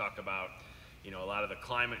conditioning, and we talk about, you know, a lot of the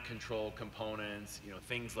climate control components, you know,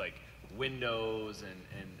 things like windows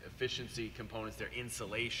and efficiency components, their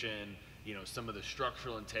insulation, you know, some of the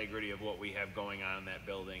structural integrity of what we have going on in that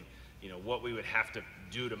building, you know, what we would have to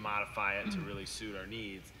do to modify it to really suit our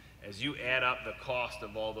needs. As you add up the cost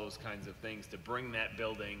of all those kinds of things to bring that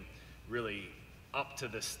building really up to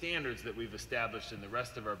the standards that we've established in the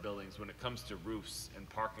rest of our buildings when it comes to roofs and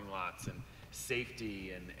parking lots and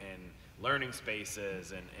safety and learning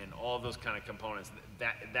spaces and all those kind of components,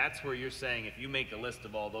 that's where you're saying if you make a list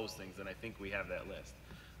of all those things, then I think we have that list.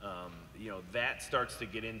 You know, that starts to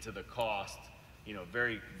get into the cost, you know,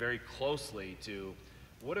 very, very closely to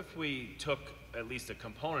what if we took at least a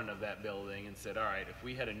component of that building and said, all right, if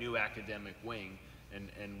we had a new academic wing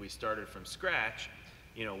and we started from scratch,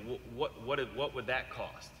 you know, what would that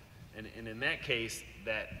cost? And in that case,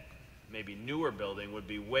 that maybe newer building would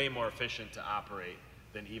be way more efficient to operate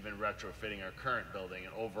than even retrofitting our current building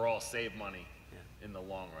and overall save money in the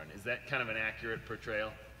long run. Is that kind of an accurate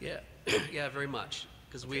portrayal? Yeah, yeah, very much.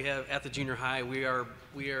 Because we have, at the junior high, we are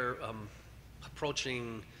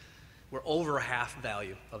approaching, we're over half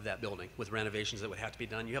value of that building with renovations that would have to be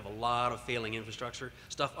done. You have a lot of failing infrastructure,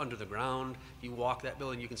 stuff under the ground. If you walk that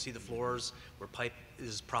building, you can see the floors where pipe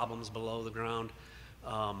is problems below the ground.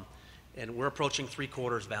 And we're approaching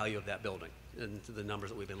 3/4 value of that building in the numbers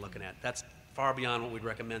that we've been looking at. That's far beyond what we'd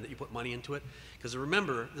recommend that you put money into it. Because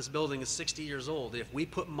remember, this building is 60 years old. If we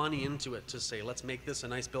put money into it to say, let's make this a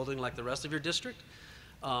nice building like the rest of your district,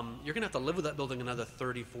 you're going to have to live with that building another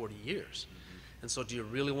 30, 40 years. And so do you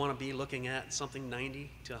really want to be looking at something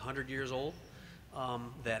 90 to 100 years old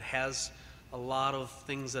that has a lot of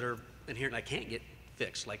things that are inherent that can't get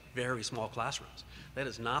fixed, like very small classrooms? That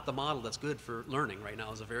is not the model that's good for learning right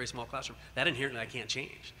now, is a very small classroom. That inherently I can't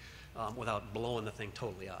change without blowing the thing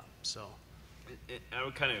totally up. So I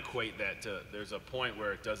would kind of equate that to, there's a point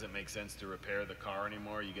where it doesn't make sense to repair the car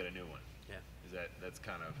anymore, you get a new one. Yeah. That's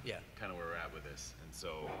kind of where we're at with this. And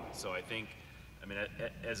so I think, I mean,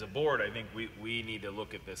 as a board, I think we need to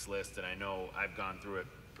look at this list, and I know I've gone through it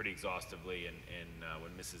pretty exhaustively, and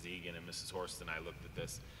when Mrs. Egan and Mrs. Horst and I looked at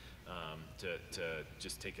this, to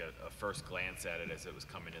just take a first glance at it as it was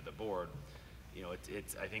coming to the board, you know,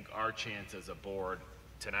 it's I think our chance as a board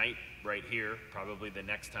tonight, right here, probably the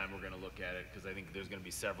next time we're going to look at it, because I think there's going to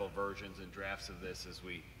be several versions and drafts of this as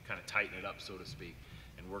we kind of tighten it up, so to speak,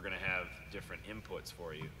 and we're going to have different inputs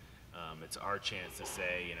for you. It's our chance to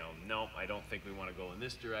say, you know, no, I don't think we want to go in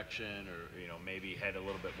this direction, or, you know, maybe head a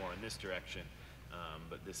little bit more in this direction,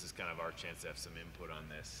 but this is kind of our chance to have some input on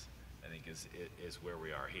this, I think is where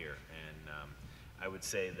we are here. And I would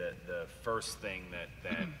say that the first thing that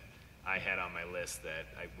I had on my list that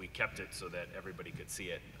we kept it so that everybody could see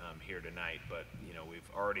it here tonight, but you know, we've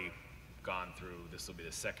already gone through, this will be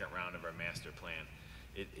the second round of our master plan.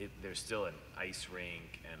 There's still an ice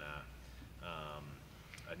rink and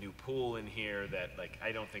a new pool in here that, like,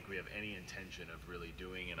 I don't think we have any intention of really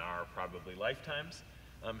doing in our probably lifetimes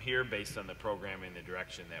here, based on the programming, the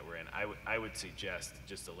direction that we're in. I would suggest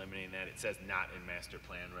just eliminating that. It says not in master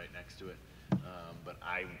plan right next to it. But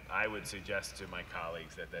I would suggest to my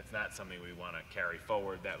colleagues that that's not something we want to carry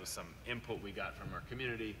forward. That was some input we got from our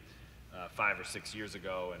community 5 or 6 years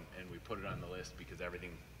ago, and we put it on the list because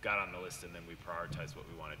everything got on the list, and then we prioritized what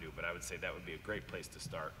we want to do. But I would say that would be a great place to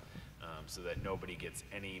start, so that nobody gets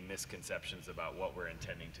any misconceptions about what we're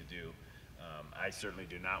intending to do. I certainly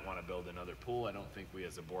do not want to build another pool. I don't think we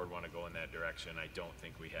as a board want to go in that direction. I don't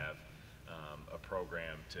think we have a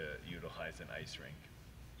program to utilize an ice rink.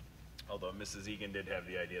 Although Mrs. Egan did have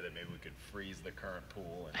the idea that maybe we could freeze the current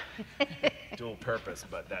pool and dual purpose,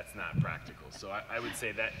 but that's not practical. So I would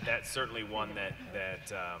say that that's certainly one that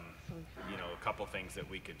you know, a couple things that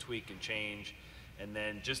we could tweak and change. And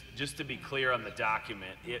then just to be clear on the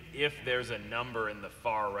document, if there's a number in the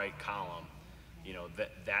far right column, you know,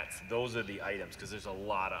 those are the items, because there's a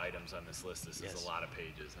lot of items on this list. This is a lot of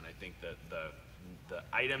pages, and I think that the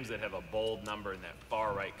items that have a bold number in that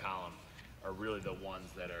far right column are really the ones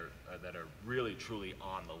that are really truly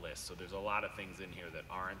on the list. So there's a lot of things in here that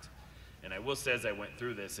aren't. And I will say, as I went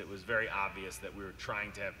through this, it was very obvious that we were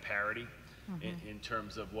trying to have parity in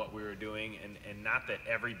terms of what we were doing, and not that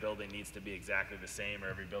every building needs to be exactly the same or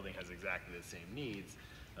every building has exactly the same needs,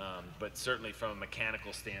 but certainly from a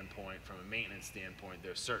mechanical standpoint, from a maintenance standpoint,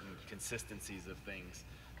 there are certain consistencies of things,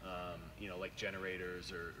 you know, like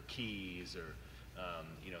generators or keys or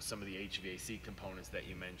you know, some of the HVAC components that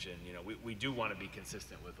you mentioned. You know, we do want to be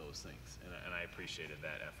consistent with those things, and I appreciated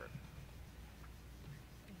that effort.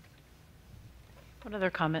 What other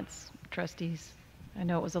comments, trustees? I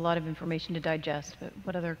know it was a lot of information to digest, but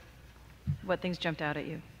what things jumped out at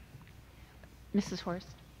you? Mrs. Horst?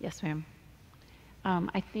 Yes, ma'am.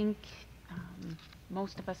 I think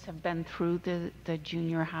most of us have been through the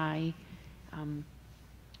junior high.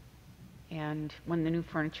 And when the new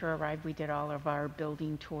furniture arrived, we did all of our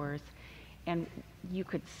building tours. And you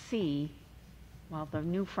could see, while the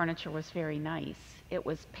new furniture was very nice, it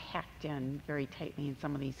was packed in very tightly in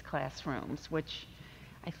some of these classrooms, which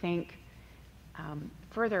I think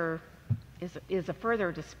further is a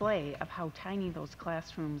further display of how tiny those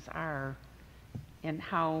classrooms are and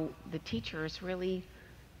how the teachers really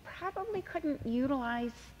probably couldn't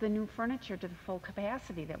utilize the new furniture to the full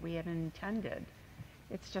capacity that we had intended.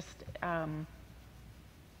 It's just,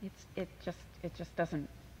 it just doesn't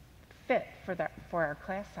fit for our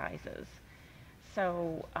class sizes.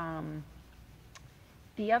 So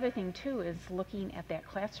the other thing too is looking at that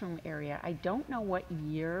classroom area. I don't know what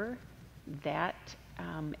year that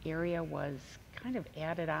area was kind of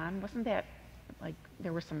added on. Wasn't that like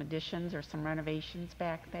there were some additions or some renovations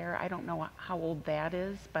back there? I don't know how old that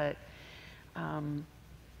is, but I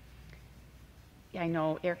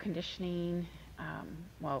know air conditioning,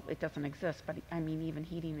 well, it doesn't exist, but I mean, even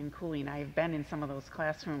heating and cooling. I've been in some of those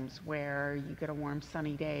classrooms where you get a warm,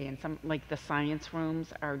 sunny day, and some, like the science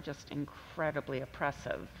rooms, are just incredibly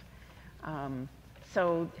oppressive.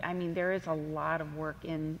 So, I mean, there is a lot of work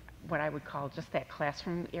in what I would call just that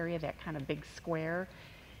classroom area, that kind of big square.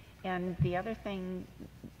 And the other thing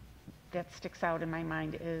that sticks out in my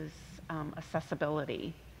mind is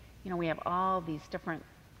accessibility. You know, we have all these different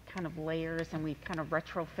kind of layers, and we've kind of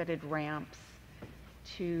retrofitted ramps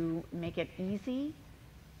to make it easy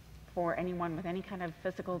for anyone with any kind of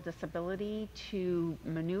physical disability to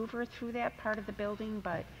maneuver through that part of the building,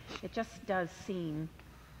 but it just does seem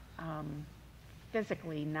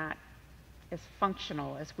physically not as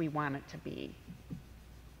functional as we want it to be.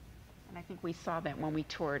 And I think we saw that when we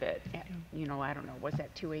toured it, you know, I don't know, was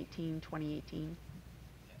that 2018?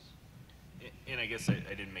 Yes. And I guess I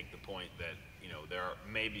didn't make the point that, you know, there are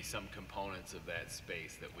maybe some components of that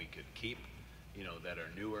space that we could keep, you know, that are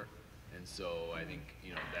newer. And so I think,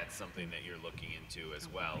 you know, that's something that you're looking into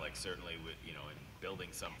as well. Like certainly with, you know, in building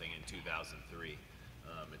something in 2003,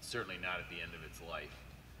 it's certainly not at the end of its life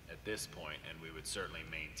at this point, and we would certainly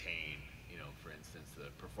maintain, you know, for instance,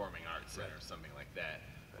 the Performing Arts Center or something like that,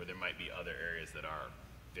 where there might be other areas that are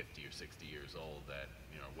 50 or 60 years old that,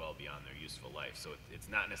 you know, are well beyond their useful life. So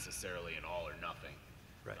it's not necessarily an all or nothing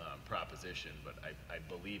proposition, but I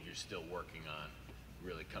believe you're still working on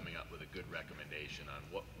really coming up with a good recommendation on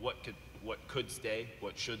what could stay,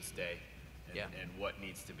 what should stay, and what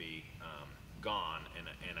needs to be gone.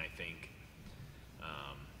 And I think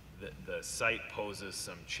the site poses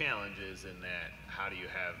some challenges in that how do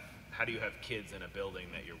you have kids in a building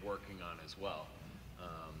that you're working on as well,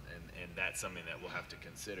 and that's something that we'll have to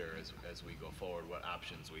consider as we go forward. What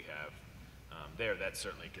options we have there, that's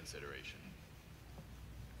certainly a consideration.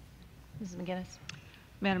 Mrs. McGinnis.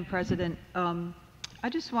 Madam President, I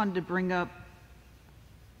just wanted to bring up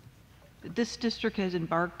that this district has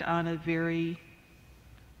embarked on a very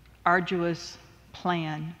arduous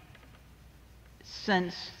plan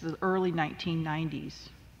since the early 1990s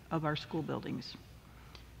of our school buildings.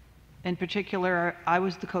 In particular, I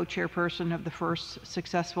was the co-chairperson of the first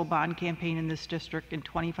successful bond campaign in this district in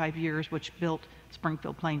 25 years, which built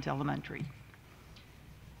Springfield Plains Elementary.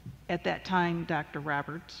 At that time, Dr.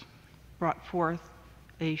 Roberts brought forth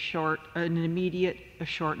an immediate, a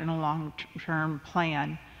short, and a long-term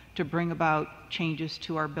plan to bring about changes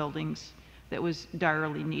to our buildings that was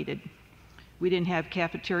direly needed. We didn't have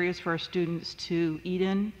cafeterias for our students to eat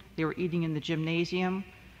in. They were eating in the gymnasium.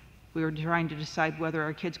 We were trying to decide whether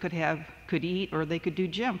our kids could eat or they could do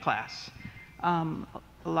gym class. A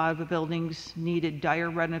lot of the buildings needed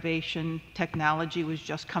dire renovation. Technology was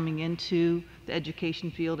just coming into the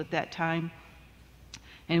education field at that time.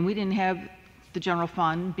 And we didn't have the general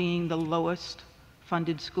fund, being the lowest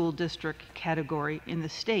funded school district category in the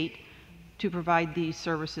state, to provide these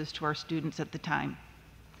services to our students at the time.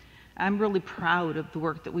 I'm really proud of the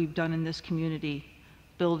work that we've done in this community,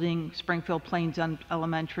 building Springfield Plains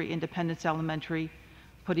Elementary, Independence Elementary,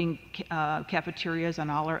 putting cafeterias on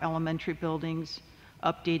all our elementary buildings,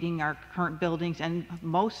 updating our current buildings, and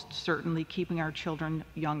most certainly keeping our children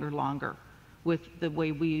younger longer with the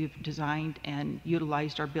way we've designed and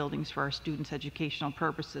utilized our buildings for our students' educational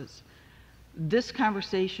purposes. This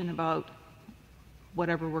conversation about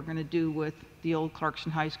whatever we're going to do with the old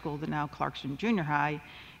Clarkson High School, the now Clarkson Junior High,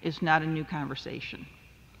 is not a new conversation.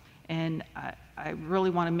 And I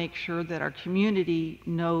really want to make sure that our community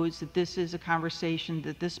knows that this is a conversation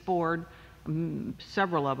that this board,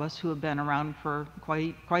 several of us who have been around for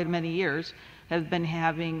quite many years, have been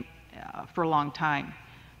having for a long time.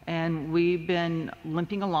 And we've been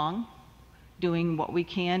limping along, doing what we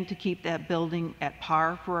can to keep that building at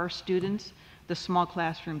par for our students. The small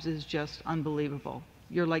classrooms is just unbelievable.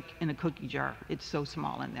 You're like in a cookie jar. It's so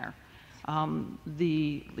small in there.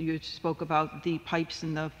 You spoke about the pipes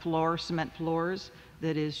in the floor, cement floors.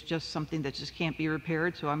 That is just something that just can't be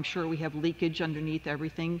repaired. So I'm sure we have leakage underneath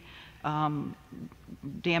everything,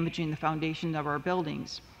 damaging the foundation of our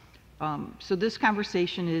buildings. So this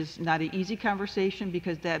conversation is not an easy conversation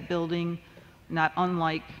because that building, not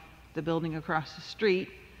unlike the building across the street,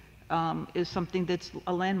 is something that's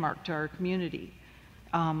a landmark to our community.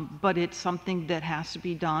 But it's something that has to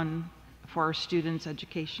be done for our students'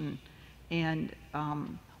 education. And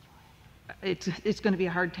it's going to be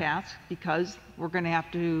a hard task because we're going to have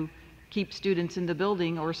to keep students in the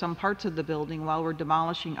building or some parts of the building while we're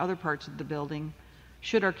demolishing other parts of the building,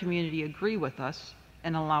 should our community agree with us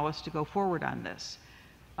and allow us to go forward on this.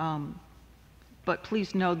 But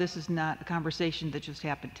please know this is not a conversation that just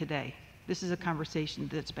happened today. This is a conversation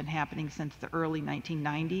that's been happening since the early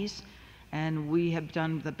 1990s, and we have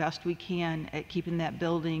done the best we can at keeping that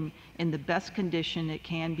building in the best condition it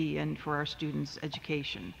can be in for our students'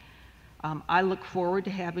 education. I look forward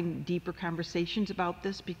to having deeper conversations about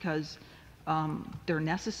this because they're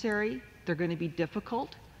necessary, they're going to be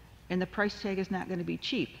difficult, and the price tag is not going to be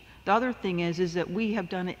cheap. The other thing is that we have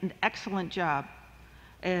done an excellent job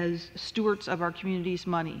as stewards of our community's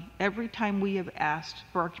money. Every time we have asked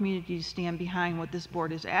for our community to stand behind what this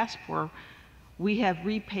board has asked for, we have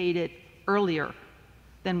repaid it earlier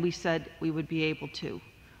than we said we would be able to.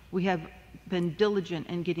 We have been diligent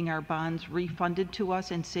in getting our bonds refunded to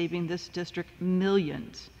us and saving this district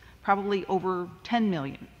millions, probably over 10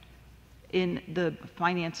 million in the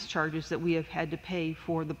finance charges that we have had to pay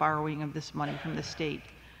for the borrowing of this money from the state.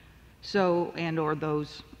 So, and or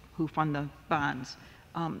those who fund the bonds.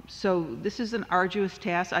 So this is an arduous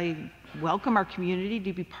task. I welcome our community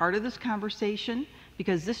to be part of this conversation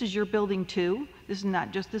because this is your building too. This is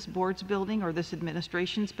not just this board's building or this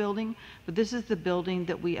administration's building, but this is the building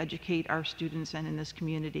that we educate our students in this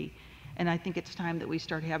community. And I think it's time that we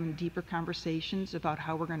start having deeper conversations about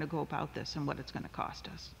how we're going to go about this and what it's going to cost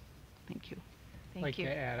us. Thank you. Thank you. I'd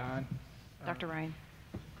like to add on. Dr. Ryan.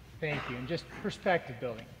 Thank you. And just perspective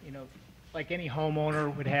building, you know, like any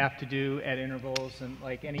homeowner would have to do at intervals and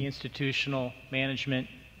like any institutional management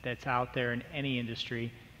that's out there in any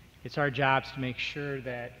industry, it's our jobs to make sure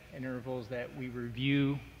that at intervals that we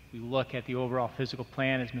review, we look at the overall physical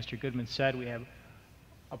plan. As Mr. Goodman said, we have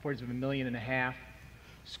upwards of 1.5 million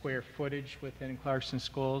square footage within Clarkston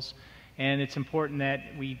schools. And it's important that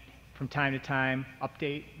we, from time to time,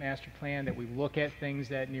 update master plan, that we look at things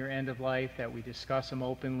that near end of life, that we discuss them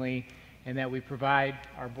openly, and that we provide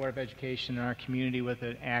our Board of Education and our community with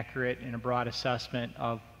an accurate and a broad assessment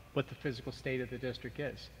of what the physical state of the district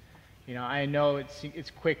is. You know, I know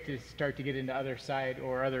it's quick to start to get into other side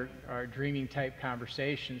or other dreaming type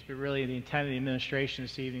conversations, but really the intent of the administration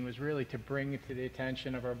this evening was really to bring it to the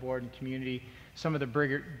attention of our board and community some of the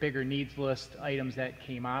bigger needs list items that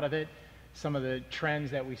came out of it, some of the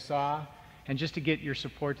trends that we saw, and just to get your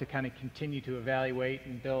support to kind of continue to evaluate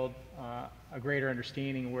and build a greater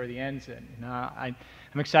understanding of where the end's in. I'm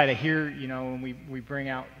excited to hear, you know, when we bring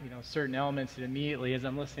out, you know, certain elements that immediately, as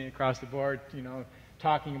I'm listening across the board, you know,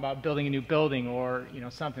 talking about building a new building or, you know,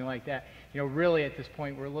 something like that. You know, really at this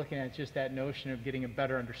point, we're looking at just that notion of getting a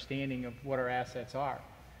better understanding of what our assets are.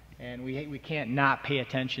 And we can't not pay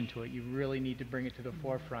attention to it. You really need to bring it to the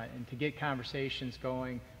forefront. And to get conversations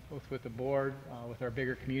going, both with the board, with our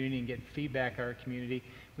bigger community, and get feedback our community,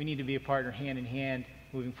 we need to be a partner hand in hand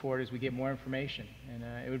moving forward as we get more information. And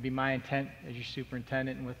it would be my intent as your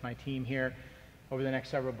superintendent and with my team here over the next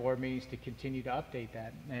several board meetings to continue to update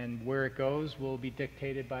that. And where it goes will be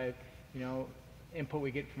dictated by, you know, input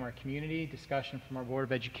we get from our community, discussion from our Board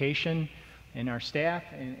of Education and our staff,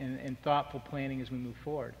 and thoughtful planning as we move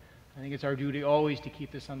forward. I think it's our duty always to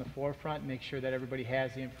keep this on the forefront and make sure that everybody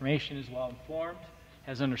has the information, is well informed,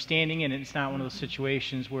 has understanding, and it's not one of those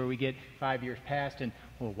situations where we get 5 years past and,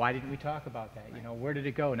 well, why didn't we talk about that? You know, where did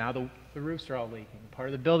it go? Now the roofs are all leaking, part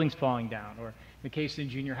of the building's falling down, or in the case of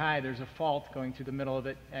junior high, there's a fault going through the middle of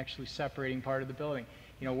it, actually separating part of the building.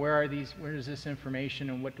 You know, where is this information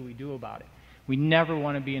and what do we do about it? We never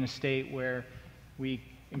want to be in a state where we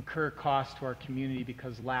incur costs to our community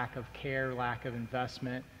because lack of care, lack of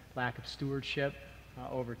investment, lack of stewardship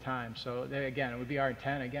over time. So there, again, it would be our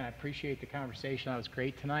intent. Again, I appreciate the conversation. That was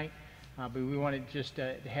great tonight. But we wanted just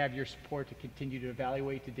to have your support to continue to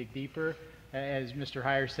evaluate, to dig deeper. As Mr.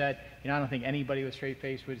 Heyer said, you know, I don't think anybody with straight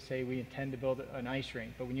face would say we intend to build an ice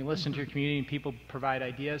rink. But when you listen to your community and people provide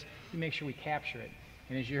ideas, you make sure we capture it.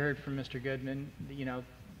 And as you heard from Mr. Goodman, you know,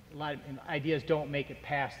 ideas don't make it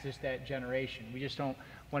past just that generation. We just don't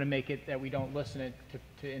want to make it that we don't listen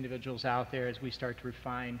to individuals out there as we start to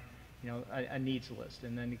refine, a needs list,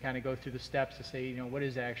 and then you kind of go through the steps to say, what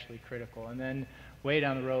is actually critical, and then way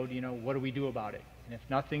down the road, what do we do about it? And if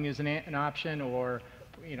nothing is an option, or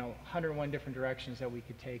 101 different directions that we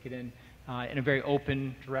could take it in a very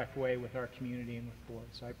open, direct way with our community and with board.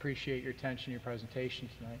 So I appreciate your attention, your presentation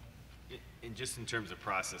tonight. And just in terms of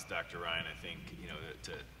process, Dr. Ryan, I think,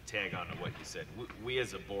 to tag on to what you said, we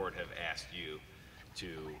as a board have asked you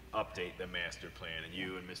to update the master plan, and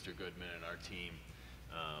you and Mr. Goodman and our team,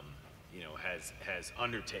 has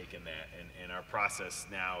undertaken that, and our process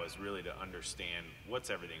now is really to understand what's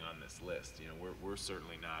everything on this list. We're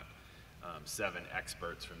certainly not 7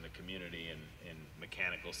 experts from the community in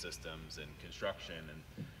mechanical systems and construction,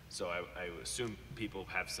 and so I assume people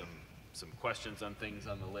have some questions on things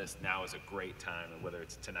on the list. Now is a great time, whether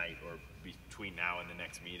it's tonight or between now and the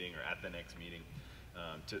next meeting or at the next meeting,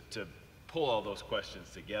 to pull all those questions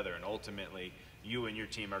together, and ultimately you and your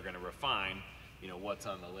team are going to refine what's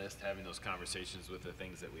on the list, having those conversations with the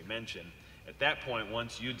things that we mentioned. At that point,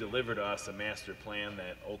 once you deliver to us a master plan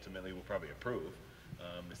that ultimately we'll probably approve,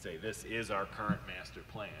 to say this is our current master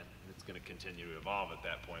plan, it's going to continue to evolve at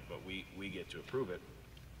that point, but we get to approve it.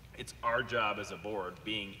 It's our job as a board,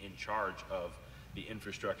 being in charge of the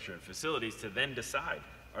infrastructure and facilities, to then decide,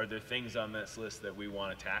 are there things on this list that we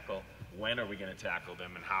want to tackle? When are we going to tackle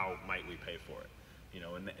them, and how might we pay for it?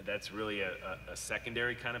 And that's really a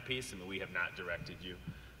secondary kind of piece. I mean, we have not directed you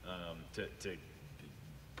to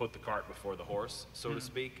put the cart before the horse, so to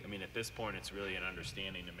speak. I mean, at this point, it's really an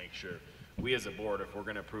understanding to make sure we as a board, if we're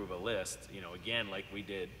going to approve a list, again, like we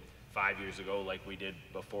did 5 years ago, like we did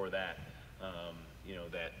before that,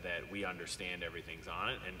 that we understand everything's on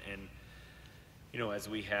it. And as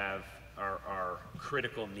we have our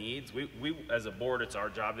critical needs, we as a board, it's our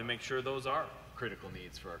job to make sure those are critical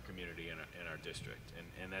needs for our community and our district.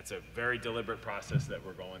 And that's a very deliberate process that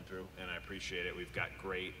we're going through, and I appreciate it. We've got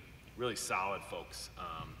great, really solid folks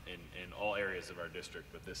in all areas of our district,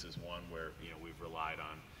 but this is one where we've relied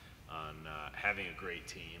on having a great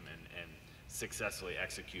team and successfully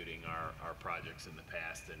executing our projects in the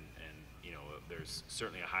past, and there's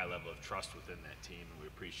certainly a high level of trust within that team, and we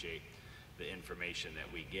appreciate the information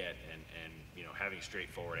that we get, and having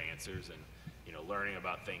straightforward answers, and learning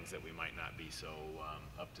about things that we might not be so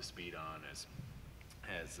up to speed on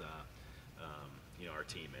as our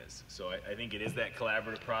team is. So I think it is that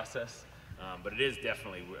collaborative process, but it is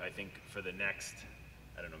definitely, I think, for the next,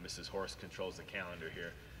 I don't know, Mrs. Horst controls the calendar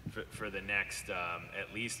here, for the next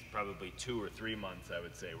at least probably 2 or 3 months, I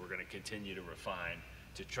would say, we're going to continue to refine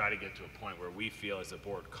to try to get to a point where we feel as a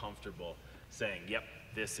board comfortable saying, yep,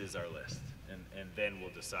 this is our list, and then we'll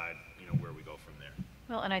decide where we go from there.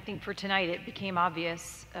 Well, and I think for tonight, it became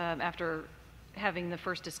obvious, after having the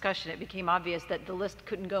first discussion, it became obvious that the list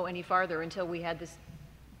couldn't go any farther until we had this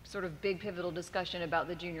sort of big pivotal discussion about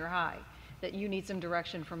the junior high, that you need some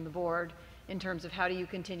direction from the board in terms of how do you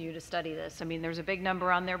continue to study this. I mean, there's a big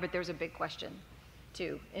number on there, but there's a big question,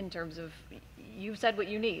 too, in terms of, you've said what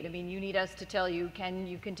you need. I mean, you need us to tell you, can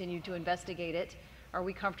you continue to investigate it? Are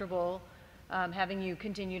we comfortable having you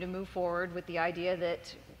continue to move forward with the idea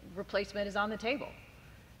that replacement is on the table?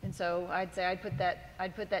 And so I'd say I'd put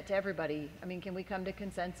that to everybody. I mean, can we come to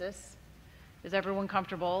consensus? Is everyone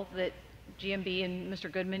comfortable that GMB and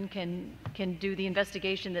Mr. Goodman can do the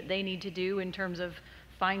investigation that they need to do in terms of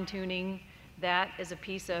fine-tuning that as a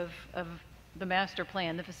piece of the master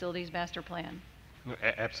plan, the facilities master plan?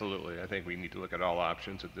 Absolutely. I think we need to look at all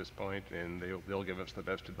options at this point, and they'll give us the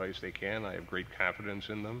best advice they can. I have great confidence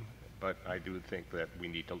in them, but I do think that we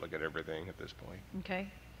need to look at everything at this point. Okay.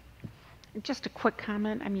 Just a quick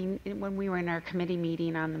comment. I mean, when we were in our committee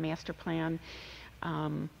meeting on the master plan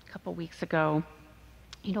a couple weeks ago,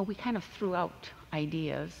 we kind of threw out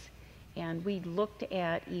ideas, and we looked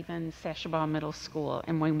at even Sashabaw Middle School,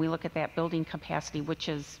 and when we look at that building capacity, which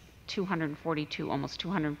is 242, almost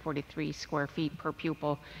 243 square feet per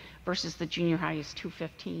pupil, versus the junior high is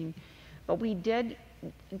 215. But we did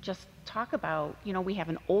just talk about, we have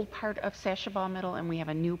an old part of Sashabaw Middle and we have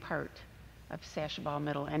a new part of Sashabaw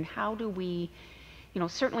Middle, and how do we,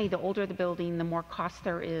 certainly the older the building, the more cost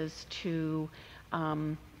there is to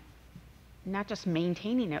not just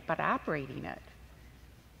maintaining it, but operating it.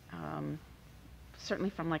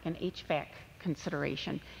 Certainly from like an HVAC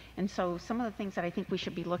consideration. And so some of the things that I think we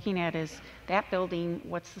should be looking at is that building,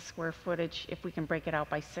 what's the square footage, if we can break it out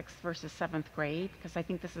by 6th versus 7th grade, because I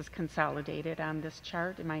think this is consolidated on this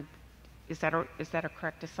chart. Is that a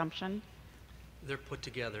correct assumption? They're put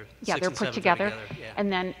together. Yeah, 6th they're and put 7th are together. Yeah.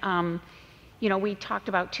 And then, you know, we talked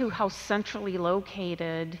about too how centrally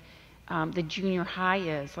located the junior high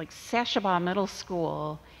is. Like Sashabaw Middle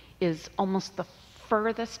School is almost the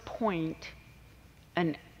furthest point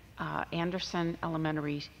an Anderson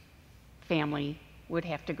Elementary family would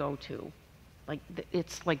have to go to. Like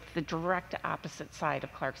it's like the direct opposite side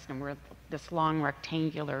of Clarkston. We're this long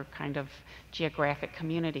rectangular kind of geographic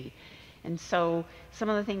community. And so some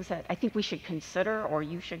of the things that I think we should consider, or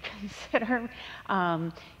you should consider,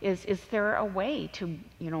 is there a way to,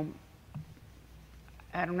 you know,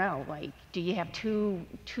 I don't know, like, do you have two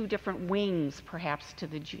different wings perhaps to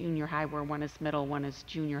the junior high, where one is middle, one is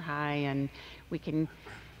junior high, and we can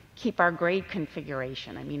keep our grade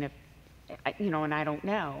configuration? I mean, if, you know, and I don't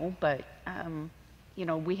know, but, you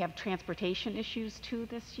know, we have transportation issues too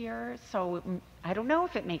this year, so I don't know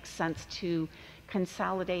if it makes sense to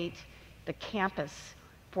consolidate the campus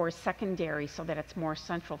for secondary so that it's more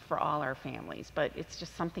central for all our families, but it's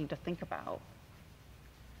just something to think about.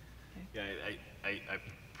 Yeah, I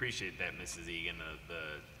appreciate that, Mrs. Egan,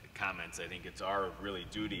 the comments. I think it's our really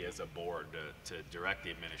duty as a board to direct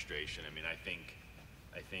the administration. I mean, I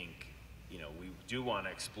think, you know, we do want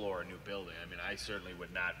to explore a new building. I mean, I certainly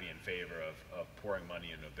would not be in favor of pouring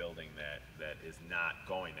money into a building that is not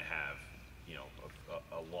going to have, you know,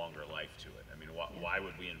 a longer life to it. I mean, why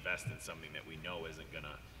would we invest in something that we know isn't going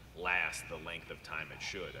to last the length of time it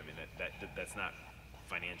should? I mean, that's not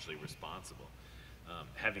financially responsible.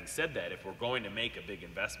 Having said that, if we're going to make a big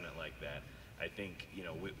investment like that, I think, you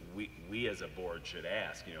know, we as a board should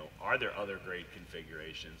ask, you know, are there other grade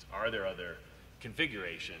configurations? Are there other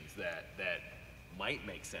configurations that might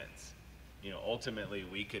make sense? You know, ultimately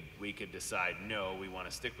we could decide, no, we want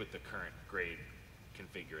to stick with the current grade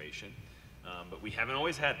configuration, but we haven't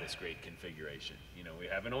always had this grade configuration. You know, we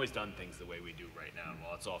haven't always done things the way we do right now. And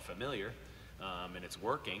while it's all familiar and it's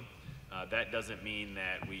working, that doesn't mean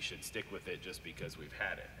that we should stick with it just because we've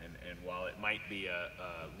had it. And while it might be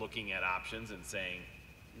looking at options and saying,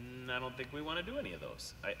 I don't think we want to do any of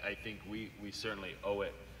those, I think we certainly owe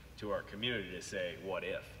it to our community to say, what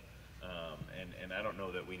if? And I don't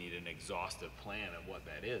know that we need an exhaustive plan of what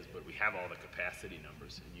that is, but we have all the capacity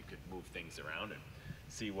numbers, and you could move things around and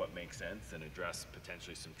see what makes sense and address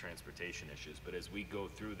potentially some transportation issues. But as we go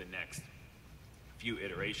through the next few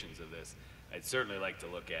iterations of this, I'd certainly like to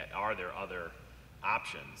look at, are there other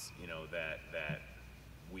options, you know, that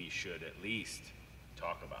we should at least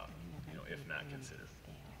talk about, you know, if not consider.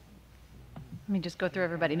 Let me just go through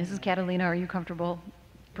everybody. Mrs. Catalina, are you comfortable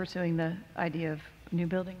pursuing the idea of new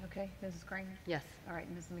building? Okay. Mrs. Crane? Yes. All right.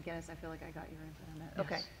 Mrs. McGinnis, I feel like I got your input on that.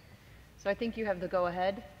 Okay. So I think you have the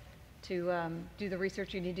go-ahead to do the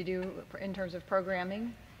research you need to do in terms of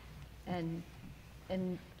programming, and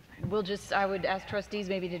we'll just, I would ask trustees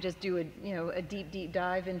maybe to just do a deep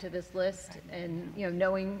dive into this list, and, you know,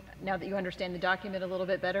 knowing now that you understand the document a little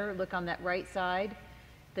bit better, look on that right side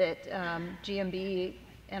that GMB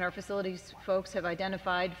and our facilities folks have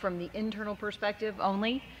identified from the internal perspective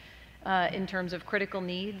only in terms of critical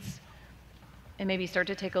needs, and maybe start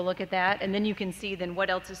to take a look at that. And then you can see then what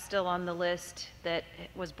else is still on the list that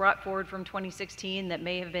was brought forward from 2016 that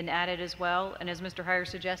may have been added as well. And as Mr. Heyer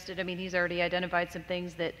suggested, I mean, he's already identified some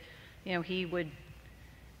things that, you know, he would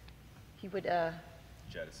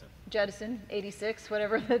jettison 86,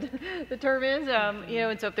 whatever the term is, you know,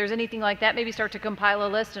 and so if there's anything like that, maybe start to compile a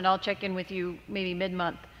list, and I'll check in with you maybe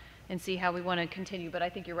mid-month and see how we want to continue. But I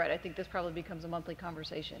think you're right. I think this probably becomes a monthly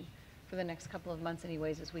conversation for the next couple of months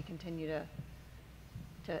anyways, as we continue to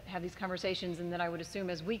have these conversations. And then I would assume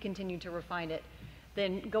as we continue to refine it,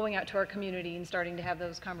 then going out to our community and starting to have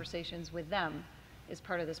those conversations with them is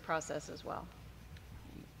part of this process as well.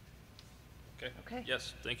 Okay.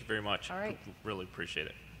 Yes, thank you very much. All right. Really appreciate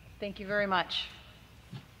it. Thank you very much.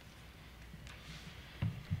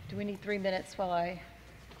 Do we need 3 minutes while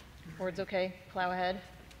board's okay, plow ahead?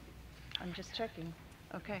 I'm just checking.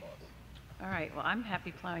 Okay. All right, well, I'm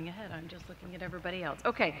happy plowing ahead. I'm just looking at everybody else.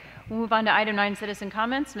 Okay, we'll move on to item 9, citizen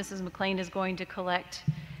comments. Mrs. McLean is going to collect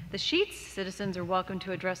the sheets. Citizens are welcome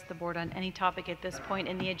to address the board on any topic at this point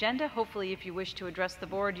in the agenda. Hopefully, if you wish to address the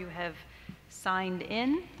board, you have signed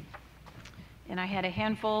in. And I had a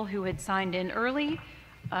handful who had signed in early.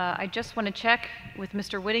 I just want to check with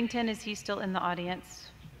Mr. Whittington. Is he still in the audience?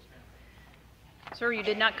 Sir, you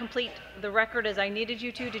did not complete the record as I needed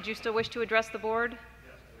you to. Did you still wish to address the board?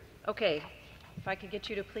 Okay, if I could get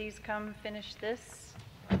you to please come finish this.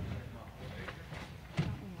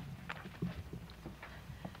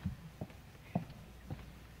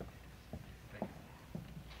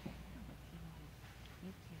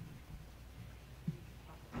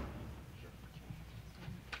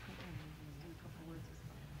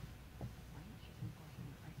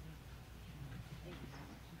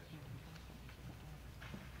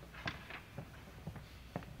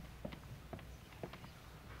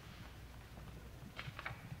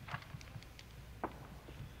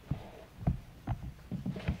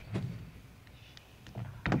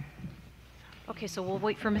 Okay, so we'll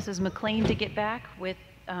wait for Mrs. McLean to get back with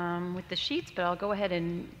the sheets, but I'll go ahead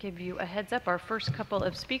and give you a heads up. Our first couple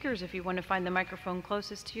of speakers, if you want to find the microphone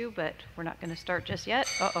closest to you, but we're not going to start just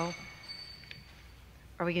yet. Uh-oh.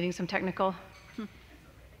 Are we getting some technical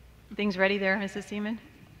things ready there, Mrs. Seaman?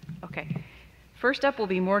 Okay. First up will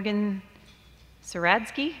be Morgan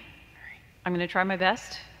Saradsky. I'm going to try my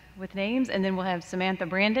best with names, and then we'll have Samantha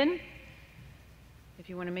Brandon. If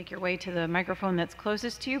you want to make your way to the microphone that's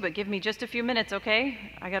closest to you, but give me just a few minutes, okay?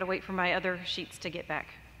 I got to wait for my other sheets to get back.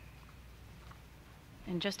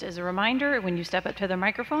 And just as a reminder, when you step up to the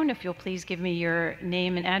microphone, if you'll please give me your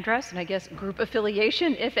name and address, and I guess group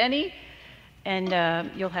affiliation, if any, and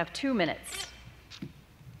you'll have 2 minutes.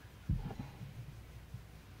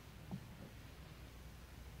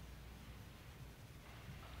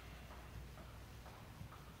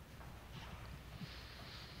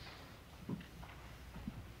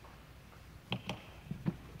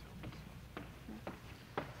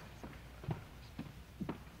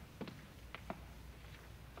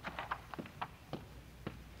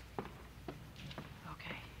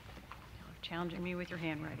 Challenging me with your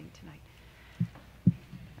handwriting tonight.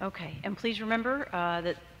 Okay, and please remember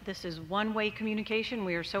that this is one-way communication.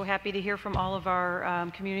 We are so happy to hear from all of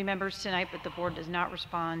our community members tonight, but the board does not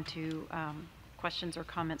respond to questions or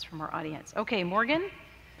comments from our audience. Okay, Morgan?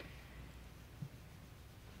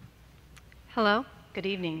 Hello. Good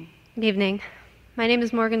evening. Good evening. My name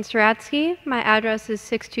is Morgan Saradsky. My address is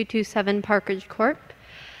 6227 Parkridge Court.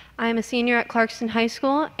 I am a senior at Clarkston High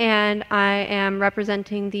School, and I am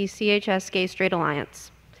representing the CHS Gay Straight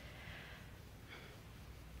Alliance.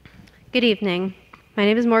 Good evening. My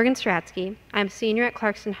name is Morgan Saradsky. I'm a senior at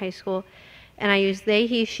Clarkston High School, and I use they,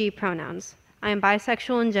 he, she pronouns. I am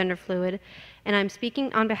bisexual and gender fluid, and I'm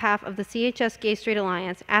speaking on behalf of the CHS Gay Straight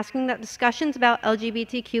Alliance, asking that discussions about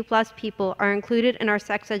LGBTQ+ people are included in our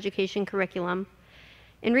sex education curriculum.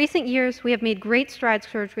 In recent years, we have made great strides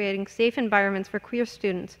towards creating safe environments for queer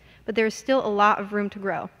students, but there is still a lot of room to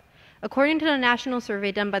grow. According to a national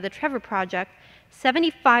survey done by the Trevor Project,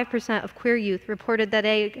 75% of queer youth reported that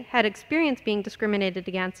they had experienced being discriminated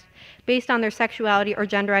against based on their sexuality or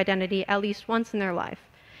gender identity at least once in their life.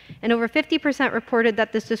 And over 50% reported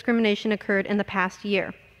that this discrimination occurred in the past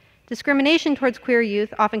year. Discrimination towards queer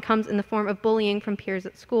youth often comes in the form of bullying from peers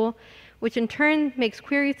at school, which in turn makes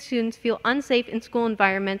queer youth students feel unsafe in school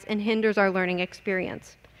environments and hinders our learning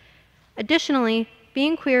experience. Additionally,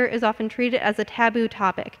 being queer is often treated as a taboo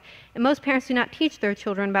topic, and most parents do not teach their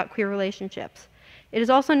children about queer relationships. It is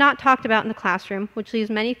also not talked about in the classroom, which leaves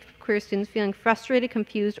many queer students feeling frustrated,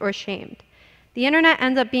 confused, or ashamed. The internet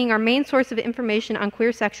ends up being our main source of information on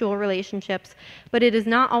queer sexual relationships, but it is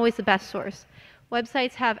not always the best source.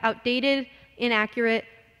 Websites have outdated, inaccurate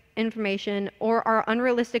information or are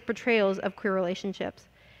unrealistic portrayals of queer relationships.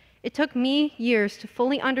 It took me years to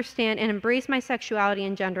fully understand and embrace my sexuality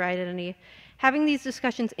and gender identity. Having these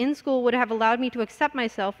discussions in school would have allowed me to accept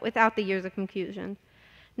myself without the years of confusion.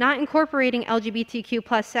 Not incorporating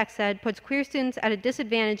LGBTQ+ sex ed puts queer students at a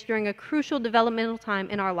disadvantage during a crucial developmental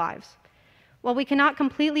time in our lives. While we cannot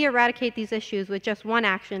completely eradicate these issues with just one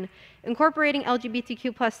action, incorporating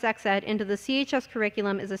LGBTQ+ sex ed into the CHS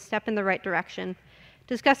curriculum is a step in the right direction.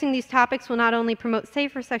 Discussing these topics will not only promote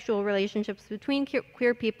safer sexual relationships between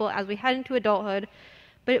queer people as we head into adulthood,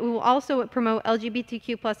 but it will also promote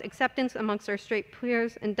LGBTQ+ acceptance amongst our straight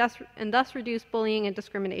peers and thus reduce bullying and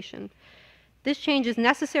discrimination. This change is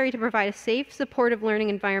necessary to provide a safe, supportive learning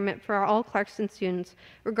environment for all Clarkston students,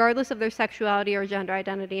 regardless of their sexuality or gender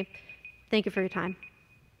identity. Thank you for your time.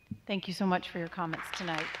 Thank you so much for your comments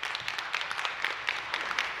tonight.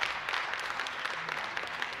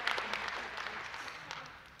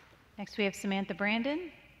 Next, we have Samantha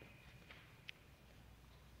Brandon.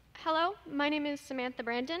 Hello, my name is Samantha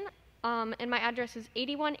Brandon, and my address is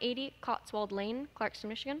 8180 Cotswold Lane, Clarkston,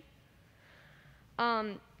 Michigan.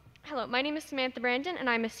 Hello, my name is Samantha Brandon, and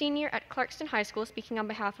I'm a senior at Clarkston High School, speaking on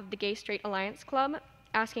behalf of the Gay Straight Alliance Club,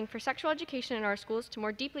 asking for sexual education in our schools to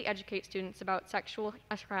more deeply educate students about sexual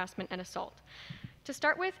harassment and assault. To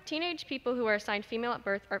start with, teenage people who are assigned female at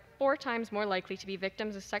birth are 4 times more likely to be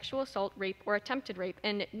victims of sexual assault, rape, or attempted rape,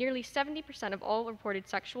 and nearly 70% of all reported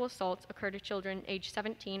sexual assaults occur to children aged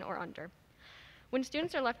 17 or under. When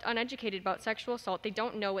students are left uneducated about sexual assault, they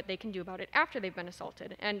don't know what they can do about it after they've been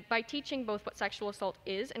assaulted. And by teaching both what sexual assault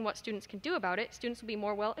is and what students can do about it, students will be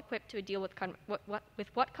more well equipped to deal with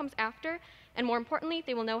what comes after, and more importantly,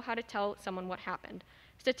 they will know how to tell someone what happened.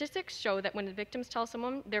 Statistics show that when the victims tell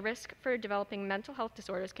someone, their risk for developing mental health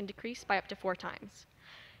disorders can decrease by up to 4 times.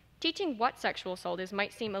 Teaching what sexual assault is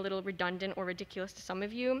might seem a little redundant or ridiculous to some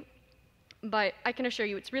of you, but I can assure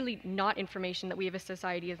you it's really not information that we as a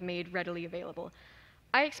society have made readily available.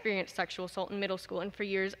 I experienced sexual assault in middle school, and for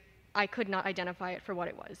years I could not identify it for what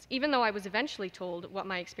it was. Even though I was eventually told what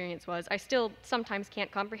my experience was, I still sometimes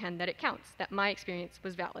can't comprehend that it counts, that my experience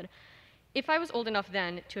was valid. If I was old enough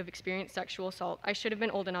then to have experienced sexual assault, I should have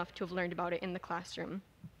been old enough to have learned about it in the classroom.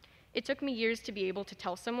 It took me years to be able to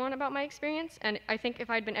tell someone about my experience, and I think if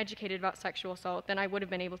I'd been educated about sexual assault, then I would have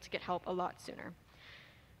been able to get help a lot sooner.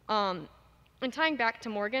 And tying back to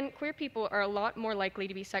Morgan, queer people are a lot more likely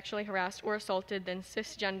to be sexually harassed or assaulted than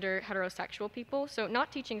cisgender heterosexual people, so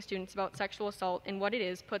not teaching students about sexual assault and what it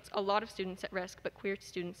is puts a lot of students at risk, but queer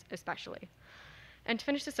students especially. And to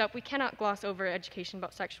finish this up, we cannot gloss over education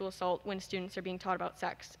about sexual assault when students are being taught about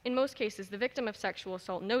sex. In most cases, the victim of sexual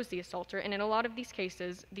assault knows the assaulter, and in a lot of these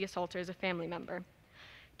cases, the assaulter is a family member.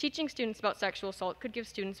 Teaching students about sexual assault could give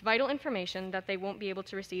students vital information that they won't be able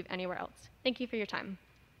to receive anywhere else. Thank you for your time.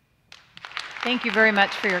 Thank you very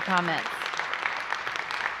much for your comments.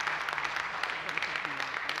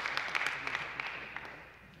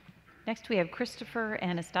 Next, we have Christopher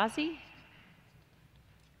Anastasi.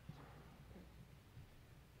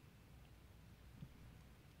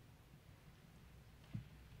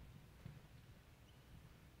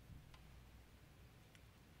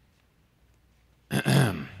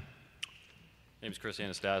 Name is Chris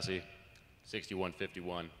Anastasi,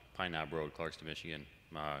 6151 Pine Knob Road, Clarkston, Michigan.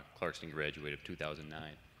 I'm a Clarkston graduate of 2009.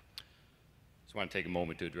 Just want to take a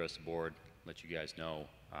moment to address the board, let you guys know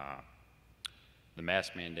the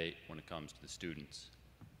mask mandate when it comes to the students.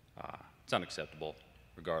 It's unacceptable,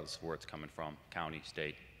 regardless of where it's coming from, county,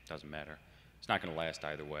 state, doesn't matter. It's not going to last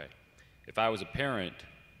either way. If I was a parent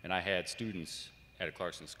and I had students at a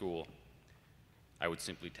Clarkston school, I would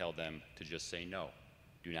simply tell them to just say no.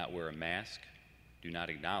 Do not wear a mask. Do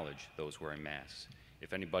not acknowledge those wearing masks.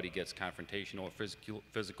 If anybody gets confrontational or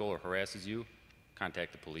physical or harasses you,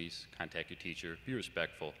 contact the police, contact your teacher, be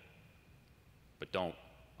respectful, but don't,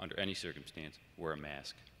 under any circumstance, wear a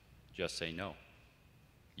mask. Just say no.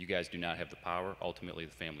 You guys do not have the power. Ultimately,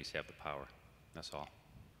 the families have the power. That's all. All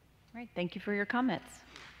right, thank you for your comments.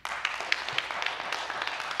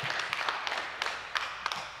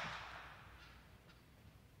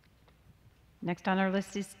 Next on our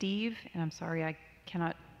list is Steve, and I'm sorry I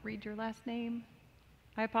cannot read your last name.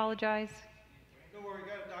 I apologize. Don't worry,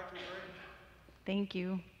 got it, Dr. Gray. Thank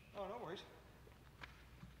you. Oh, no worries.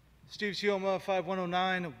 Steve Sioma,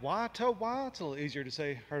 5109 Wata. It's a little easier to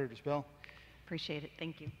say, harder to spell. Appreciate it.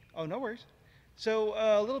 Thank you. Oh, no worries. So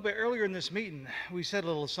a little bit earlier in this meeting, we said a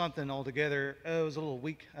little something all together. It was a little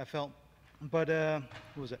weak, I felt. But what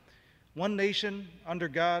was it? One nation, under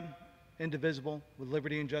God, indivisible, with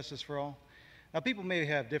liberty and justice for all. Now, people may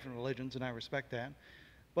have different religions, and I respect that.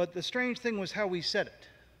 But the strange thing was how we said it.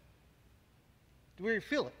 Do we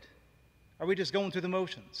feel it? Are we just going through the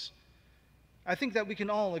motions? I think that we can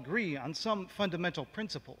all agree on some fundamental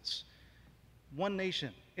principles. One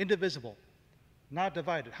nation, indivisible, not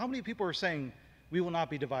divided. How many people are saying we will not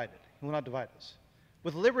be divided? He will not divide us.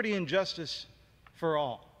 With liberty and justice for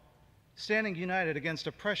all. Standing united against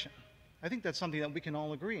oppression. I think that's something that we can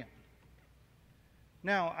all agree on.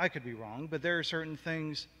 Now, I could be wrong, but there are certain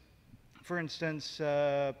things, for instance,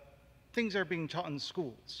 things are being taught in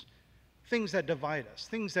schools, things that divide us,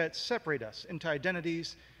 things that separate us into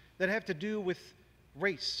identities that have to do with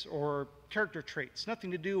race or character traits, nothing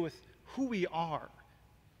to do with who we are,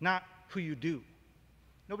 not who you do.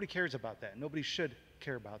 Nobody cares about that. Nobody should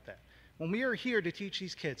care about that. When we are here to teach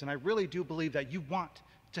these kids, and I really do believe that you want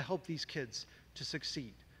to help these kids to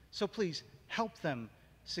succeed, so please help them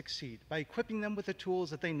succeed by equipping them with the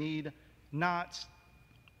tools that they need, not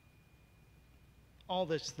all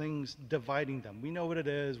these things dividing them. We know what it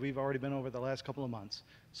is. We've already been over the last couple of months.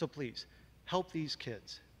 So please, help these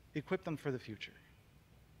kids. Equip them for the future.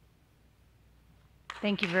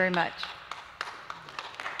 Thank you very much.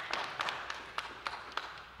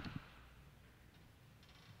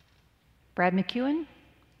 Brad McEwen.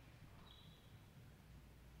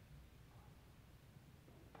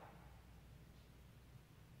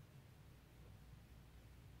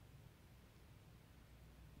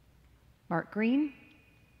 Mark Green.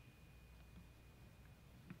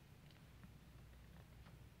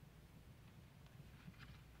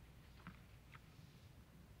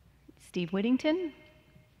 Steve Whittington.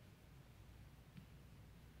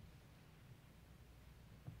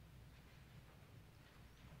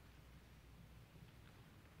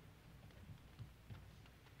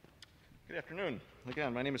 Good afternoon.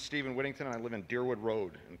 Again, my name is Stephen Whittington, and I live in Deerwood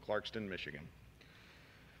Road in Clarkston, Michigan.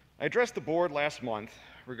 I addressed the board last month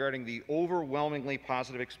regarding the overwhelmingly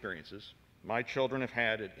positive experiences my children have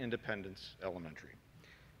had at Independence Elementary.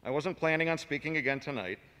 I wasn't planning on speaking again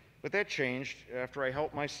tonight, but that changed after I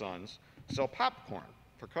helped my sons sell popcorn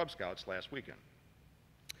for Cub Scouts last weekend.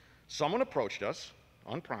 Someone approached us,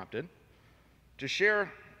 unprompted, to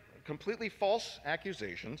share completely false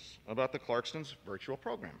accusations about the Clarkston's virtual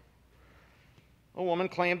program. A woman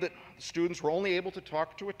claimed that students were only able to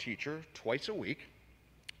talk to a teacher twice a week,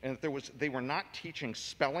 and that they were not teaching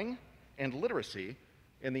spelling and literacy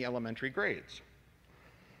in the elementary grades.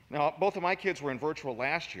 Now, both of my kids were in virtual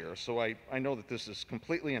last year, so I know that this is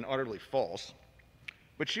completely and utterly false,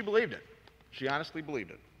 but she believed it. She honestly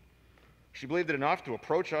believed it. She believed it enough to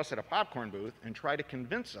approach us at a popcorn booth and try to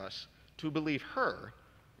convince us to believe her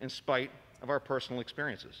in spite of our personal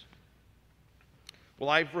experiences. Well,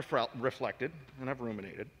 I've reflected and I've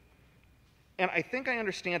ruminated, and I think I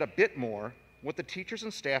understand a bit more what the teachers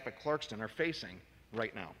and staff at Clarkston are facing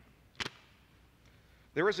right now.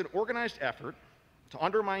 There is an organized effort to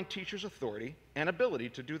undermine teachers' authority and ability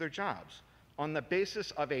to do their jobs on the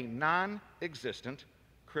basis of a non-existent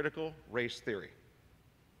critical race theory.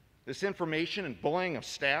 This information and bullying of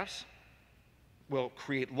staffs will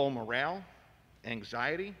create low morale,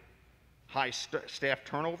 anxiety, high staff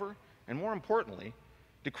turnover, and more importantly,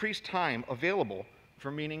 decreased time available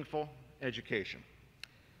for meaningful education.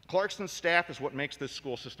 Clarkston's staff is what makes this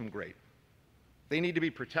school system great. They need to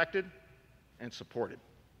be protected and supported.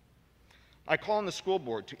 I call on the school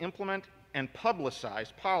board to implement and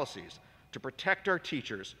publicize policies to protect our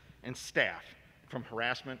teachers and staff from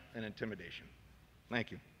harassment and intimidation.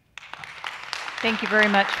 Thank you. Thank you very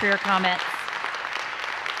much for your comments.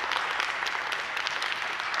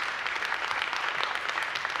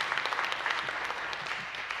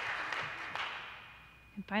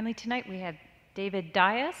 And finally tonight we have David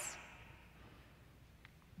Dias.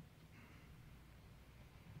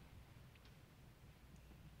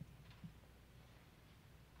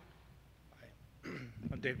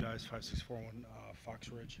 I'm Dave Dias, 5641 Fox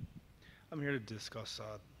Ridge. I'm here to discuss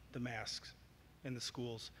the masks in the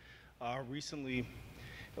schools. Recently,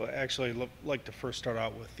 actually, I'd like to first start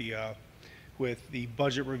out with the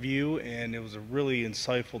budget review, and it was really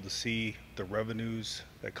insightful to see the revenues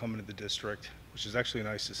that come into the district, which is actually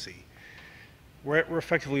nice to see. We're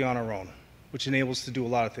effectively on our own, which enables us to do a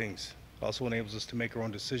lot of things. It also enables us to make our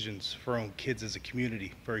own decisions for our own kids as a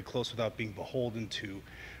community, very close without being beholden to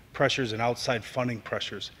pressures and outside funding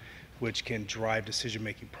pressures, which can drive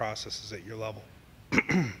decision-making processes at your level.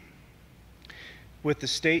 With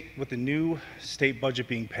the new state budget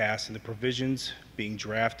being passed and the provisions being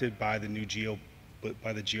drafted by the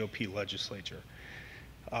GOP legislature,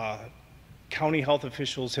 county health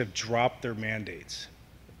officials have dropped their mandates,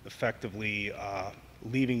 effectively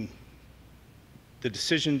leaving the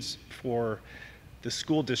decisions for the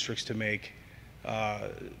school districts to make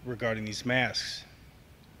regarding these masks.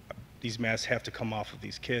 These masks have to come off of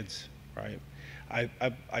these kids, right?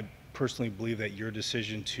 I personally believe that your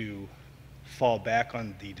decision to fall back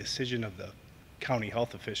on the decision of the county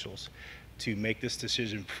health officials to make this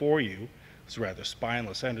decision for you is rather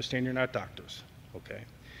spineless. I understand you're not doctors, okay?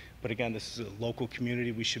 But again, this is a local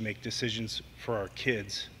community. We should make decisions for our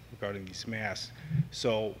kids regarding these masks.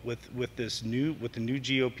 So with the new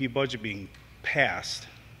GOP budget being passed,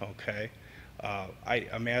 okay,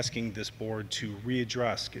 I'm asking this board to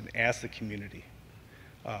readdress and ask the community,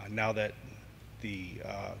 now that the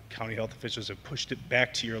county health officials have pushed it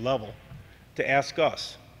back to your level, to ask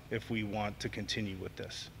us if we want to continue with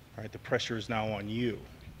this. All right, the pressure is now on you.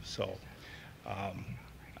 So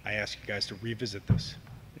I ask you guys to revisit this.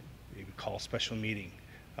 Maybe call a special meeting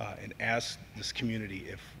and ask this community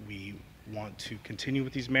if we want to continue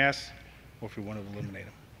with these masks or if we want to eliminate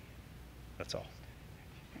them. That's all.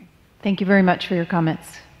 Thank you very much for your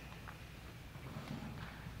comments.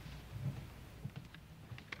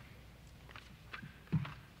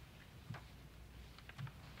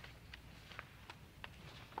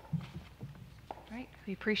 All right,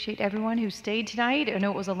 we appreciate everyone who stayed tonight. I know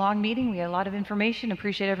it was a long meeting. We had a lot of information.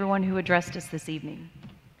 Appreciate everyone who addressed us this evening.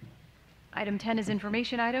 Item 10 is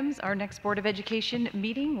information items. Our next Board of Education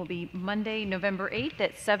meeting will be Monday, November 8th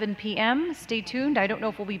at 7 p.m. Stay tuned. I don't know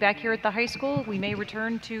if we'll be back here at the high school. We may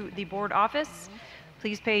return to the board office.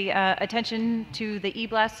 Please pay attention to the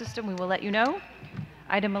e-blast system. We will let you know.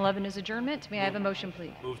 Item 11 is adjournment. May I have a motion,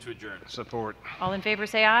 please? Move to adjourn. Support. All in favor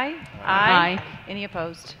say aye. Aye. Any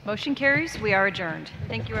opposed? Motion carries. We are adjourned.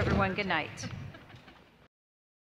 Thank you, everyone. Good night.